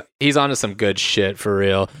onto some good shit for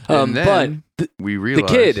real. And then but we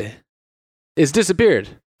realize the kid is disappeared.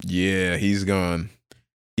 Yeah, he's gone.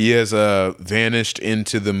 He has vanished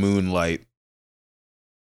into the moonlight.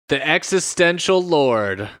 The existential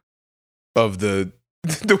lord of the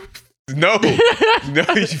no, you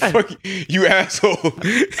asshole.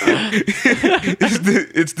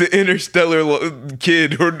 it's the interstellar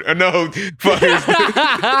kid or no, fuck.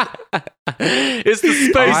 It's the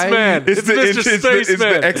spaceman. It's Mr. Spaceman. It's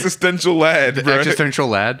the existential lad. The existential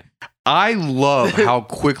lad. I love how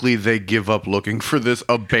quickly they give up looking for this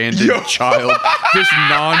abandoned child, this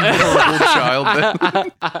non-vulnerable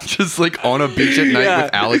child, just like on a beach at night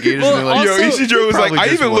with alligators. Well, and they're like, yo, Isidro was like,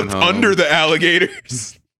 I even looked under the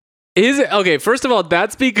alligators. Is it okay? First of all,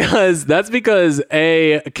 that's because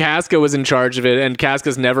Casca was in charge of it, and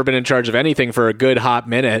Casca's never been in charge of anything for a good hot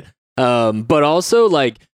minute. But also,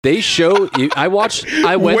 like, They show you. I went.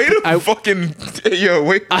 That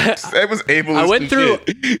was ableist. I went through.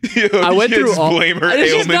 Yo, I went through all. Blame her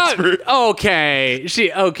She's ailments for. Okay.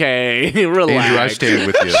 Relax. Andrew, I stand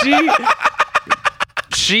with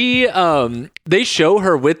you. They show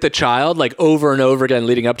her with the child like over and over again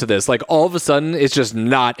leading up to this. Like all of a sudden it's just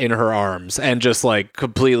not in her arms and just like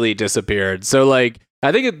completely disappeared. So like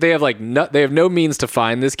I think they have they have no means to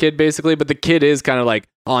find this kid basically, but the kid is kind of like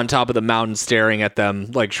on top of the mountain staring at them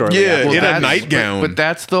like shortly after. In a nightgown. But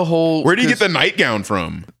that's the whole. Where do you get the nightgown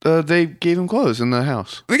from? They gave him clothes in the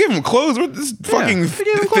house. They gave him clothes. What this fucking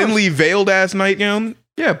thinly veiled ass nightgown?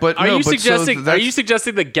 Yeah, but are you suggesting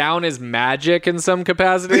the gown is magic in some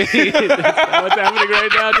capacity? What's happening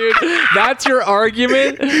right now, dude? That's your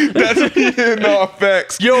argument? No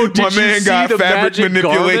effects. Yo, did my you man see got the fabric magic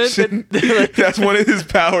manipulation. That's one of his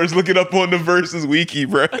powers. Look it up on the Versus wiki,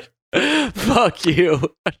 bro. Fuck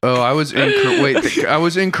you. Oh, I was I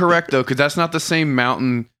was incorrect though, because that's not the same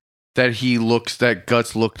mountain that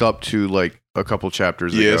Guts looked up to like a couple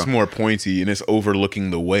chapters ago. Yeah, it's more pointy and it's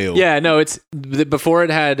overlooking the whale. Yeah, no, it's before it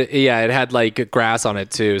had like grass on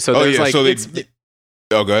it too. So there's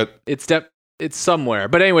oh, good. It's somewhere.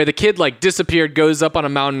 But anyway, the kid like disappeared, goes up on a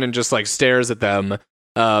mountain and just like stares at them.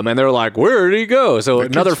 And they're like, "Where did he go?" So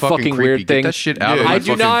That another kid's fucking creepy. weird thing. Get that shit out of my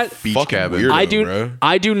fucking beach cabin. Weirdo,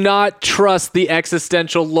 I do not trust the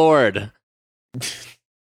existential lord.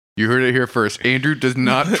 You heard it here first. Andrew does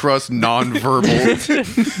not trust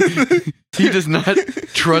nonverbal. He does not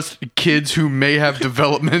trust kids who may have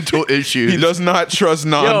developmental issues. He does not trust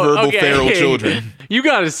nonverbal feral children. You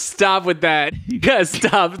gotta stop with that. You gotta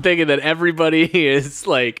stop thinking that everybody is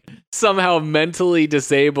like somehow mentally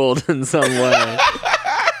disabled in some way.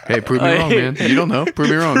 Hey, prove me wrong, man. You don't know. Prove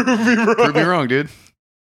me wrong. Prove me wrong, dude.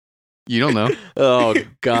 You don't know. Oh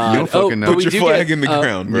God. You don't fucking know. Put your flag in the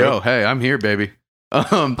ground, bro. Yo, hey, I'm here, baby.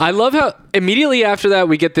 I love how immediately after that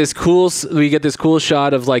we get this cool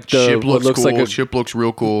shot of like the ship looks what looks cool. like Ship looks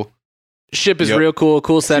real cool. Ship is real cool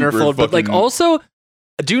centerfold, but like also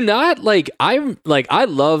do not I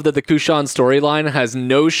love that the Kushan storyline has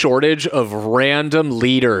no shortage of random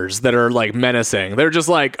leaders that are like menacing. They're just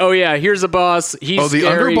like, oh yeah, here's a boss. He's the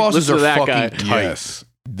scary. underbosses Listen are to that fucking guy. tight. Yes.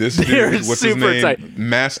 This dude, what's his name? Tight.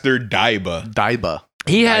 Master Daiba.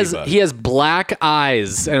 He has black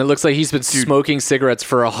eyes, and it looks like he's been smoking cigarettes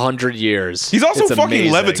for 100 years. He's also It's fucking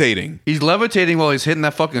amazing. levitating. He's levitating while he's hitting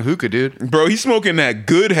that fucking hookah, dude. Bro, he's smoking that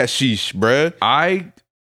good hashish, bruh.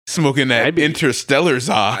 Smoking that interstellar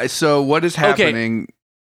za. So what is happening?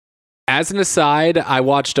 As an aside, I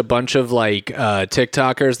watched a bunch of like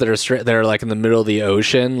TikTokers that are like in the middle of the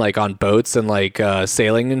ocean, like on boats and like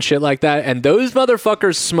sailing and shit like that. And those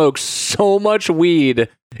motherfuckers smoke so much weed,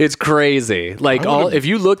 it's crazy. Like if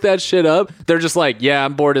you look that shit up, they're just like, yeah,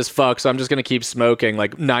 I'm bored as fuck, so I'm just gonna keep smoking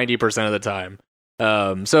like 90% of the time.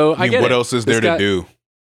 So I get what it. else is there to do?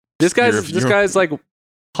 This guy's like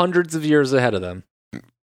hundreds of years ahead of them.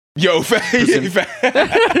 Yo, facts,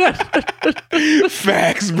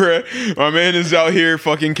 bro. My man is out here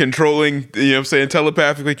fucking controlling, you know what I'm saying,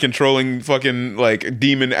 telepathically controlling fucking like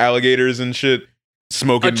demon alligators and shit,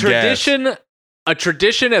 smoking gas. A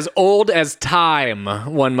tradition as old as time,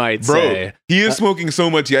 one might say. He is smoking so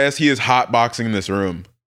much gas, he is hotboxing this room.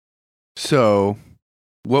 So,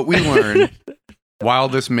 what we learned while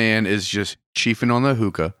this man is just chiefing on the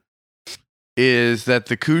hookah is that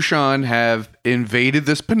the Kushan have invaded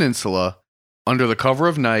this peninsula under the cover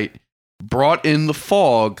of night, brought in the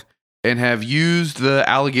fog, and have used the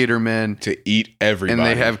alligator men to eat everybody. And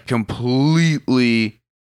they have completely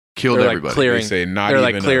killed everybody. They say not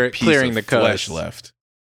even a piece clearing of the flesh left.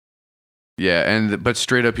 Yeah, but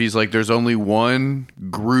straight up, he's like, there's only one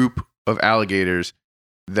group of alligators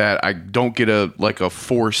that I don't get a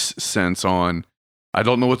force sense on. I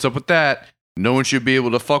don't know what's up with that. No one should be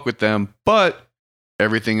able to fuck with them, but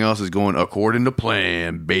everything else is going according to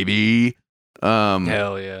plan, baby.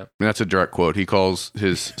 Hell yeah. That's a direct quote. He calls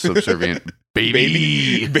his subservient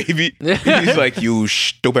baby. Baby. He's like, you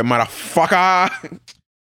stupid motherfucker.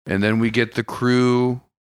 And then we get the crew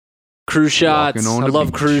shots. I love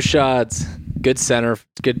beach. crew shots. Good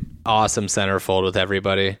awesome centerfold with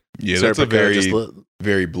everybody. Yeah, that's a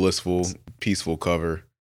very blissful, peaceful cover.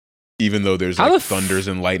 Even though there's like thunders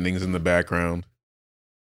and lightnings in the background.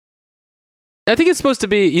 I think it's supposed to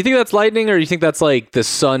be. You think that's lightning, or you think that's like the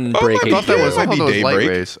sun breaking? I thought that was light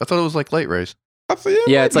rays. I thought it was like light rays.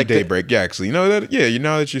 Yeah, it's like daybreak. Yeah, actually, you know that. Yeah,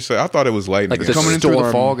 now that you say, I thought it was lightning. Like coming into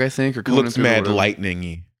the fog, I think, or coming looks mad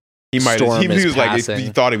lightning-y. He might. He was like, he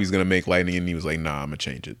thought he was gonna make lightning, and he was like, nah, I'm gonna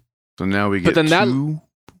change it. So now we get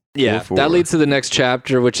Yeah, that leads to the next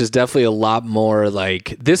chapter, which is definitely a lot more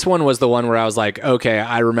like this one was the one where I was like, okay,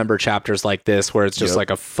 I remember chapters like this where it's just like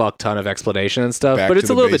a fuck ton of explanation and stuff, but it's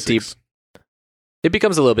a little bit deep. It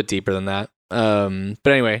becomes a little bit deeper than that.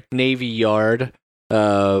 But anyway, Navy Yard,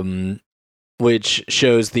 which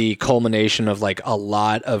shows the culmination of like a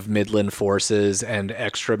lot of Midland forces and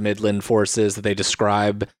extra Midland forces that they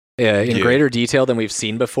describe in greater detail than we've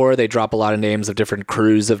seen before. They drop a lot of names of different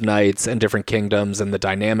crews of knights and different kingdoms and the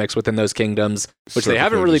dynamics within those kingdoms, which they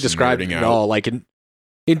haven't really described at all. Like in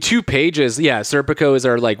 2 pages, Serpico is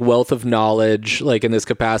our like wealth of knowledge, like in this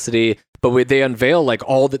capacity. But they unveil like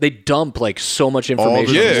all that, they dump like so much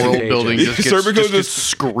information. All the world building just gets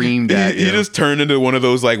screamed at. He just turned into one of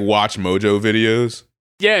those like Watch Mojo videos.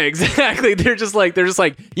 Yeah, exactly. They're just like,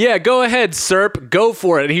 yeah, go ahead, Serp, go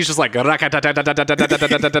for it. And he's just like, and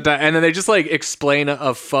then they just like explain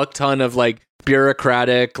a fuck ton of like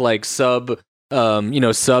bureaucratic, like sub-civil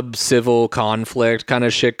conflict kind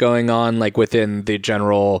of shit going on, like within the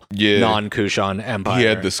general non-Kushan empire. He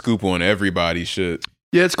had the scoop on everybody's shit.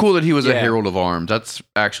 Yeah, it's cool that he was a herald of arms. That's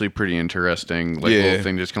actually pretty interesting. Like little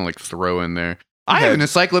thing to just kind of like throw in there. I have an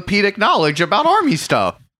encyclopedic knowledge about army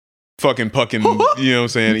stuff. Fucking pucking, you know what I'm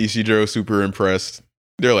saying? Isidro super impressed.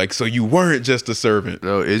 They're like, so you weren't just a servant.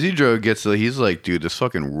 No, Isidro he's like, dude, this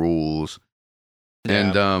fucking rules.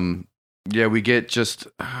 Yeah. And we get just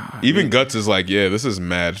even Guts is like, yeah, this is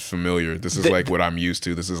mad familiar. This is like what I'm used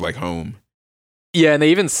to. This is like home. Yeah, and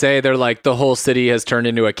they even say they're like the whole city has turned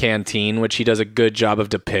into a canteen, which he does a good job of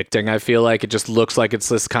depicting. I feel like it just looks like it's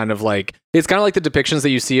this kind of like the depictions that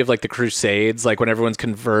you see of like the Crusades, like when everyone's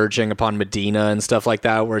converging upon Medina and stuff like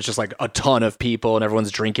that, where it's just like a ton of people and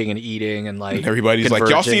everyone's drinking and eating and like everybody's converging.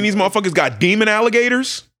 Like, y'all seen these motherfuckers got demon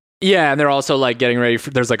alligators? Yeah, and they're also like getting ready for,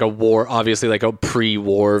 there's like a war, obviously like a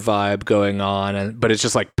pre-war vibe going on, but it's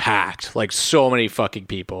just like packed, like so many fucking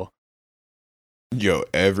people. Yo,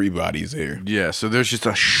 everybody's there. Yeah, so there's just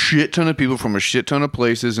a shit ton of people from a shit ton of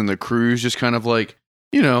places, and the crew's just kind of like,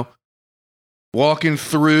 walking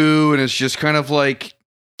through, and it's just kind of like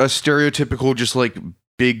a stereotypical, just like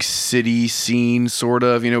big city scene, sort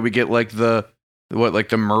of. We get like the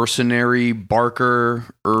mercenary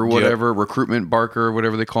Barker or whatever, recruitment Barker, or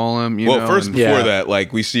whatever they call him. Before that,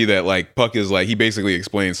 like we see that like Puck is like, he basically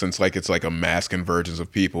explains, since like it's like a mass convergence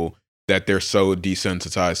of people, that they're so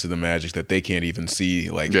desensitized to the magic that they can't even see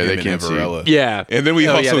like him and Everella. Yeah. And then we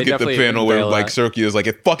also get the panel where like Serkia is like,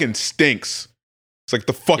 it fucking stinks. It's like,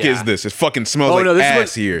 the fuck is this? It fucking smells like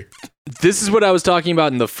ass here. This is what I was talking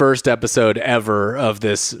about in the first episode ever of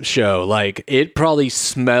this show. Like, it probably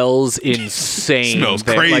smells insane. Smells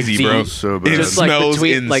crazy, bro. So bad. It smells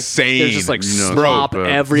insane. Like, there's just like slop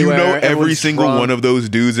everywhere. Every single one of those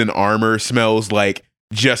dudes in armor smells like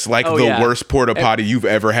just like the worst porta potty you've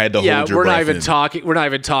ever had to hold your breath in. We're not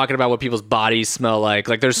even talking about what people's bodies smell like.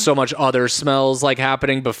 Like, there's so much other smells like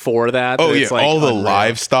happening before that. Oh yeah, like all the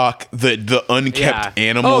livestock, the unkept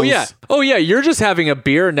animals. Oh yeah. You're just having a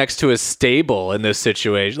beer next to a stable in this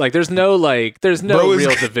situation. Like, there's no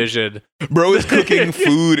real division. Bro is cooking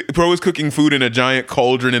food. Bro is cooking food in a giant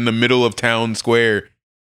cauldron in the middle of town square.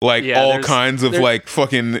 Like all kinds of like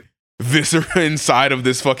fucking viscera inside of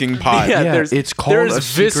this fucking pot. Yeah, it's called a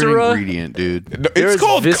secret ingredient, dude. It's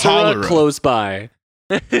called viscera cholera. Close by.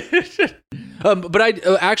 But I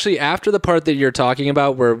actually, after the part that you're talking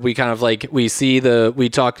about, where we kind of like we see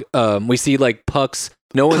like Puck's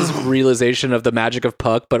no one's realization of the magic of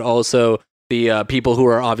Puck, but also the people who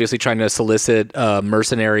are obviously trying to solicit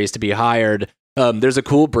mercenaries to be hired. There's a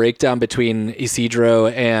cool breakdown between Isidro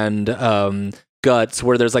and Guts,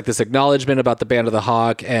 where there's like this acknowledgement about the Band of the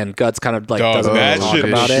Hawk, and Guts kind of like doesn't really talk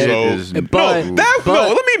about it.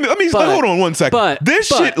 Let me hold on one second. This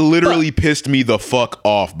shit literally pissed me the fuck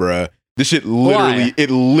off, bruh. This shit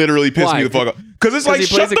literally pissed me the fuck off. Because it's like,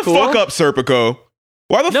 shut the fuck up, Serpico.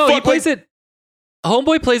 Why the fuck? No, he plays it.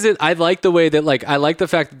 Homeboy plays it. I like the way that, like, I like the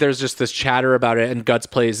fact that there's just this chatter about it, and Guts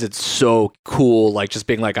plays it so cool, like just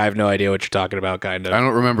being like, I have no idea what you're talking about, kind of. I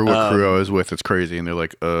don't remember what crew I was with. It's crazy, and they're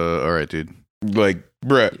like, all right, dude. Like,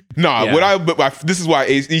 bruh, this is why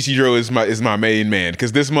Isidro is my main man,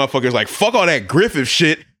 because this motherfucker's like, fuck all that Griffith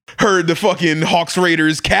shit. Heard the fucking Hawks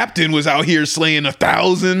Raiders captain was out here slaying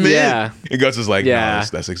 1,000 men. Yeah, and Gus is like, no,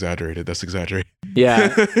 that's exaggerated. That's exaggerated.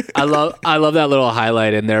 Yeah, I love that little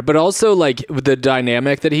highlight in there, but also like the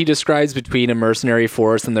dynamic that he describes between a mercenary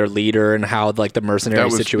force and their leader, and how like the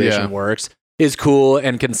mercenary situation works is cool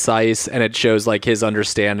and concise, and it shows like his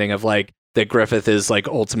understanding of like that Griffith is like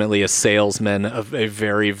ultimately a salesman of a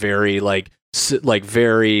very, very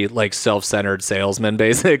very self-centered salesman,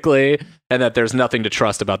 basically, and that there's nothing to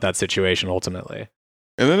trust about that situation ultimately.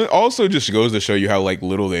 And then it also just goes to show you how like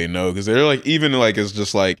little they know, because they're like, even like it's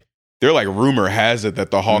just like they're like, rumor has it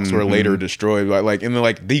that the Hawks were later destroyed. Like, and then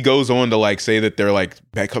like he goes on to like say that they're like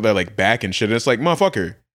back and shit. And it's like,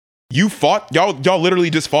 motherfucker, you fought y'all literally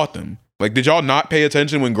just fought them. Like, did y'all not pay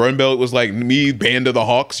attention when Grunbelt was like, me band of the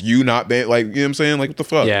Hawks, you not band, like, you know what I'm saying? Like, what the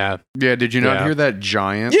fuck? Yeah. Yeah, did you not hear that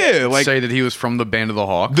giant like, say that he was from the band of the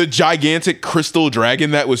Hawks? The gigantic crystal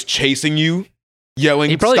dragon that was chasing you,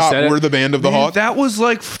 yelling, stop, we're the band of the Hawks. That was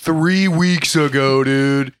like 3 weeks ago,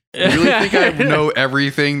 dude. You really think I know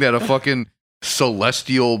everything that a fucking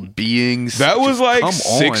celestial beings... That was like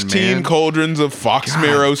 16 cauldrons of Fox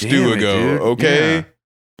Marrow stew ago, dude. Okay? Yeah.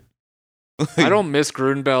 I don't miss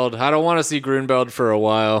Grunbeld. I don't want to see Grunbeld for a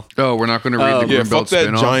while. Oh, we're not going to read the Grunbeld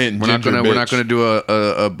spin-off? Giant we're not going to do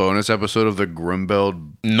a bonus episode of the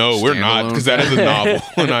Grunbeld. No, we're not, because that is a novel,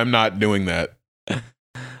 and I'm not doing that.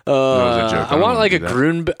 I want like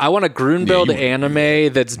I want a Grunbeld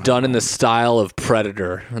anime that's done in the style of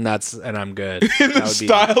Predator, and I'm good. In the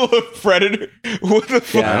style of Predator? What the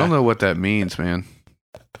fuck? I don't know what that means, man.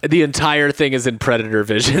 The entire thing is in Predator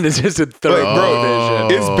vision. It's just a third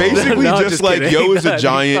vision. It's basically just like kidding. Yo is a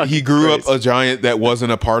giant. He grew up a giant that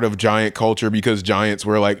wasn't a part of giant culture because giants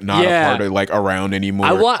were like not a part of like around anymore.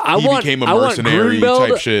 He became a mercenary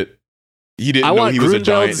type shit. He didn't know he was a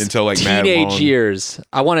giant until like teenage years.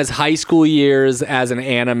 I want his high school years as an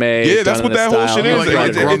anime. Yeah, that's what that whole shit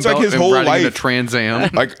is. It's like his whole life. A Trans Am.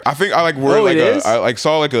 Like I think I like I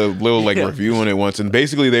saw like a little like review on it once, and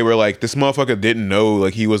basically they were like, this motherfucker didn't know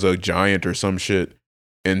like he was a giant or some shit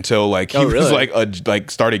until like he was like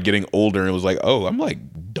started getting older and was like, oh, I'm like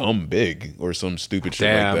dumb big or some stupid shit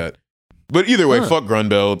like that. But either way, fuck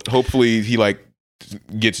Grunbeld. Hopefully he like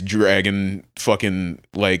gets dragon fucking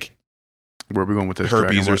like. Where are we going with this?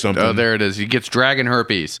 Herpes or something. Oh, there it is. He gets dragon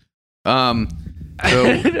herpes. So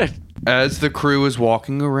as the crew is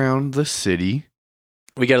walking around the city,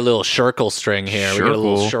 we get a little Shirkle string here. We get a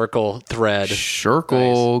little Shirkle thread.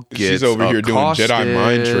 Shirkle gets She's over here doing Jedi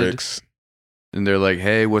mind tricks. And they're like,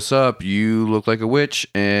 hey, what's up? You look like a witch,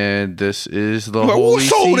 and this is the holy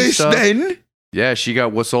what's all this stuff. then? Yeah, she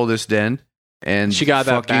got what's all this then? And she got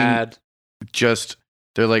that bad.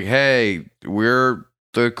 They're like, hey, we're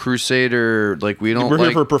the Crusader, like we're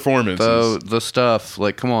here for performances. The stuff,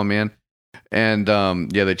 like, come on, man. And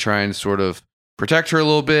they try and sort of protect her a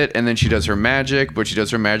little bit, and then she does her magic, but she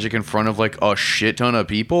does her magic in front of like a shit ton of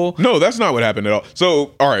people. No, that's not what happened at all.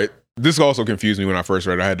 So, all right, this also confused me when I first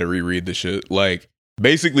read it. I had to reread the shit. Like,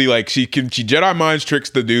 basically, like she Jedi mind tricks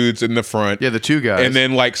the dudes in the front. Yeah, the two guys. And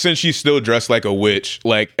then like since she's still dressed like a witch,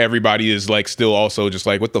 like everybody is like still also just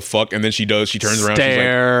like, what the fuck? And then she turns around, she's like,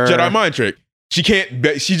 Jedi mind trick. She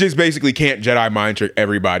just basically can't Jedi mind trick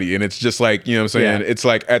everybody. And it's just like, you know what I'm saying? Yeah. It's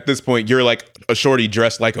like, at this point, you're like a shorty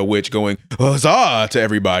dressed like a witch going, huzzah, to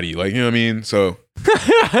everybody. Like, you know what I mean? So.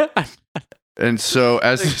 And so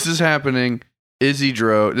as this is happening,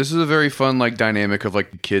 Isidro, this is a very fun like dynamic of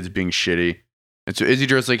like the kids being shitty. And so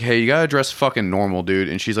Isidro's like, hey, you gotta dress fucking normal, dude.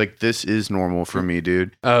 And she's like, this is normal for me,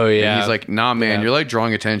 dude. Oh, yeah. And he's like, nah, man, you're like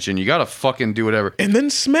drawing attention. You gotta fucking do whatever. And then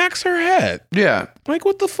smacks her head. Yeah. Like,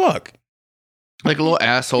 what the fuck? Like a little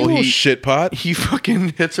asshole. He shit pot. He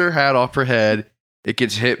fucking hits her hat off her head. It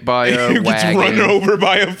gets hit by a wagon. It gets run over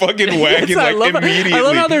by a fucking wagon immediately. I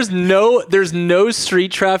love how there's no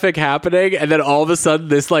street traffic happening, and then all of a sudden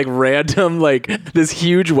this like random like this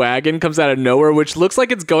huge wagon comes out of nowhere, which looks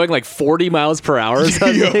like it's going like 40 miles per hour.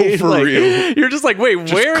 Yo, for like, real. You're just like, wait,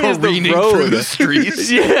 just where is the road? Through the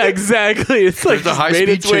streets. Yeah, exactly. It's like the high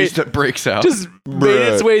speed chase that breaks out. Just made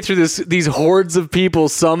its way through these hordes of people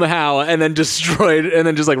somehow, and then destroyed, and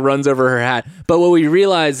then just like runs over her hat. But what we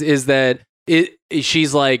realize is that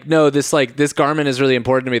she's like, no, this garment is really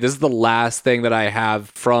important to me. This is the last thing that I have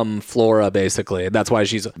from Flora, basically. That's why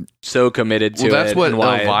she's so committed to that's it. What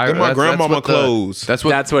Elvira, my grandmama clothes. That's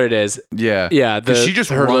what it is. Yeah. Yeah. She just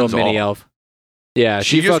her runs little mini elf. Yeah,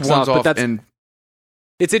 she just fucks runs off. But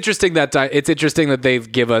it's interesting that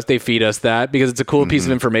they feed us that because it's a cool piece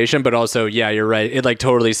of information. But also, yeah, you're right. It like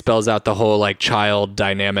totally spells out the whole like child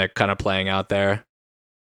dynamic kind of playing out there.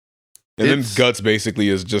 And then Guts basically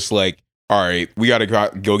is just like, all right, we gotta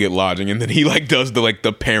go get lodging, and then he like does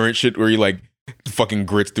the parent shit where he like fucking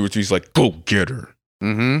grits through it. He's like, go get her.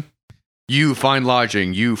 Mm-hmm. You find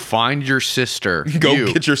lodging. You find your sister.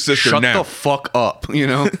 Go get your sister now. Shut the fuck up. You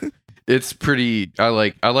know, it's pretty. I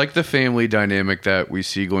like the family dynamic that we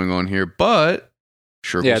see going on here. But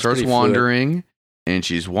Shirkle starts wandering, and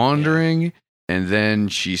she's wandering, and then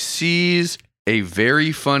she sees a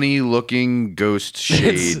very funny looking ghost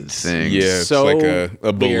shade thing. Yeah, it's like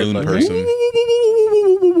a balloon person.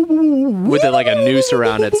 With like a noose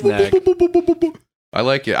around its neck. I I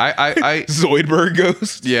like it. I Zoidberg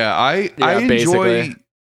Ghost. yeah, I enjoy basically.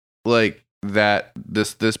 like that.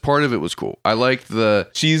 This part of it was cool. I liked the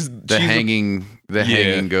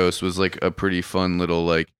hanging ghost was like a pretty fun little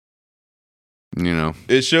like, you know.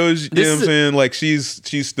 It shows, you know what I'm saying? Like she's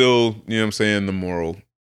still, you know what I'm saying, the moral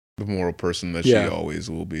person that she always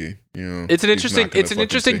will be. You know, it's an interesting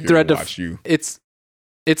thread to watch you.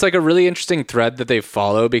 It's like a really interesting thread that they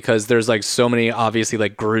follow because there's like so many obviously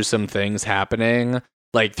like gruesome things happening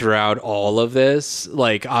like throughout all of this.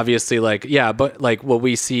 Like obviously like but like what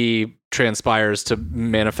we see transpires to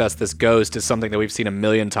manifest this ghost is something that we've seen a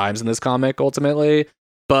million times in this comic ultimately.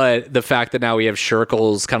 But the fact that now we have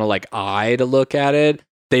Shirkle's kind of like eye to look at it,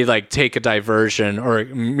 they like take a diversion, or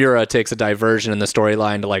Mura takes a diversion in the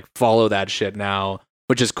storyline to like follow that shit now,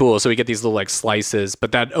 which is cool. So we get these little like slices,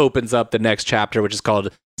 but that opens up the next chapter, which is called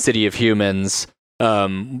City of Humans,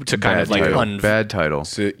 to kind of like bad title.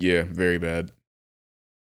 Yeah, very bad.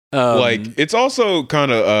 Like it's also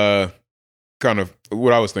kind of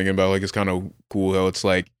what I was thinking about. Like it's kind of cool how it's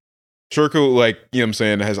like Shirkle, like, you know what I'm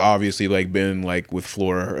saying, has obviously like been like with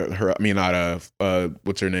Flora.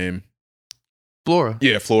 What's her name? Flora.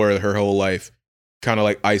 Yeah, Flora, her whole life. Kind of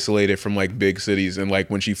like isolated from like big cities, and like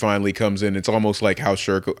when she finally comes in, it's almost like how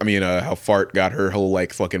how Fart got her whole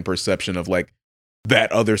like fucking perception of like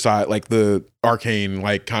that other side, like the arcane,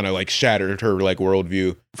 like kind of like shattered her like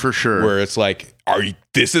worldview for sure. Where it's like,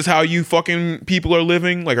 this is how you fucking people are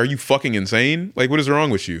living? Like, are you fucking insane? Like, what is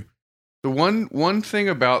wrong with you? The one thing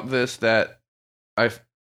about this that I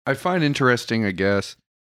find interesting, I guess,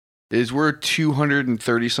 is we're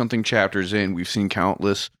 230 something chapters in. We've seen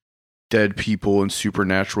countless dead people and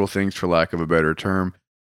supernatural things, for lack of a better term.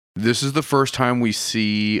 This is the first time we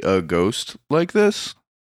see a ghost like this.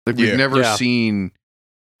 Like we've never seen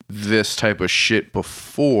this type of shit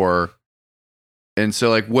before. And so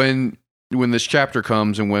like when this chapter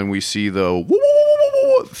comes and when we see the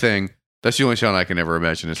thing, that's the only sound I can ever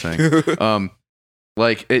imagine it saying.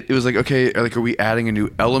 Like it was like, okay, like are we adding a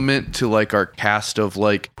new element to like our cast of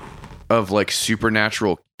like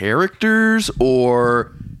supernatural characters,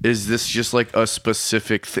 or is this just like a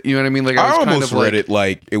specific you know what I mean? Like I almost read it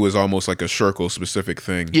like it was almost like a Shirkle specific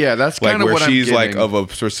thing. Yeah, that's like kind of where what she's I'm like getting. of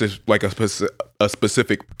a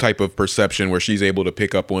specific type of perception where she's able to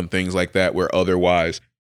pick up on things like that, where otherwise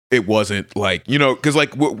it wasn't like, you know, because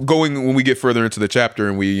like when we get further into the chapter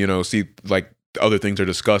and we, you know, see like other things are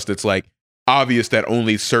discussed, it's like obvious that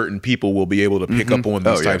only certain people will be able to pick up on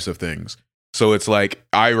these types of things. So it's like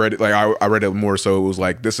I read it more so it was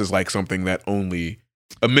like this is like something that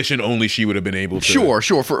a mission only she would have been able to. Sure.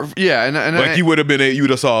 And like you would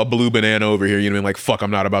have saw a blue banana over here, you'd have been like, fuck,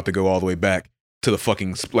 I'm not about to go all the way back to the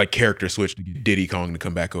fucking like character switch to get Diddy Kong to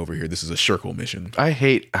come back over here. This is a Shirkle mission. I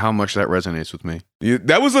hate how much that resonates with me.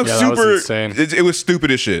 That was super. That was insane. It was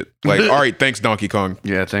stupid as shit. Like, all right, thanks Donkey Kong.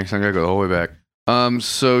 Yeah, thanks. I'm gonna go the whole way back.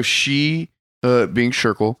 So she, being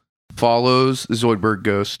Shirkle, follows the Zoidberg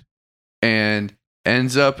ghost and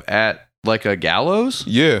ends up at like a gallows.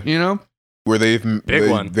 Yeah, you know, where they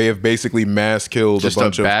have basically mass killed just a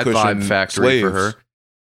bunch of bad of vibe factory slaves. for her,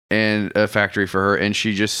 and a factory for her, and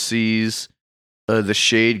she just sees the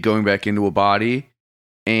shade going back into a body,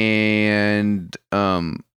 and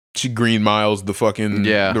she green miles the fucking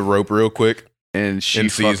the rope real quick, and she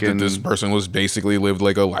sees that this person was basically lived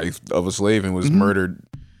like a life of a slave and was murdered.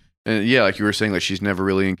 And yeah, like you were saying, like she's never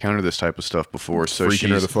really encountered this type of stuff before, so freaking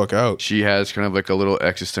her the fuck out. She has kind of like a little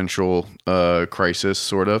existential crisis,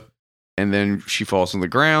 sort of, and then she falls on the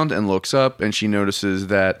ground and looks up, and she notices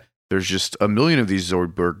that there's just a million of these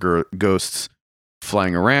Zoidberg ghosts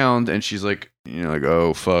flying around, and she's like, you know, like,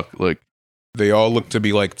 oh fuck, like they all look to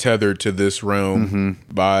be like tethered to this realm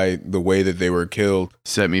by the way that they were killed.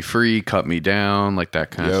 Set me free, cut me down, like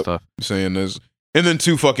that kind of stuff. Saying this, and then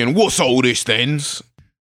two fucking what's all these things?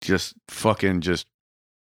 Just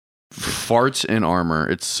farts in armor.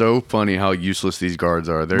 It's so funny how useless these guards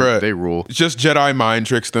are. They rule. It's just Jedi mind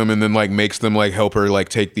tricks them and then like makes them like help her like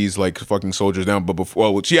take these like fucking soldiers down. But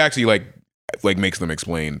before, she actually like makes them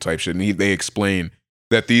explain type shit, and they explain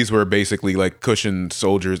that these were basically like cushioned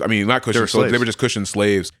soldiers. I mean, not cushioned soldiers. They were just cushioned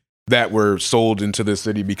slaves that were sold into the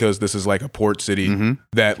city because this is like a port city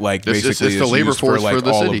that like basically it's the is labor used force for like for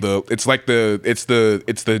the all city. of the. It's like it's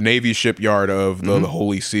the Navy shipyard of the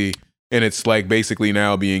Holy See, and it's like basically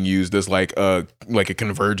now being used as like a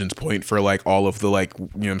convergence point for like all of the like, you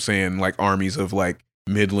know what I'm saying, like armies of like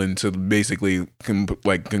Midland to basically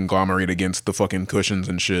conglomerate against the fucking Cushions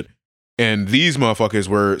and shit. And these motherfuckers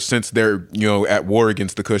were, since they're, you know, at war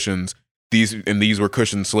against the Cushions, these were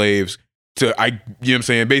Cushion slaves. you know what I'm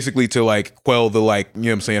saying, basically to like quell the like, you know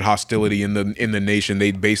what I'm saying, hostility in the nation.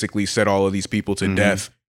 They basically set all of these people to death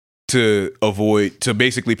to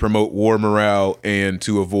basically promote war morale and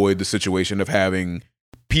to avoid the situation of having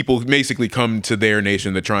people basically come to their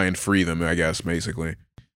nation to try and free them, I guess, basically.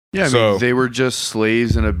 Yeah, I mean, they were just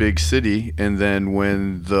slaves in a big city, and then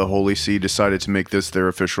when the Holy See decided to make this their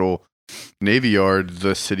official navy yard,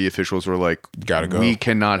 the city officials were like, gotta go. We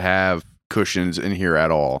cannot have cushions in here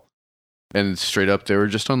at all. And straight up, they were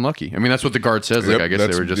just unlucky. I mean, that's what the guard says. Like, I guess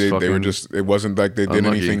they were just fucking. They were just. It wasn't like they did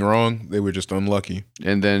unlucky. anything wrong. They were just unlucky.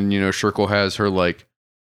 And then, you know, Shirkle has her like,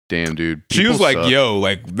 damn, dude. She was like, suck. yo,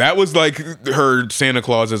 like that was like her Santa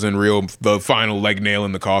Claus isn't real. The final like nail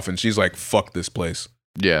in the coffin. She's like, fuck this place.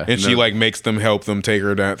 Yeah, and she like makes them help them take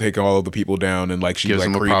her down, take all of the people down, and like she gives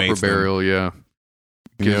like them a proper burial. Them. Yeah,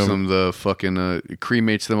 gives them the fucking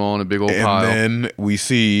cremates them all in a big old pile. And then we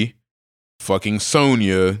see fucking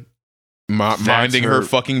Sonya minding her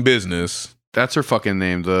fucking business. That's her fucking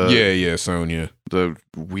name. Sonya, the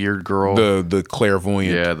weird girl, the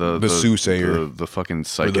clairvoyant, the soothsayer, the fucking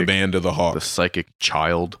psychic, or the band of the hawk, the psychic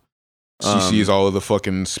child. She sees all of the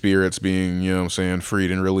fucking spirits being, you know what I'm saying,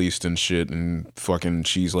 freed and released and shit. And fucking,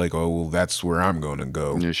 she's like, oh, well, that's where I'm going to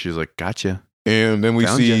go. Yeah, she's like, gotcha. And then we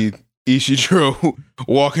see Ishidro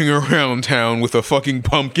walking around town with a fucking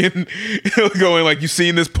pumpkin, going like, you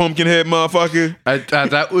seen this pumpkin head, motherfucker?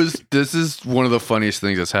 This is one of the funniest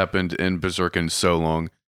things that's happened in Berserk in so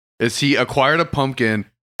long. Is he acquired a pumpkin,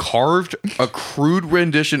 carved a crude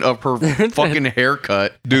rendition of her fucking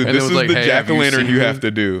haircut. Dude, this is like, the jack-o'-lantern you have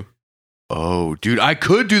to do. Oh, dude, I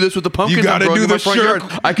could do this with the pumpkin. You gotta do the circle.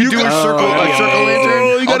 I could do a circle lantern.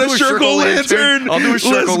 Oh, you got a circle lantern. I'll do a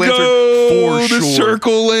circle lantern for sure. The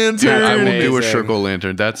circle lantern. I will do a circle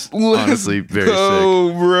lantern. That's honestly very sick.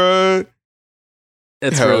 Oh, bruh.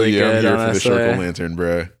 It's really good. I'm here honestly. for the circle lantern,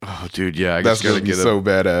 bruh. Oh, dude, yeah. I that's just gotta get so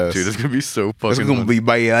badass. Dude, that's gonna be so fucking. That's gonna be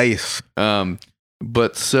by ice.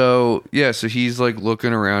 But so he's like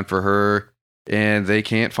looking around for her, and they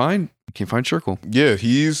can't find Shirkle. Yeah,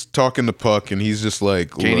 he's talking to Puck, and he's just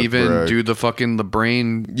like, can't even do the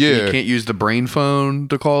brain. Yeah, he can't use the brain phone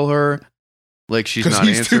to call her. Like she's not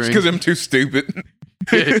answering because I'm too stupid.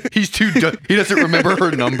 He's too. He doesn't remember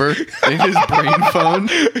her number in his brain phone.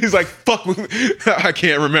 He's like, "Fuck, I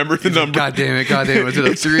can't remember the number." God damn it! Was it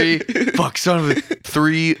a 3? Fuck, son of a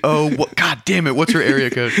 30. What? God damn it! What's her area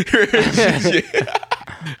code?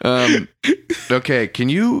 Okay, can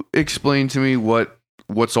you explain to me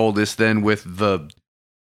what's all this then with the?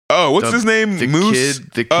 Oh, what's his name? Moose.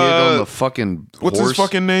 The kid on the fucking what's horse? His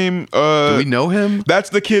fucking name? Do we know him? That's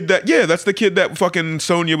the kid that fucking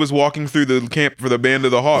Sonya was walking through the camp for the Band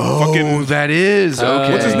of the Hawk. Oh, fucking, that is.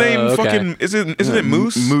 Okay. What's his name? Okay. Fucking isn't it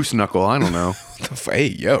Moose? Moose Knuckle. I don't know. Hey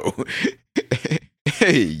yo.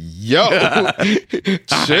 Hey yo.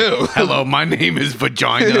 Chill. Hello, my name is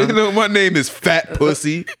Vagina. No, my name is Fat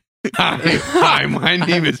Pussy. Hi, my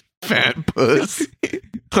name is Fat Puss.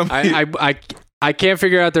 I can't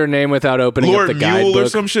figure out their name without opening Lord up the guidebook. Mule or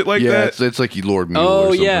some shit like that. It's like Lord Mule. Oh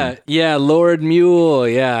or something. yeah, Lord Mule.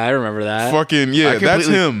 Yeah, I remember that. Fucking yeah, that's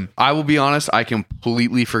him. I will be honest, I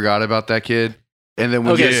completely forgot about that kid. And then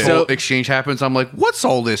when this whole exchange happens, I'm like, what's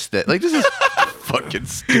all this? Like this is fucking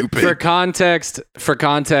stupid. For context,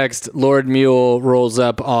 Lord Mule rolls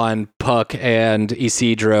up on Puck and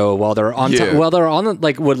Isidro while they're on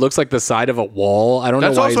like what looks like the side of a wall. I don't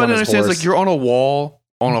know why he's on his horse. Like you're on a wall.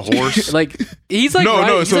 On a horse, like he's like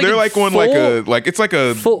no. So they're like on almost like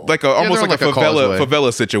a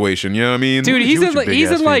favela situation. You know what I mean, dude? He's in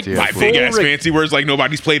like my big ass fancy words. Like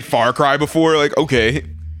nobody's played Far Cry before. Like okay,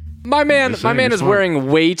 my man is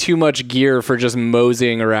wearing way too much gear for just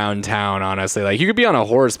moseying around town. Honestly, like you could be on a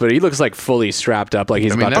horse, but he looks like fully strapped up. Like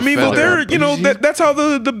he's about. Well, they're that's how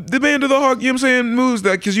the Band of the Hawk. You know what I'm saying moves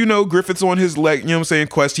that because Griffith's on his you know what I'm saying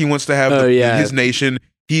quest. He wants to have his nation.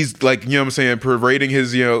 He's like, you know what I'm saying, parading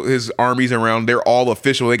his, his armies around. They're all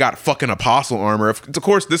official. They got fucking apostle armor. Of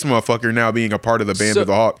course, this motherfucker now being a part of the Band of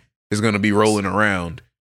the Hawk is going to be rolling around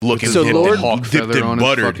looking dipped in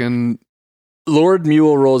butter. Lord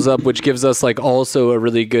Mule rolls up, which gives us like also a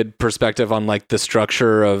really good perspective on like the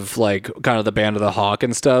structure of like kind of the Band of the Hawk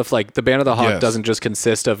and stuff. Like the Band of the Hawk doesn't just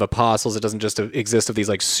consist of apostles. It doesn't just exist of these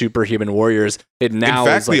like superhuman warriors. It now in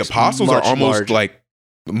fact, is like the apostles are almost larger. like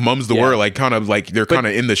mum's the word, like kind of like they're kind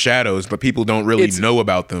of in the shadows, but people don't really know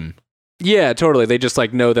about them. Yeah, totally. They just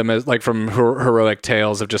like know them as like from heroic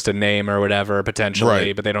tales of just a name or whatever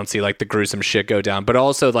potentially, but they don't see like the gruesome shit go down. But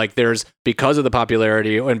also like there's because of the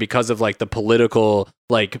popularity and because of like the political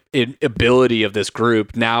like ability of this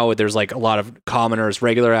group, now there's like a lot of commoners,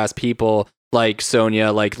 regular ass people like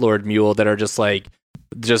Sonya, like Lord Mule that are just like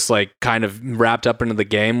just like kind of wrapped up into the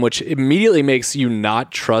game, which immediately makes you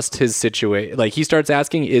not trust his situation. Like he starts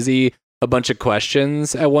asking Izzy a bunch of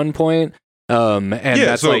questions at one point. And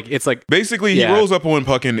that's so like, it's like basically he rolls up on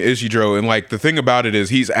Puck and Ishidro, and like the thing about it is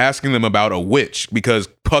he's asking them about a witch because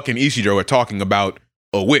Puck and Ishidro are talking about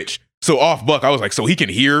a witch. So off Buck, I was like, so he can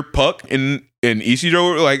hear Puck and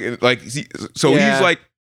Ishidro,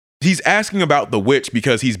 he's asking about the witch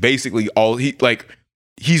because he's basically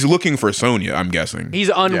he's looking for Sonya, I'm guessing. He's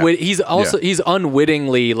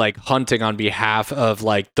unwittingly like hunting on behalf of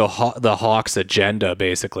like the Hawks agenda,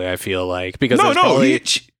 basically, I feel like. Because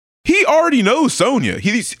he already knows Sonya.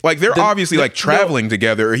 He's like they're obviously like traveling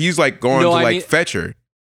together, or he's like going to fetch her.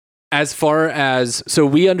 As far as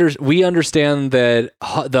we understand that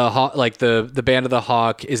the band of the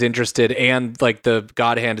Hawk is interested, and like the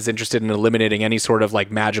God Hand is interested in eliminating any sort of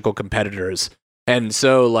like magical competitors. And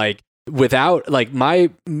so like without like my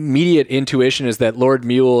immediate intuition is that Lord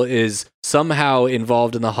Mule is somehow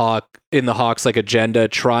involved in the Hawks like agenda,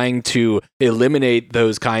 trying to eliminate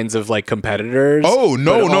those kinds of like competitors. Oh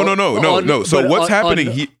no. So what's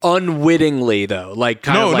happening unwittingly though? Like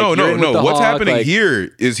no. What's happening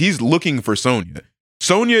here is he's looking for Sonya.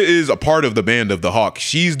 Sonya is a part of the band of the Hawk.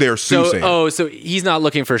 She's their soothsayer. So he's not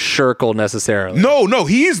looking for Shirkle necessarily. No.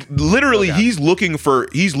 He's literally he's looking for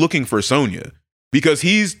Sonya. Because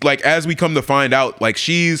he's like, as we come to find out, like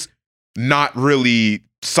she's not really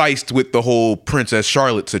siced with the whole Princess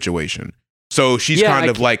Charlotte situation. So she's kind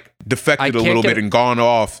of like defected a little bit and gone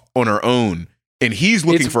off on her own. And he's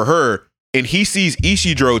looking for her. And he sees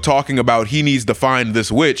Ishidro talking about he needs to find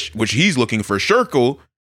this witch, which he's looking for Shirkle.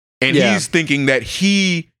 And he's thinking that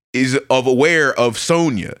he is aware of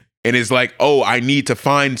Sonya and is like, oh, I need to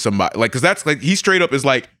find somebody. Like, because that's like, he straight up is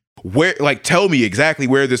like, where, like, tell me exactly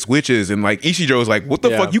where this witch is. And like Ishidro's like, what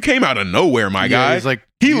the fuck? You came out of nowhere, my guy. He's like,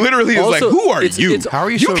 he literally is like, who are you? How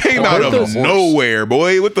are you? You came out of nowhere,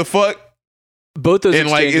 boy. What the fuck? Both those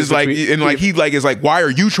and like is like and like he like is like, why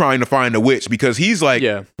are you trying to find a witch? Because he's like,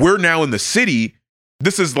 we're now in the city.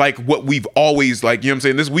 This is like what we've always like, you know what I'm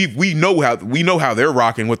saying? This we know how they're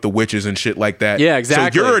rocking with the witches and shit like that. Yeah,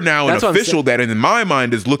 exactly. So you're now an official that in my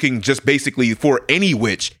mind is looking just basically for any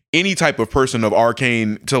witch, any type of person of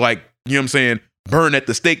arcane to like, you know what I'm saying, burn at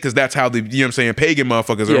the stake, because that's how the, you know what I'm saying, pagan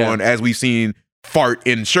motherfuckers are on, as we've seen Fart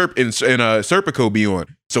in Serpico be on.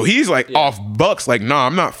 So he's like off Bucks, like, nah,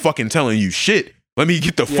 I'm not fucking telling you shit. Let me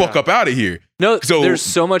get the fuck up out of here. No, so there's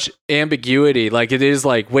so much ambiguity. Like it is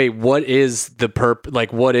like, wait, what is the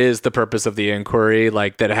purpose of the inquiry?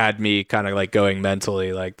 Like that had me kind of like going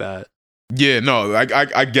mentally like that. Yeah, no,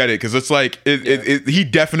 I get it, because it's like he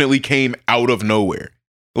definitely came out of nowhere.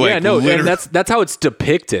 Like, and that's how it's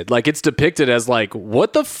depicted. Like it's depicted as like,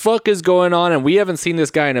 what the fuck is going on? And we haven't seen this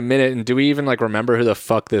guy in a minute. And do we even like remember who the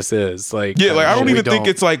fuck this is? Like, yeah, like I don't even think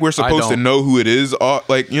it's like we're supposed to know who it is. Like, you know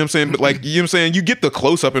what I'm saying? But like, you know what I'm saying? You get the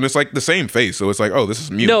close up and it's like the same face. So it's like, oh, this is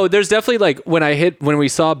Mew. No, there's definitely like when we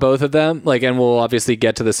saw both of them, like, and we'll obviously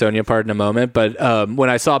get to the Sonya part in a moment. But when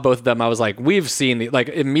I saw both of them, I was like, we've seen the, like,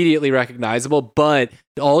 immediately recognizable, but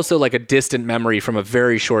also like a distant memory from a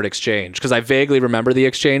very short exchange, because I vaguely remember the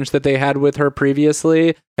exchange that they had with her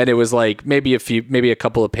previously, and it was like maybe a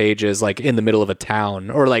couple of pages, like in the middle of a town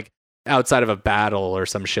or like outside of a battle or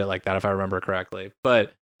some shit like that, if I remember correctly.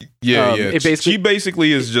 But she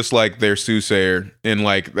basically is just like their soothsayer, and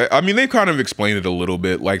like, I mean, they've kind of explained it a little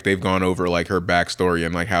bit, like they've gone over like her backstory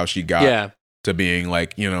and like how she got to being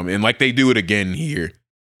like, you know, and like they do it again here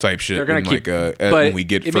type shit. They're gonna keep, when we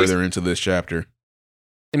get further into this chapter.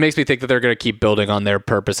 It makes me think that they're going to keep building on their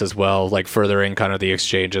purpose as well, like furthering kind of the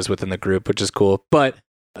exchanges within the group, which is cool. But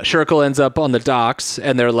Shirkle ends up on the docks,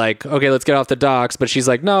 and they're like, okay, let's get off the docks. But she's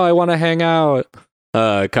like, no, I want to hang out,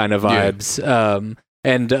 kind of vibes.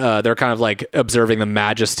 And they're kind of like observing the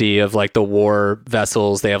majesty of like the war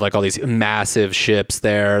vessels. They have like all these massive ships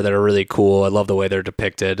there that are really cool. I love the way they're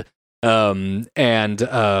depicted. They kind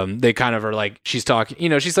of are like, she's talking, you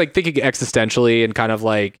know, she's like thinking existentially and kind of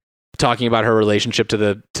like talking about her relationship to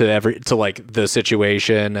the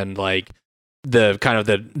situation, and like the kind of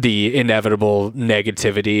the inevitable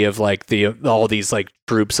negativity of like all these like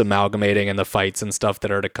troops amalgamating and the fights and stuff that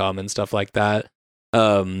are to come and stuff like that.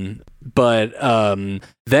 But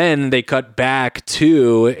then they cut back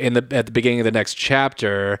to at the beginning of the next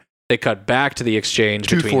chapter, they cut back to the exchange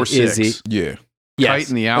between Izzy. Yeah. Yes. Kite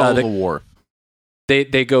and the Owl of the War.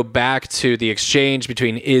 They go back to the exchange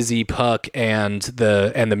between Izzy, Puck, and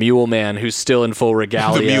the Mule Man, who's still in full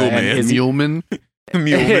regalia. The Mule Man. The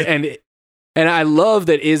Mule Man. And I love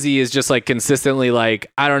that Izzy is just like consistently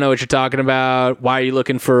like, I don't know what you're talking about. Why are you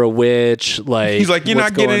looking for a witch? Like he's like, you're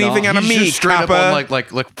not getting anything out of me, just straight Kappa. up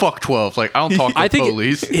on like fuck 12. Like I don't talk to I think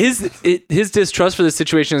police. his distrust for this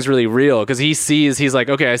situation is really real because he's like,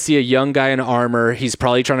 okay, I see a young guy in armor. He's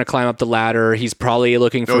probably trying to climb up the ladder. He's probably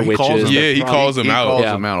looking for witches. He calls him out. Calls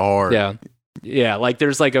him out hard. Yeah. Like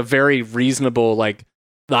there's like a very reasonable like.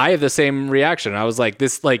 I have the same reaction. I was like,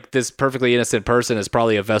 this perfectly innocent person is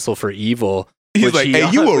probably a vessel for evil. He's like, hey,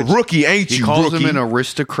 you a rookie, ain't you? He calls rookie? him an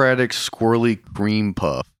aristocratic squirrely cream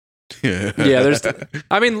puff. Yeah,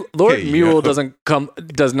 I mean, Lord Mule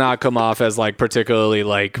does not come off as like particularly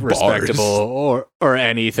like respectable or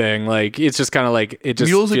anything. Like it's just kind of like it just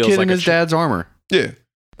Mule's feels a kid like in his dad's armor. Yeah.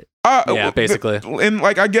 Basically. And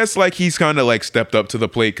like, I guess like he's kind of like stepped up to the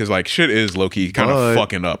plate because like shit is low key kind of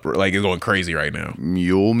fucking up. Like it's going crazy right now.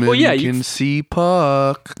 Muleman can see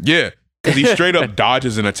Puck. Yeah, because he straight up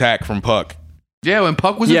dodges an attack from Puck. Yeah, when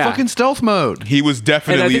Puck was in fucking stealth mode. He was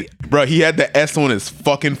definitely, bro, he had the S on his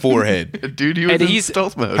fucking forehead. Dude, he was in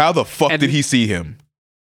stealth mode. How the fuck did he see him?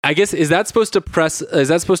 I guess is that supposed to press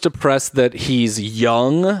that he's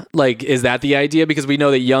young? Like, is that the idea? Because we know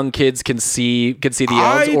that young kids can see the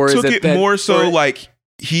elves, or I is took it that, more so like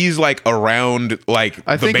he's like around like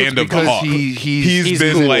I the think band it's of the because Hawk. He's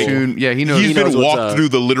been cool. like he knows. He's been walked through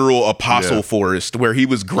the literal apostle Yeah. forest where he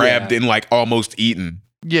was grabbed and like almost eaten.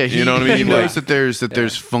 Yeah, you know what I mean? He knows Like- that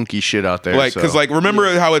there's funky shit out there. Like, because so. like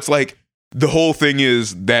remember how it's like the whole thing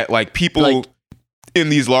is that like people Like- in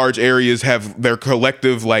these large areas have their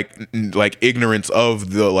collective like ignorance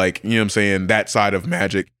of the like, you know what I'm saying, that side of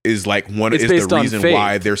magic is like It's is based the on reason faith.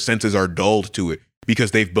 why their senses are dulled to it,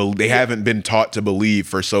 because they haven't been taught to believe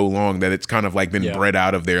for so long that it's kind of like been bred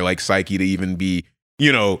out of their like psyche to even be,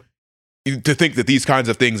 you know, to think that these kinds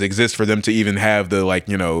of things exist for them to even have the like,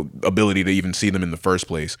 you know, ability to even see them in the first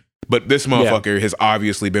place. But this motherfucker has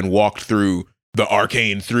obviously been walked through the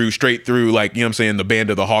arcane, straight through like, you know what I'm saying, the Band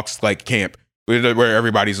of the Hawks like camp where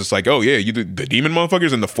everybody's just like, oh yeah, you the demon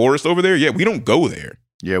motherfuckers in the forest over there. Yeah, we don't go there.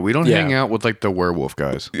 Yeah, we don't hang out with like the werewolf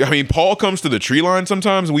guys. I mean, Paul comes to the tree line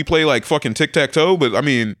sometimes and we play like fucking tic-tac-toe, but I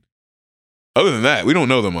mean, other than that, we don't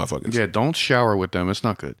know them motherfuckers. Yeah, don't shower with them. It's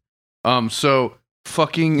not good. So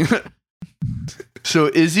fucking so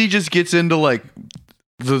Izzy just gets into like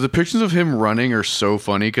the pictures of him running are so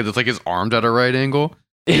funny because it's like his arms at a right angle.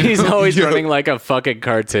 He's always running like a fucking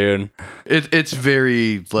cartoon. It's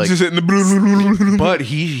very like, Just hitting the but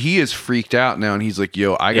he is freaked out now and he's like,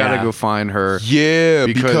 yo, I gotta go find her. Yeah,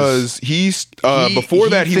 because he's before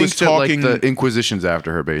that he was thinks that, talking like, the Inquisition's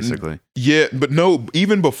after her basically. Yeah, but no,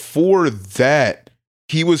 even before that,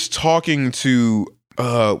 he was talking to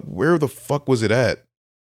where the fuck was it at?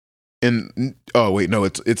 And oh wait, no,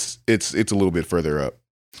 it's a little bit further up.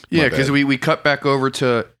 Yeah, My because bad. we cut back over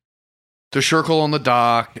to the Shirkle on the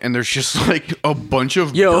dock, and there's just like a bunch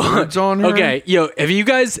of birds on her. Okay, have you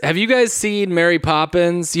guys seen Mary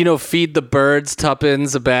Poppins? You know, feed the birds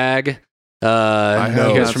tuppence a bag. I Are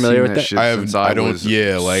you guys familiar with that? Shit I have. since I don't. was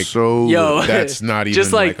Yeah, like so. that's not even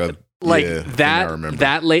just like a like yeah, thing I that remember.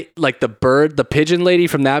 that late like the pigeon lady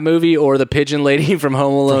from that movie, or the pigeon lady from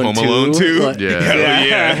Home Alone 2. Home Alone 2. Like- Yeah. Hell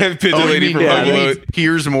yeah, Pigeon Oh, Lady you from mean, Home Alone.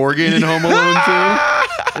 Piers Morgan in Home Alone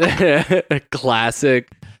 2. classic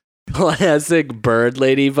bird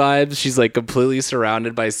lady vibes. She's like completely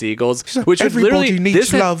surrounded by seagulls, which would Everybody literally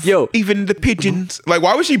needs love. Even the pigeons. Like,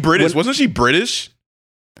 why was she British? Wasn't she British?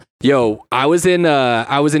 I was in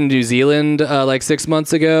New Zealand like 6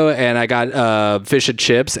 months ago, and I got fish and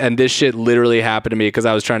chips, and this shit literally happened to me because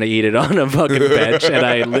I was trying to eat it on a fucking bench, and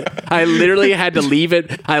I literally had to leave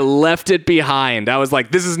it. I left it behind. I was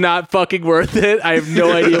like, this is not fucking worth it. I have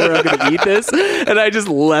no idea where I'm gonna eat this, and I just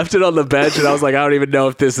left it on the bench, and I was like, I don't even know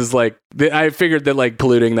if this is like. I figured that like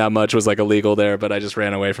polluting that much was like illegal there, but I just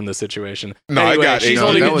ran away from the situation. No, Anyway, I got she's it.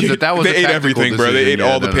 only- that was a They ate tactical everything, bro. They ate decision.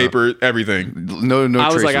 all the Yeah, no. paper, everything. No I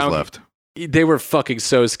was traces like, I don't- left. They were fucking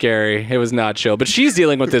so scary. It was not chill, but she's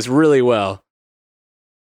dealing with this really well.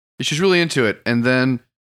 She's really into it, and then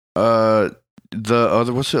the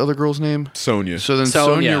other, what's the other girl's name? Sonia. So then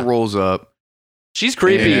Sonia. Sonia rolls up. She's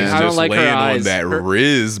creepy. And I don't just like her laying eyes. on that Her-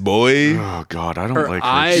 Riz, boy. Oh God, I don't Her like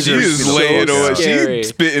eyes She are was so laying on. scary. She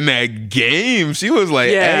spitting that game. She was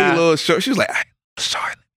like, Yeah. "Hey, little show." She was like,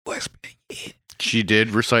 "Sorry, whispering." She did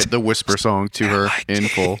recite the Whisper song to her in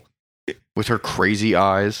full with her crazy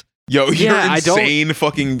eyes. Yo, your Yeah, I don't- insane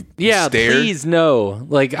fucking Yeah, stare. please no.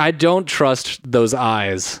 Like, I don't trust those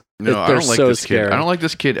eyes. No, I They're don't like so this scary. kid. I don't like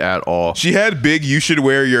this kid at all. She had big "you should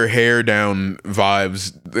wear your hair down"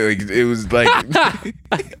 vibes. Like it was like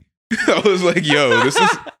I was like, "Yo,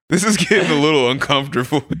 This is getting a little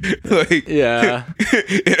uncomfortable. Like, Yeah.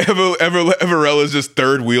 Everella's just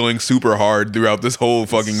third wheeling super hard throughout this whole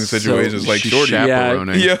fucking situation. It's like, she's shorty,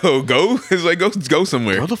 chaperoning. yo, go. It's like, go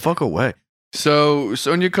somewhere. Go the fuck away. So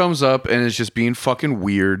Sonya comes up and is just being fucking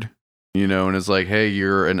weird, you know, and is like, hey,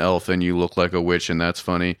 you're an elf and you look like a witch, and that's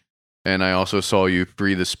funny. And I also saw you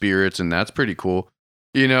free the spirits, and that's pretty cool.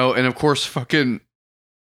 You know, and of course, fucking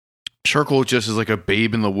Sharkle just is like a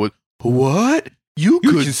babe in the wood. What? You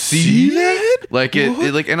could see that? Like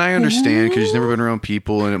it like, and I understand because she's never been around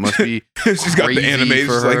people, and it must be. She's got the anime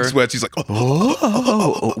like sweat. She's like,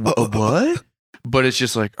 what? But it's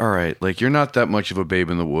just like, all right, like you're not that much of a babe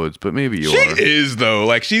in the woods, but maybe you are. She is though.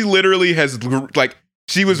 Like she literally has like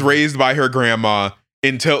she was raised by her grandma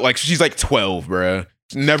until like she's like 12, bruh.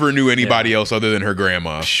 Never knew anybody else other than her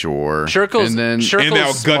grandma. Sure. Shirkle's, and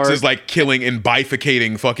now Guts is like killing and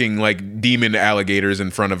bifurcating fucking like demon alligators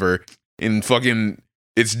in front of her. And fucking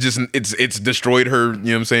it's destroyed her, you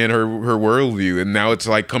know what I'm saying, her worldview. And now it's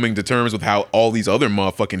like coming to terms with how all these other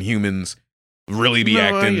motherfucking humans really be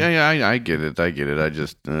acting. I get it. I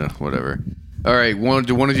just whatever. All right,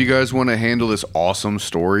 do one of you guys want to handle this awesome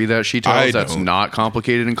story that she tells that's not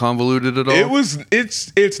complicated and convoluted at all?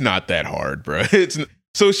 It's not that hard, bro.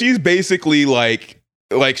 So she's basically like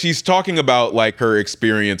she's talking about like her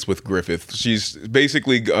experience with Griffith. She's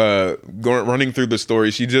basically running through the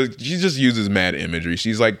story. She just uses mad imagery.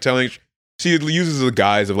 She's like she uses the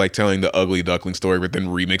guise of like telling the ugly duckling story, but then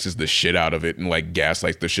remixes the shit out of it and like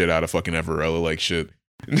gaslights the shit out of fucking Everella like shit.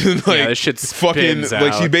 Like, yeah, this shit fucking out.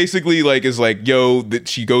 Like she basically like is like, yo, that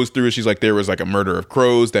she goes through it. She's like, there was like a murder of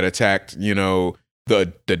crows that attacked, you know, the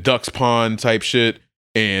duck's pond type shit.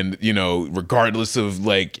 And, you know, regardless of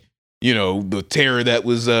like, you know, the terror that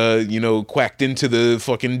was, you know, quacked into the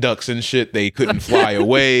fucking ducks and shit, they couldn't fly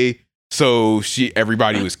away. So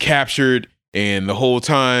everybody was captured. And the whole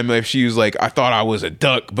time, like, she was like, I thought I was a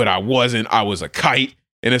duck, but I wasn't. I was a kite.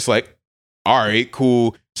 And it's like, all right,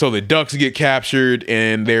 cool. So the ducks get captured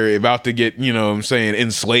and they're about to get, you know what I'm saying,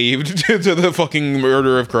 enslaved to the fucking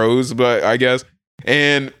murder of crows, but I guess.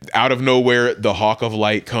 And out of nowhere, the Hawk of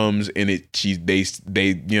Light comes and they you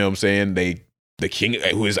know what I'm saying, the king,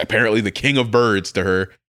 who is apparently the king of birds to her,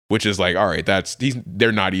 which is like, all right,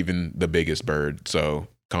 they're not even the biggest bird, so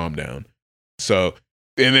calm down. So,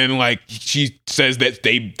 and then like she says that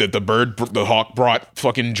the hawk brought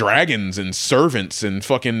fucking dragons and servants and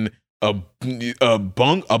fucking in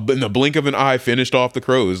the blink of an eye finished off the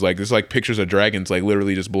crows. Like there's like pictures of dragons like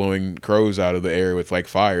literally just blowing crows out of the air with like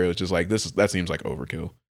fire. It's just like that seems like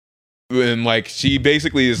overkill. And like she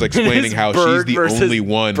basically is explaining how she's the only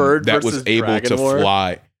one that was able to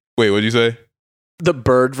fly. Wait, what'd you say? The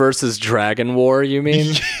bird versus dragon war, you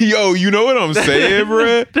mean? Yo, you know what I'm saying,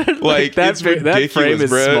 bro? Like it's ridiculous, that frame is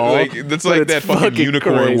bro. small, like that's like that fucking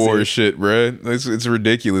unicorn crazy. war shit, bro. It's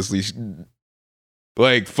ridiculously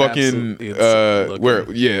like fucking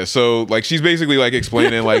so like she's basically like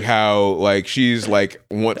explaining like how like she's like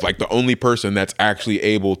the only person that's actually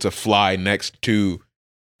able to fly next to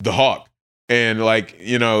the hawk. And like,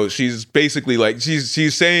 you know, she's basically like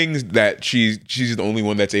she's saying that she's the only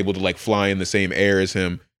one that's able to like fly in the same air as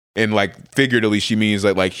him. And like figuratively she means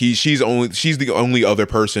that like she's the only other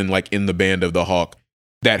person like in the band of the hawk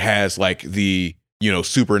that has like the, you know,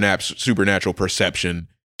 supernatural perception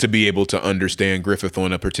to be able to understand Griffith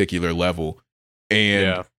on a particular level.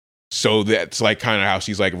 And so that's like kind of how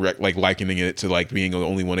she's like likening it to like being the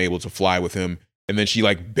only one able to fly with him. And then she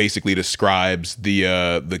like basically describes the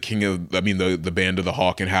band of the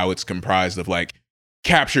hawk and how it's comprised of like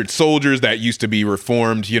captured soldiers that used to be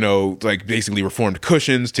reformed, you know, like basically reformed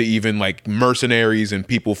Cushons, to even like mercenaries and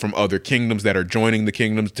people from other kingdoms that are joining the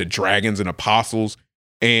kingdoms, to dragons and apostles,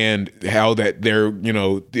 and how that they're, you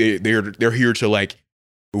know, they're here to like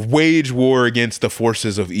wage war against the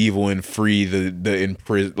forces of evil and free and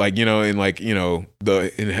free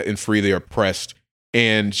the oppressed.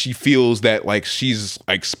 And she feels that like she's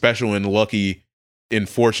like special and lucky and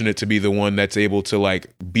fortunate to be the one that's able to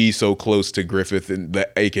like be so close to Griffith and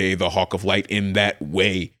aka the Hawk of Light in that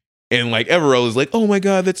way. And like Everell is like, oh my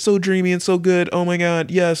god, that's so dreamy and so good. Oh my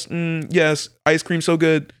god, yes, yes, ice cream so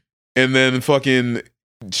good. And then fucking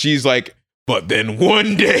she's like, but then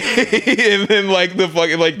one day, and then like the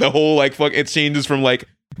fucking like the whole like fuck it changes from like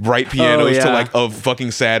bright pianos to like a fucking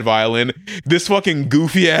sad violin. This fucking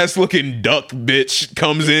goofy ass looking duck bitch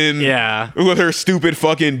comes in with her stupid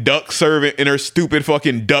fucking duck servant and her stupid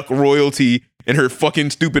fucking duck royalty and her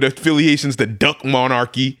fucking stupid affiliations to duck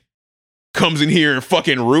monarchy, comes in here and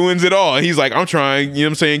fucking ruins it all. And he's like, I'm trying, you know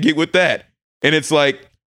what I'm saying, get with that. And it's like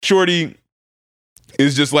Shorty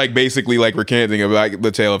is just like basically like recanting about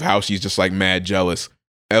the tale of how she's just like mad jealous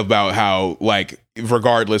about how, like,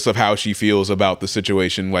 regardless of how she feels about the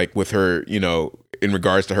situation, like with her, you know, in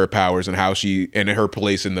regards to her powers and how she and her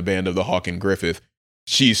place in the band of the Hawk and Griffith,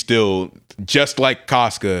 she's still, just like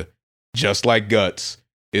Casca, just like Guts,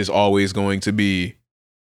 is always going to be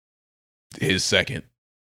his second,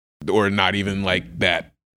 or not even like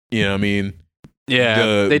that. You know what I mean?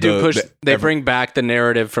 Yeah, they bring back the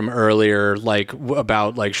narrative from earlier, like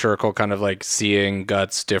about like Shirkle kind of like seeing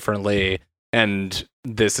Guts differently, and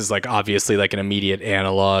this is like obviously like an immediate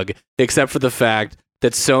analog, except for the fact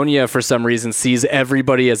that Sonya for some reason sees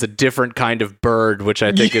everybody as a different kind of bird, which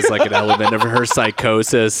I think is like an element of her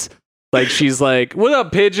psychosis. Like she's like, "What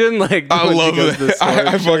up, pigeon?" Like I love that.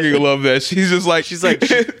 I fucking love that. She's like,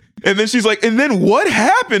 and then she's like, and then what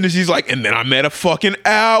happened? And she's like, and then I met a fucking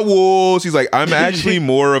owl. She's like, I'm actually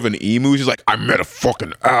more of an emu. She's like, I met a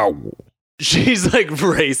fucking owl. She's like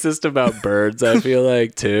racist about birds, I feel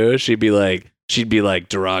like, too. She'd be like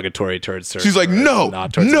derogatory towards certain She's like, no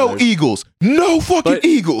others. Eagles. No fucking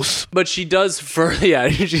eagles. But she does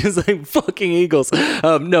she's like, fucking eagles.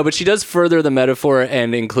 No, but she does further the metaphor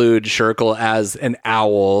and include Shirkle as an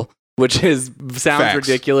owl, which sounds Facts.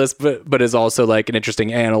 ridiculous, but is also like an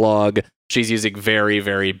interesting analog. She's using very,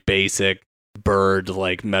 very basic bird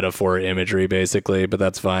like metaphor imagery, basically, but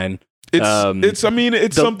that's fine. It's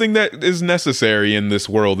something that is necessary in this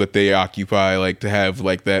world that they occupy, like to have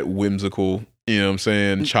like that whimsical, you know what I'm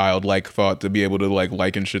saying, childlike thought to be able to like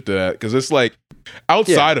liken shit to that. Because it's like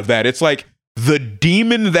outside of that, it's like the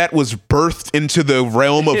demon that was birthed into the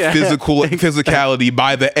realm of physicality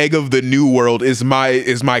by the egg of the new world is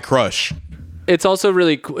my crush. It's also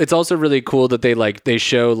really cool that they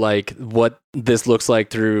show like what this looks like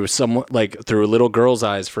through through a little girl's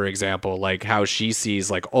eyes, for example, like how she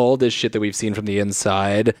sees like all this shit that we've seen from the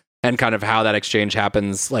inside, and kind of how that exchange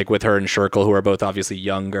happens like with her and Shirkle, who are both obviously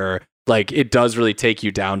younger. Like it does really take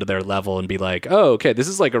you down to their level and be like, oh, okay, this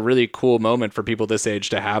is like a really cool moment for people this age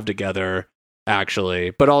to have together,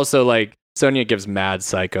 actually. But also like Sonya gives mad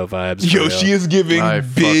psycho vibes. Yo, she is giving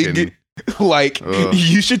big. Like,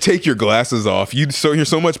 you should take your glasses off. You're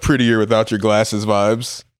so much prettier without your glasses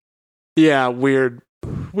vibes. Yeah, weird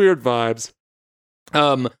vibes.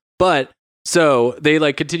 But so they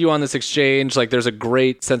like continue on this exchange. Like there's a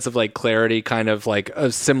great sense of like clarity, kind of like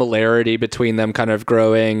a similarity between them kind of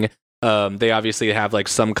growing. They obviously have like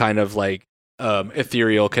some kind of like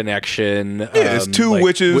ethereal connection. Yeah, it's two like,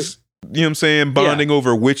 witches, you know what I'm saying, bonding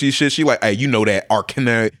over witchy shit. She like, hey, you know that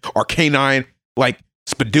arcanine like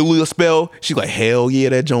Spadulia spell. She like, hell yeah,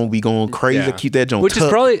 that joint be going crazy. Yeah. Keep that joint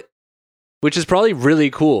which is probably really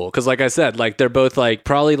cool, because like I said, like they're both like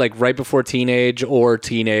probably like right before teenage,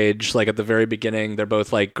 like at the very beginning. They're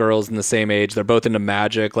both like girls in the same age. They're both into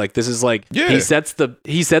magic. Like this is like he sets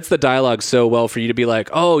the dialogue so well for you to be like,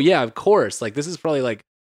 oh yeah, of course. Like this is probably like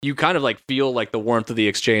you kind of like feel like the warmth of the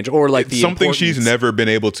exchange, or like it's something she's never been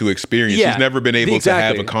able to experience. Yeah, she's never been able to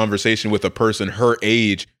have a conversation with a person her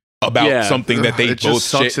age about something that they it both just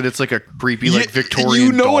sucks that it's like a creepy like Victorian.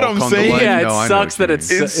 You know what I'm saying? Yeah, it sucks that it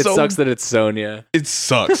sucks that it's Sonya. It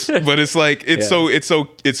sucks, but it's like it's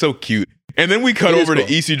so cute. And then we cut over to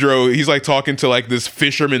Isidro. He's like talking to like this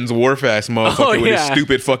fisherman's wharf ass motherfucker with his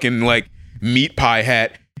stupid fucking like meat pie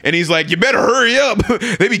hat. And he's like, you better hurry up.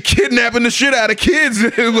 They be kidnapping the shit out of kids.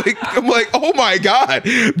 I'm like, oh my God.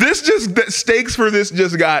 The stakes for this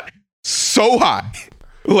just got so high.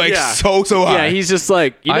 Like so high. Yeah, he's just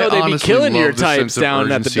like, they be killing your types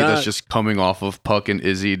down at the dock. That's just coming off of Puck and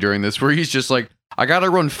Izzy during this, where he's just like, I gotta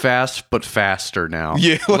run fast but faster now.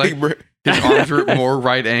 Yeah, like his arms are at more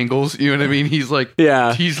right angles. You know what I mean? He's like,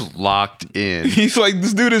 he's locked in. He's like,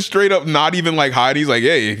 this dude is straight up not even like hiding. He's like,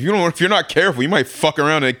 hey, if you're not careful, you might fuck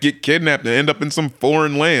around and get kidnapped and end up in some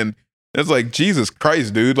foreign land. That's like, Jesus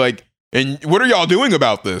Christ, dude. Like, and what are y'all doing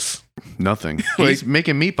about this? Nothing. He's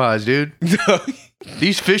making meat pies, dude.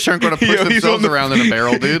 These fish aren't going to push themselves around in a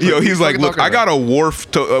barrel, dude. Yo, he's like, look, I got a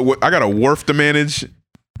wharf to manage.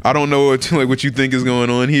 I don't know what you think is going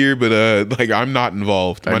on here, but like I'm not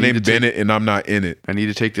involved. My name's Bennett, and I'm not in it. I need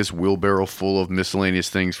to take this wheelbarrow full of miscellaneous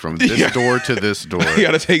things from this door to this door. I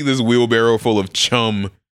got to take this wheelbarrow full of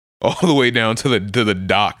chum all the way down to the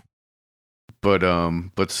dock. But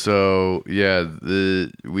so yeah,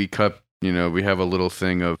 we cut. You know, we have a little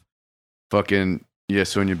thing of fucking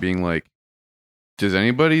Sonya being like, does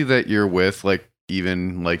anybody that you're with like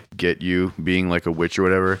even like get you being like a witch or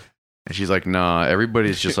whatever? And she's like, nah,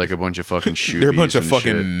 everybody's just like a bunch of fucking shoobies. They're a bunch of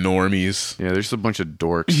fucking shit. Normies. Yeah, they're just a bunch of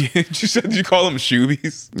dorks. Did you call them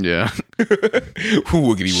shoobies? Yeah.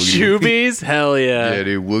 Woogity. Shoobies? Hell yeah. Yeah,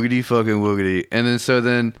 dude, woogity fucking woogity. And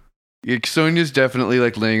then Sonya's definitely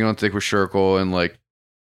like laying on thick with Shirkle, and like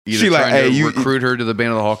either She like, trying hey, to you- recruit her to the Band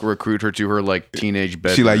of the Hawk or recruit her to her like teenage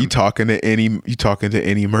bedroom. She like, you talking to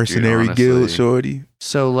any mercenary honestly. guild, shorty?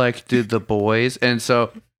 So like, did the boys? And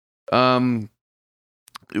so,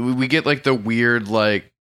 we get like the weird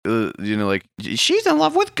like, like she's in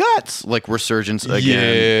love with Guts, like resurgence again.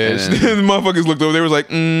 Yes. And- The motherfuckers looked over. They was like,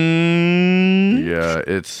 yeah,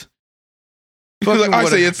 it's. He's like, I Fucking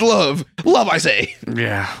say it's love. Love, I say.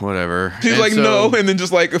 Yeah, whatever. She's And like, so- no, and then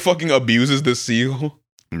just like fucking abuses the seal.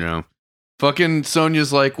 No. Fucking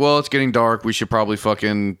Sonya's like, well, it's getting dark. We should probably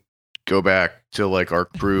fucking go back to like our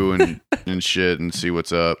crew and shit and see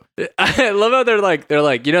what's up. I love how they're like,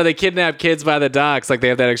 they kidnap kids by the docks. Like they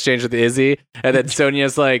have that exchange with Izzy. And then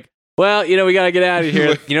Sonya's like, well, we got to get out of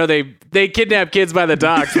here. They kidnap kids by the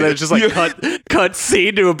docks. And then it's just like cut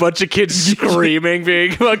scene to a bunch of kids screaming,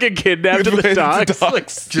 being fucking kidnapped at the docks. Like,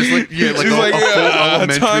 Just like, yeah, like She's a like, full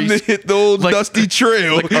elementary time to hit the old like- dusty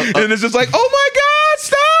trail. like and it's just like, oh my God,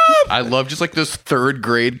 stop. I love just like this third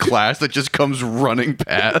grade class that just comes running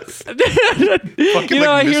past. Fucking I like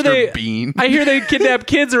hear Mr. Bean. I hear they kidnap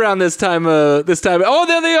kids around this time. Oh,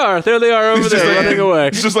 there they are. There they are over It's there just like- running away.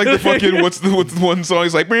 It's just like the fucking, what's the one song?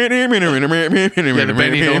 He's like, Yeah, the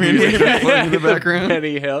Benny Hill music playing in the background.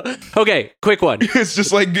 Benny Hill. Okay, quick one. It's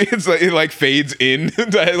just like, it like fades in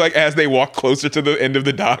like as they walk closer to the end of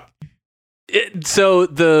the dock. So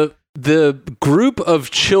the group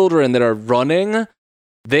of children that are running,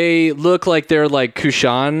 they look like they're like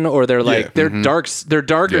Kushan, or they're like Yeah. they're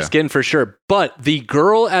darker Yeah. skin for sure. But the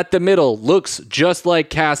girl at the middle looks just like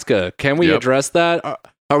Casca. Can we Yep. address that?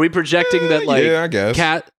 Are we projecting that like yeah, I guess.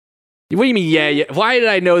 Cat? What do you mean? Yeah. Why did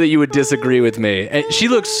I know that you would disagree with me? And she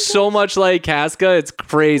looks so much like Casca. It's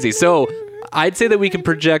crazy. So I'd say that we can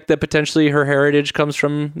project that potentially her heritage comes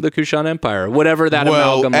from the Kushan Empire, whatever that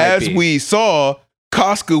amalgam might as be. we saw,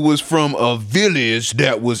 Casca was from a village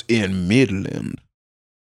that was in Midland.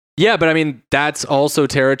 Yeah, but I mean, that's also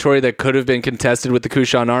territory that could have been contested with the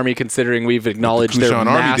Kushan army, considering we've acknowledged The their Kushan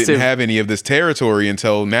army massive. didn't have any of this territory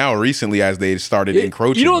until now, recently, as they started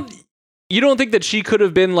encroaching. You don't think that she could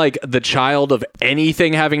have been like the child of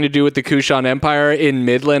anything having to do with the Kushan Empire in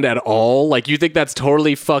Midland at all? Like, you think that's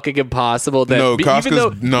totally fucking impossible? That No,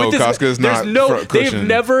 Casca's not They've Kushan.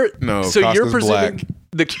 never. No, so you're Casca's presuming black.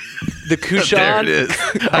 the Kushan. There it is.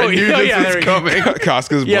 I knew there this we was go. coming.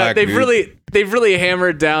 Casca's Yeah, black. they've dude. really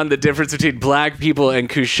hammered down the difference between black people and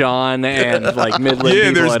Kushan and like Midland Yeah,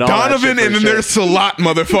 people there's and all that Donovan, shit for and then sure. there's Salat,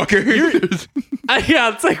 motherfucker.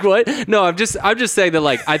 Yeah, it's like what? No, I'm just saying that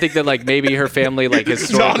like I think that like maybe her family like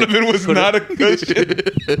historically Donovan was not a Kushan.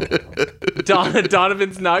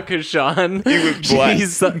 Donovan's not Kushan. He was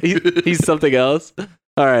black. He's something else.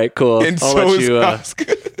 All right, cool. And I'll so let is you.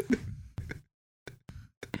 Casca.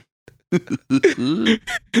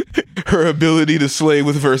 Her ability to slay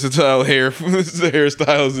with versatile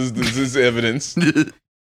hairstyles is evidence.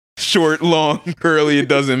 Short, long, curly, it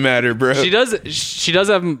doesn't matter, bro. She does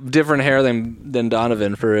have different hair than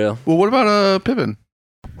Donovan for real. Well, what about Pippin?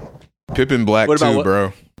 Pippin black What about too, what?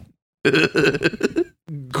 bro.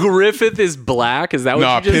 Griffith is black. Is that what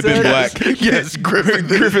Nah, you just Pippin said? black. Yes, Griffith.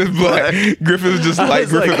 Griffith black. Griffith's just I like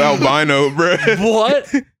was Griffith like- albino, bro.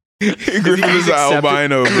 What? Griffith is accepted?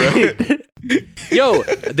 albino, bro. Yo,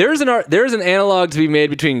 there's an analog to be made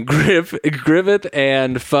between Griffith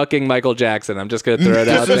and fucking Michael Jackson. I'm just gonna throw it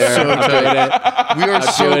out This is there. so I'm doing it. We are I'm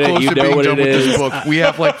so doing it. close You to know being what done it with this is. book. We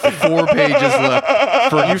have like 4 pages left.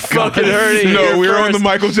 For you fucking heard it. No, here we're on the first.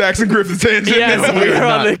 Michael Jackson Griffith tangent. Yes, now. we're on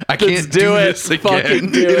not. the. I can't let's do it. this again.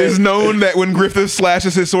 Fucking do It is it. known that when Griffith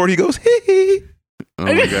slashes his sword, he goes, hee hee. Oh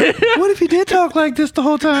my god. What if he did talk like this the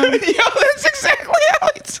whole time? Yo, that's exactly how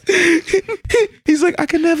it's. He's like, I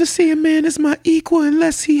can never see a man as my equal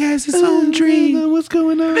unless he has his own dream. What's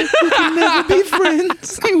going on? We can never be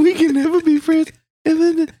friends. We can never be friends.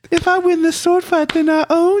 If I win the sword fight, then I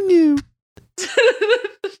own you.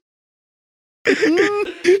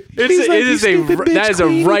 It is that is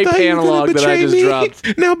a ripe analog that I just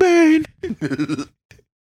dropped. Now burn.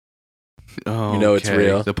 Oh, You know it's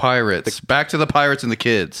real. The pirates. Back to the pirates and the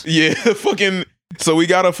kids. Yeah, fucking. So we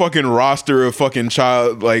got a fucking roster of fucking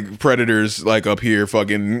child like predators like up here,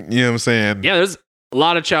 fucking. You know what I'm saying? Yeah, there's a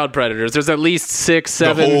lot of child predators. There's at least 6,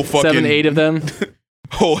 whole 7, fucking- 8 of them.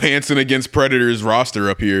 Whole Hanson against Predators roster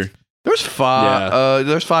up here. There's 5. Yeah.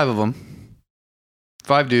 There's 5 of them.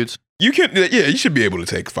 5 dudes. You can, yeah, you should be able to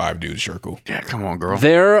take 5 dudes, Shirkle. Yeah, come on, girl.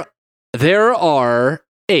 There are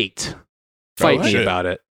 8. Fight Oh, me shit. about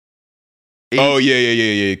it. Oh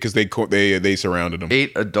yeah. Because they surrounded him.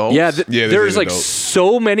 8 adults. Yeah, Yeah, there's like adults.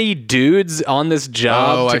 so many dudes on this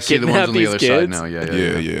job to I see the ones kidnap on the these other kids. side now.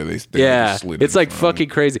 Yeah. They slid It's in like front. fucking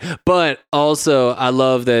crazy. But also, I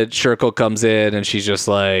love that Shirkle comes in and she's just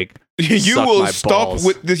like, You suck will my stop balls.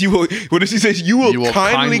 with this. You will. What does she say? You will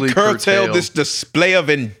kindly curtail this display of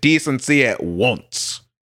indecency at once.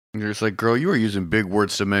 And you're just like, girl, you are using big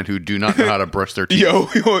words to men who do not know how to brush their teeth. Yo,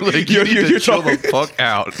 like, you're chill talking. the fuck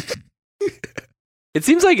out. It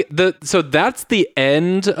seems like so that's the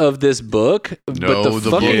end of this book. No, but the book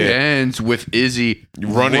fucking ends with Izzy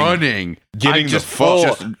running. Getting just the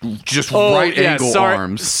fuck. just right angle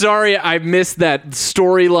arms. Sorry, I missed that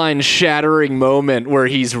storyline shattering moment where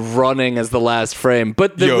he's running as the last frame.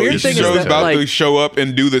 But the weird thing is that about like, to show up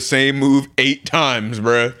and do the same move 8 times,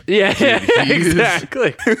 bruh. yeah, he is-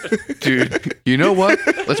 exactly. Dude, you know what?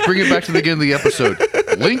 Let's bring it back to the beginning of the episode.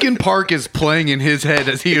 Linkin Park is playing in his head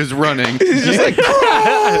as he is running. It's just like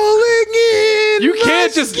crawling in.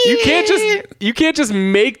 You can't just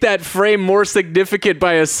make that frame more significant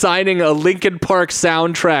by assigning a Linkin Park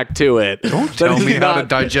soundtrack to it. Don't tell me how to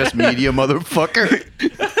digest media, motherfucker.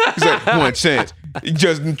 He's like, one chance.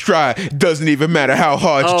 Just try. Doesn't even matter how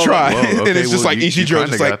hard you try. Whoa, and it's just like Ishijiro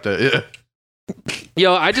just like,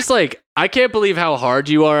 Yo, I can't believe how hard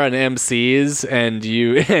you are on MCs and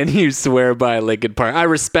you swear by Linkin Park. I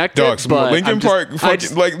respect dogs, it, but Linkin Park,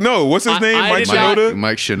 no, what's his name? Mike Shinoda?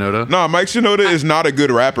 Mike Shinoda? No, Mike Shinoda is not a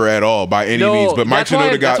good rapper at all by any means, but Mike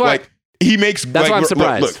Shinoda he makes that's why I'm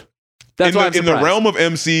surprised. Look, in the realm of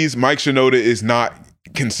MCs, Mike Shinoda is not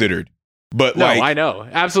considered. But no, I know.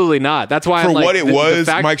 Absolutely not. That's why for I'm like, what it was,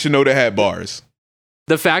 Mike Shinoda had bars.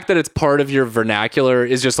 The fact that it's part of your vernacular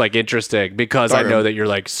is just like interesting because I know that you're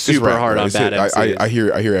like super hard on bad MCs. I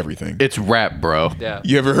hear everything. It's rap, bro. Yeah.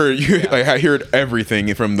 You ever heard? Like, I heard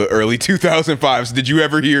everything from the early 2005s. Did you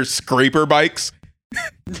ever hear scraper bikes?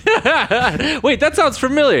 Wait, that sounds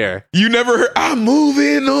familiar. You never heard? I'm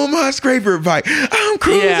moving on my scraper bike. I'm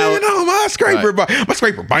cruising on my scraper bike. My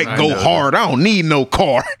scraper bike go hard. I don't need no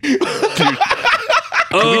car. Dude.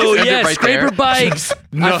 Oh yeah, scraper bikes.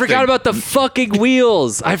 I forgot about the fucking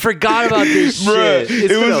wheels. I forgot about this Bruh,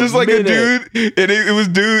 shit. it was just like a dude, and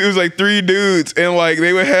it was like 3 dudes, and like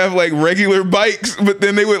they would have like regular bikes, but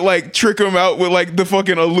then they would like trick them out with like the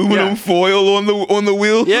fucking aluminum foil on the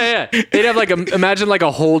wheels. Yeah. They'd have like imagine like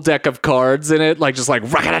a whole deck of cards in it, like just like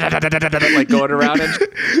going around and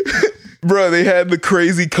Bruh, they had the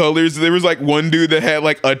crazy colors. There was like one dude that had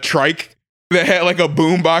like a trike that had like a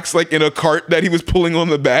boombox like in a cart that he was pulling on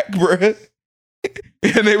the back, bruh.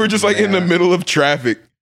 And they were just like in the middle of traffic,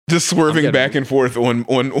 just swerving back and forth on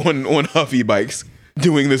Huffy bikes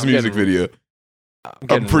doing this music video.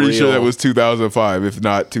 I'm pretty sure that was 2005, if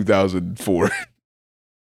not 2004.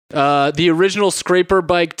 The original scraper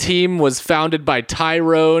bike team was founded by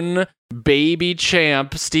Tyrone Baby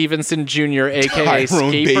Champ Stevenson Jr., aka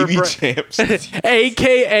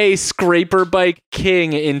aka Scraper Bike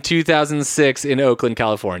King in 2006 in Oakland,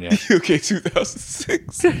 California. Okay,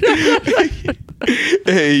 2006.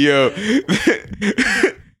 Hey, yo.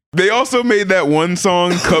 They also made that one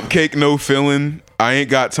song, Cupcake No Fillin'. I ain't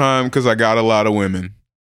got time because I got a lot of women.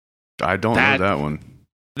 I don't know that one.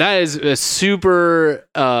 That is a super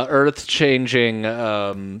earth-changing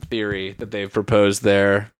theory that they've proposed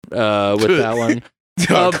there with that one.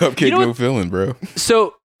 Cupcake No Fillin', bro.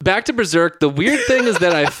 So back to Berserk. The weird thing is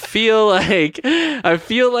that I feel like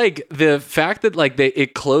the fact that like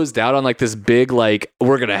it closed out on like this big like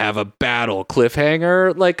we're gonna have a battle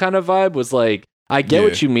cliffhanger like kind of vibe was like. I get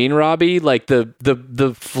what you mean, Robbie. Like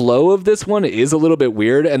the flow of this one is a little bit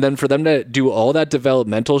weird, and then for them to do all that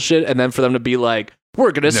developmental shit, and then for them to be like,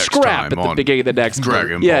 "We're gonna scrap at the beginning of the next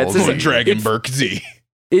Dragon book." Yeah, Ball it's Z. Dragon Berk Z.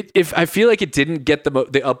 If I feel like it didn't get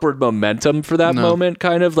the upward momentum for that moment,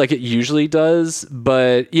 kind of like it usually does.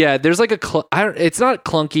 But yeah, there's like it's not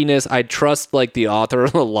clunkiness. I trust like the author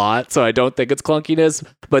a lot, so I don't think it's clunkiness.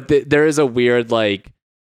 But there is a weird like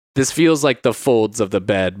this feels like the folds of the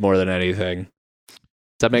bed more than anything.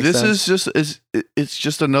 Does that make sense? It's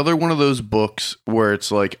just another one of those books where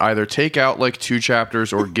it's like either take out like 2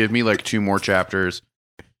 chapters or give me like 2 more chapters.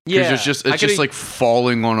 Yeah, it's just like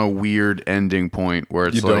falling on a weird ending point where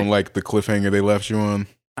it's you don't like the cliffhanger they left you on.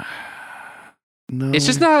 No, it's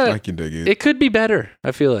just not. I can dig it. It could be better.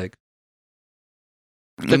 I feel like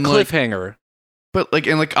the cliffhanger, but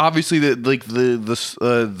like obviously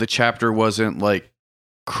the chapter wasn't like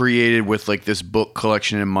created with like this book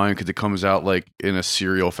collection in mind because it comes out like in a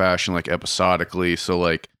serial fashion, like episodically. So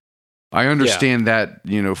like I understand that,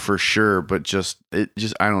 for sure, but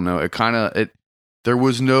I don't know. there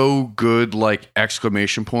was no good like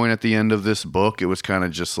exclamation point at the end of this book. It was kind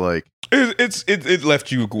of just like it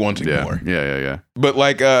left you wanting more. Yeah. But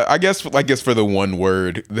like I guess for the one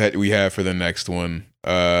word that we have for the next one,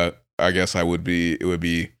 I guess it would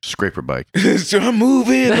be scraper bike. So I'm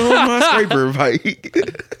moving on my scraper bike.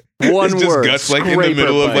 One it's just word, guts like in the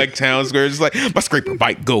middle of like town square. It's like my scraper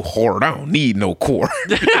bike go hard. I don't need no core.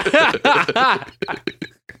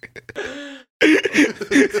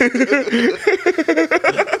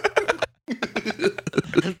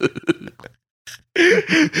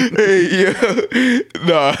 Hey, yeah.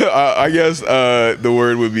 No, I guess the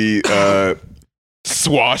word would be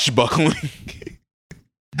swashbuckling.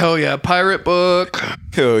 Hell yeah, pirate book.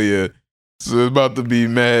 Hell yeah. So there's about to be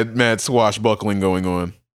mad swashbuckling going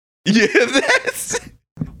on. Yeah, that's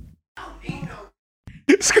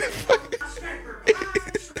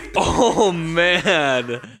Oh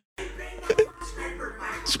man.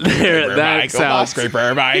 There, that sounds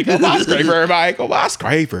scraper bike. My scraper bike. My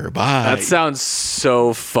scraper bike. That sounds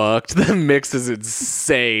so fucked. The mix is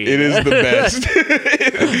insane. It is the best.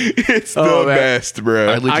 It's the best, bro.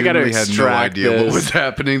 I legitimately gotta had no idea this. what was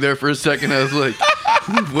happening there for a second. I was like,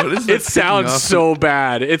 what is that? It sounds so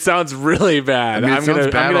bad. It sounds really bad. I mean, it sounds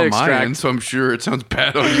bad on my extract. end, so I'm sure it sounds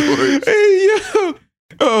bad on yours. Hey, yo.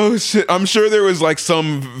 Oh, shit. I'm sure there was like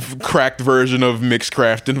some cracked version of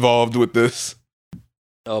Mixcraft involved with this.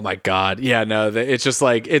 Oh my god. Yeah, no, it's just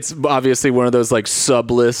like, it's obviously one of those like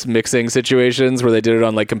subless mixing situations where they did it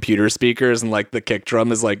on like computer speakers and like the kick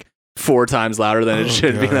drum is like 4 times louder than it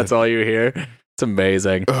should be. That's all you hear. It's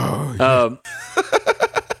amazing. Oh, yeah.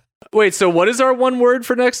 Wait, so what is our one word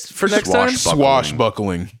for next time?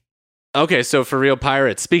 Swashbuckling. Okay, so for real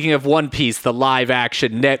pirates. Speaking of One Piece, the live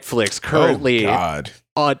action Netflix currently on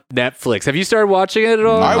Netflix. Have you started watching it at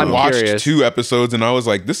all? I watched 2 episodes and I was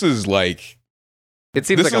like, this is like, it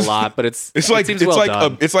seems like a lot, but it seems well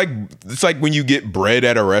done. It's like when you get bread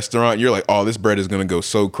at a restaurant, you're like, oh, this bread is gonna go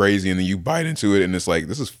so crazy, and then you bite into it, and it's like,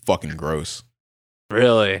 this is fucking gross.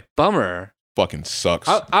 Really? Bummer. Fucking sucks.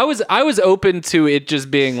 I was open to it just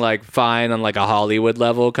being like fine on like a Hollywood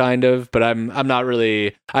level kind of, but I'm not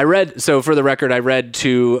really. So for the record, I read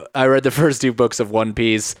the first 2 books of One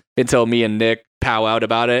Piece until me and Nick pow out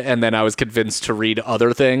about it, and then I was convinced to read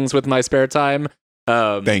other things with my spare time.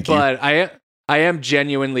 Thank you. But I am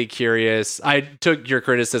genuinely curious. I took your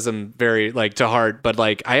criticism very like to heart, but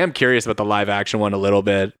like I am curious about the live action one a little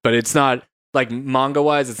bit. But it's not like manga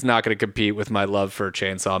wise, it's not going to compete with my love for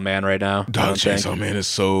Chainsaw Man right now. Dog, Chainsaw Man is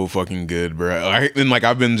so fucking good, bro.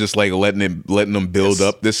 I've been just like letting them build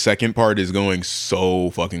up. This second part is going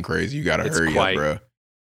so fucking crazy. You gotta hurry up, bro.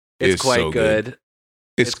 It's quite so good.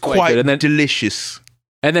 It's quite good. And then, delicious.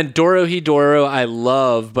 And then Dorohedoro I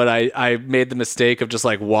love, but I made the mistake of just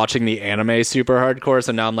like watching the anime super hardcore,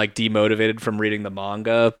 so now I'm like demotivated from reading the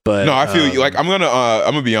manga. But no, I feel you. Like I'm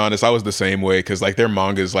gonna be honest, I was the same way because like their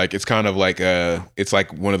manga is like it's kind of like it's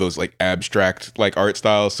like one of those like abstract like art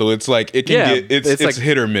styles. So it's like it can it's like,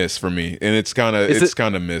 hit or miss for me, and it's kind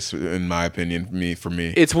of miss in my opinion. For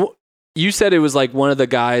me, it's. You said it was like one of the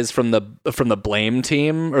guys from the Blame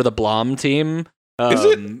team or the Blom team. Is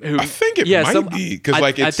it? I think it might be because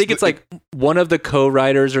like I think it's like one of the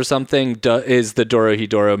co-writers or something is the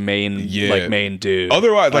Dorohedoro main dude.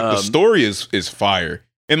 Otherwise, like the story is fire,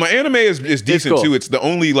 and my anime is decent too. It's the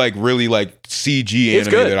only like really like CG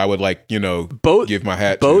anime that I would like give my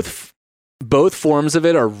hat to. Both forms of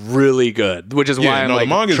it are really good, which is why I'm like the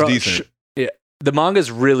manga is decent. The manga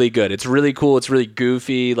is really good. It's really cool. It's really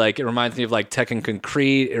goofy. Like it reminds me of like Tekken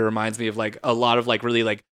Concrete. It reminds me of like a lot of like really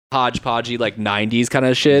like hodgepodgey like 90s kind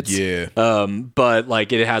of shits. Yeah. But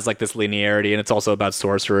like it has like this linearity and it's also about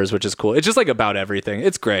sorcerers, which is cool. It's just like about everything.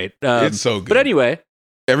 It's great. It's so good. But anyway,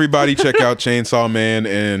 everybody check out Chainsaw Man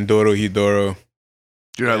and Dorohedoro.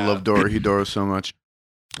 Dude, I love Dorohedoro so much.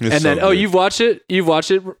 It's and then good. you've watched it, Robbie?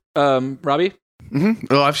 Mm-hmm.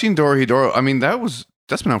 Well, I've seen Dorohedoro. I mean, that's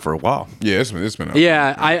been out for a while. Yeah, it's been out.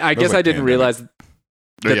 Yeah, I guess I didn't realize that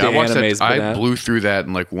the I watched anime's that. been I out. blew through that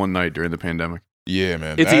in like one night during the pandemic. Yeah,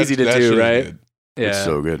 man. It's easy to do, right? Good. Yeah. It's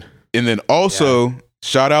so good. And then also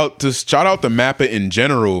shout out to Mappa in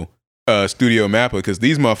general, Studio Mappa, because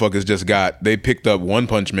these motherfuckers they picked up One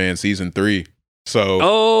Punch Man season 3.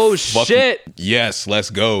 So shit. Yes, let's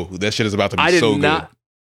go. That shit is about to be so good.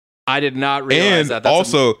 I did not realize that. And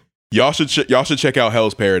also, y'all should check out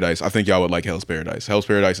Hell's Paradise. I think y'all would like Hell's Paradise. Hell's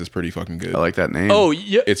Paradise is pretty fucking good. I like that name. Oh,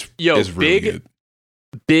 yeah. It's really good.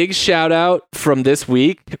 Big shout out from this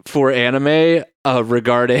week for anime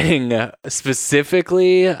regarding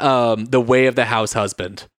specifically The Way of the House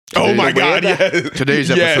Husband. Oh my God, yes.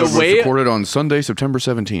 Today's episode was recorded on Sunday, September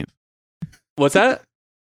 17th. What's that?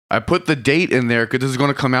 I put the date in there because this is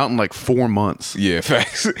going to come out in like 4 months. Yeah,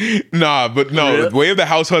 facts. The Way of the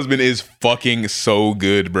House Husband is fucking so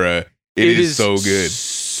good, bruh. It is so good.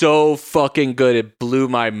 So fucking good. It blew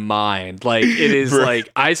my mind. Like it is like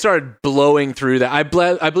I started blowing through that. I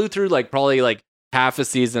blew through like probably like half a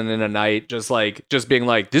season in a night, just being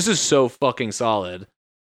like, this is so fucking solid.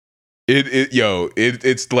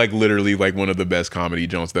 It's like literally like one of the best comedy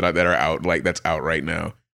joints that are out, like that's out right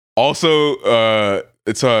now. Also,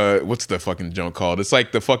 it's what's the fucking joke called? It's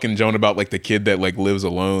like the fucking joke about like the kid that like lives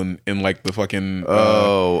alone in like the fucking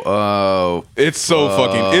it's so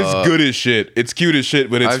fucking, it's good as shit. It's cute as shit,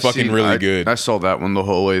 but it's really good. I saw that one the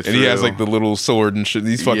whole way through. And he has like the little sword and shit.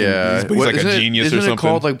 He's fucking he's like a genius or something. Isn't it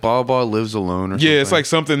called like Baba Lives Alone or something? Yeah, it's like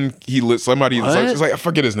something it's like I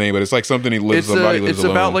forget his name, but it's like something lives alone. It's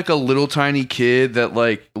about like a little tiny kid that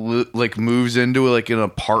like moves into like an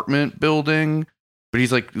apartment building. But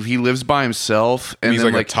he lives by himself, and he's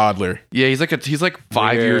then like a toddler. Yeah, he's like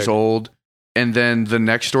 5 years old, and then the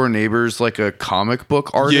next door neighbor's like a comic book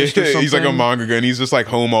artist. Yeah, or something. He's like a manga, and he's just like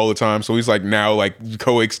home all the time. So he's like now like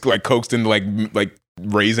coaxed into like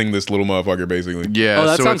raising this little motherfucker basically. Yeah,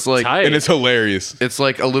 that so sounds it's like tight. And it's hilarious. It's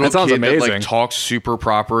like a little that kid amazing. that like talks super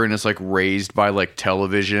proper and is like raised by like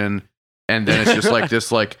television, and then it's just like this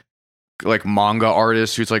like manga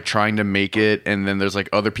artist who's like trying to make it, and then there's like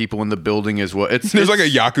other people in the building as well. There's like a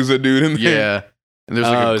Yakuza dude in there. Yeah. And there's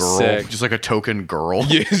like a girl, sick. just like a token girl.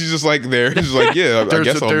 Yeah, she's just like there. She's like, yeah, I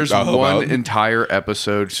guess there's I'll help one out. entire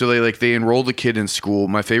episode. So they enroll the kid in school.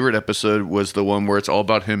 My favorite episode was the one where it's all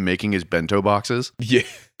about him making his bento boxes. Yeah.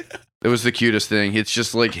 It was the cutest thing. It's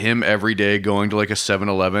just like him every day going to like a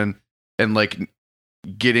 7-Eleven and like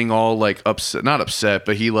getting all like upset, not upset,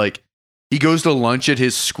 but he goes to lunch at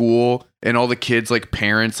his school, and all the kids like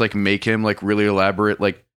parents like make him like really elaborate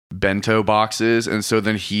like bento boxes, and so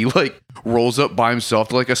then he like rolls up by himself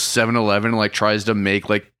to like a 7-Eleven and like tries to make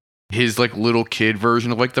like his like little kid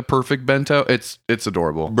version of like the perfect bento. It's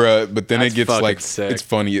adorable, bruh. But then That's it gets like sick. it's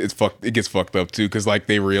funny. It gets fucked up too, because like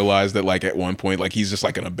they realize that like at one point like he's just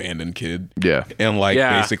like an abandoned kid. Yeah, and like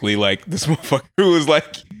basically like this motherfucker who was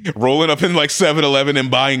like rolling up in like 7-Eleven and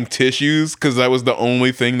buying tissues because that was the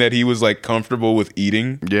only thing that he was like comfortable with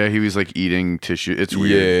eating. Yeah, he was like eating tissue. It's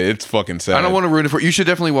weird. Yeah, it's fucking sad. I don't want to ruin it for you. You should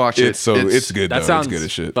definitely watch it. It's good. That though. sounds it's good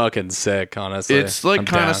as shit. fucking sick. Honestly, it's like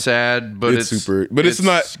kind of sad, but it's super. But it's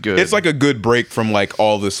not good. It's like a good break from like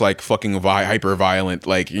all this like fucking hyper violent,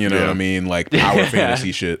 like, you know what I mean, like power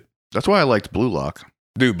fantasy shit. That's why I liked Blue Lock.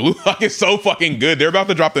 Dude, Blue Lock is so fucking good. They're about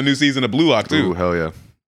to drop the new season of Blue Lock too. Ooh, hell yeah.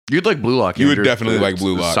 You'd like Blue Lock. You would Andrew. definitely like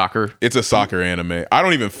Blue Lock. Soccer. It's a soccer anime. I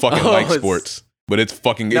don't even fucking like sports, but it's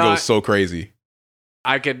fucking, it goes so crazy.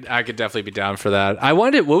 I could definitely be down for that. I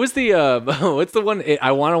wanted, what was the what's the one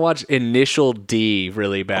I want to watch? Initial D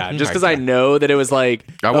really bad, just because I know that it was like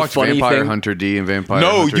I watched funny Vampire thing. Hunter D and Vampire.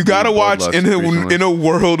 No, Hunter you gotta D watch Bloodlust in a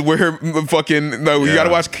world where fucking you gotta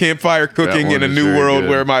watch Campfire Cooking in a new world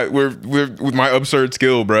where with my absurd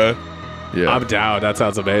skill, bruh. Yeah, I'm down. That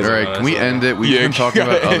sounds amazing. All right, can we end it? We've been talking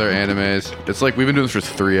about other animes. It's like we've been doing this for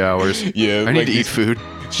 3 hours. Yeah, I need to eat food.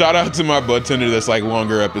 Shout out to my bud tender that's like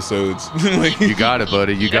longer episodes. You got it,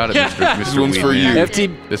 buddy. You got it, Mr. This one's for you.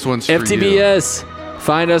 This one's for you. FTBS.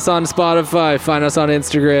 Find us on Spotify. Find us on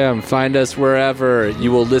Instagram. Find us wherever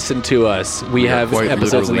you will listen to us. We have quite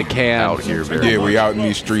episodes in the literally can. out here. Very Yeah, we much. out in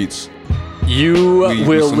these streets. You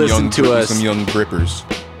will some listen young to us. Some young grippers.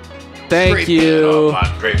 Thank you. Bye.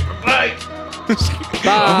 Scrape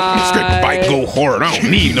a bite, go hard. I don't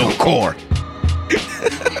need no core.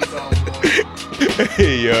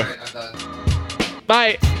 Hey,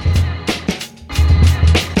 Bye.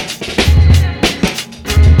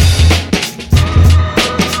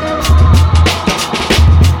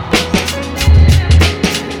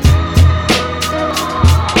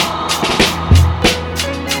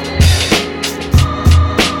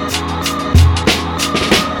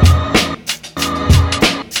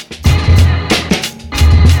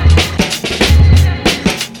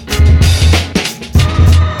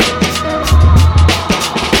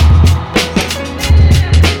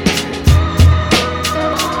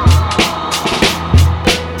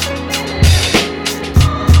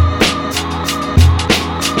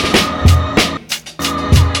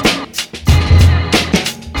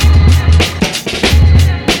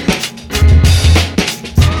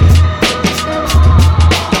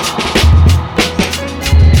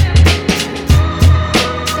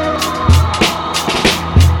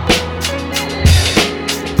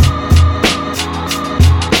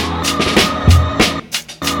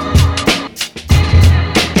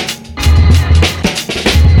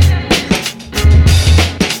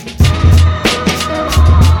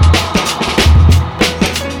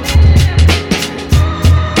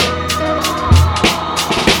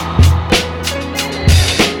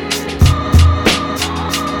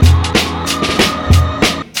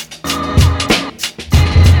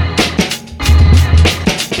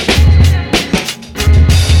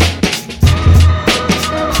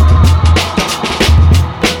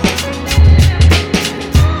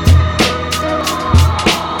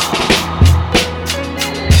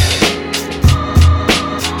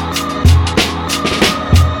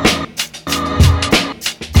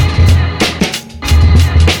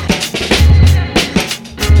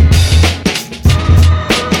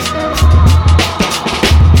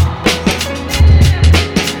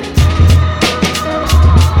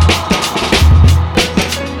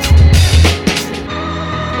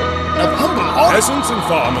 Peasants and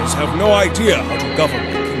farmers have no idea how to govern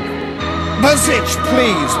the kingdom. Berzich,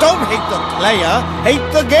 please, don't hate the player, hate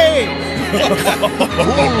the game.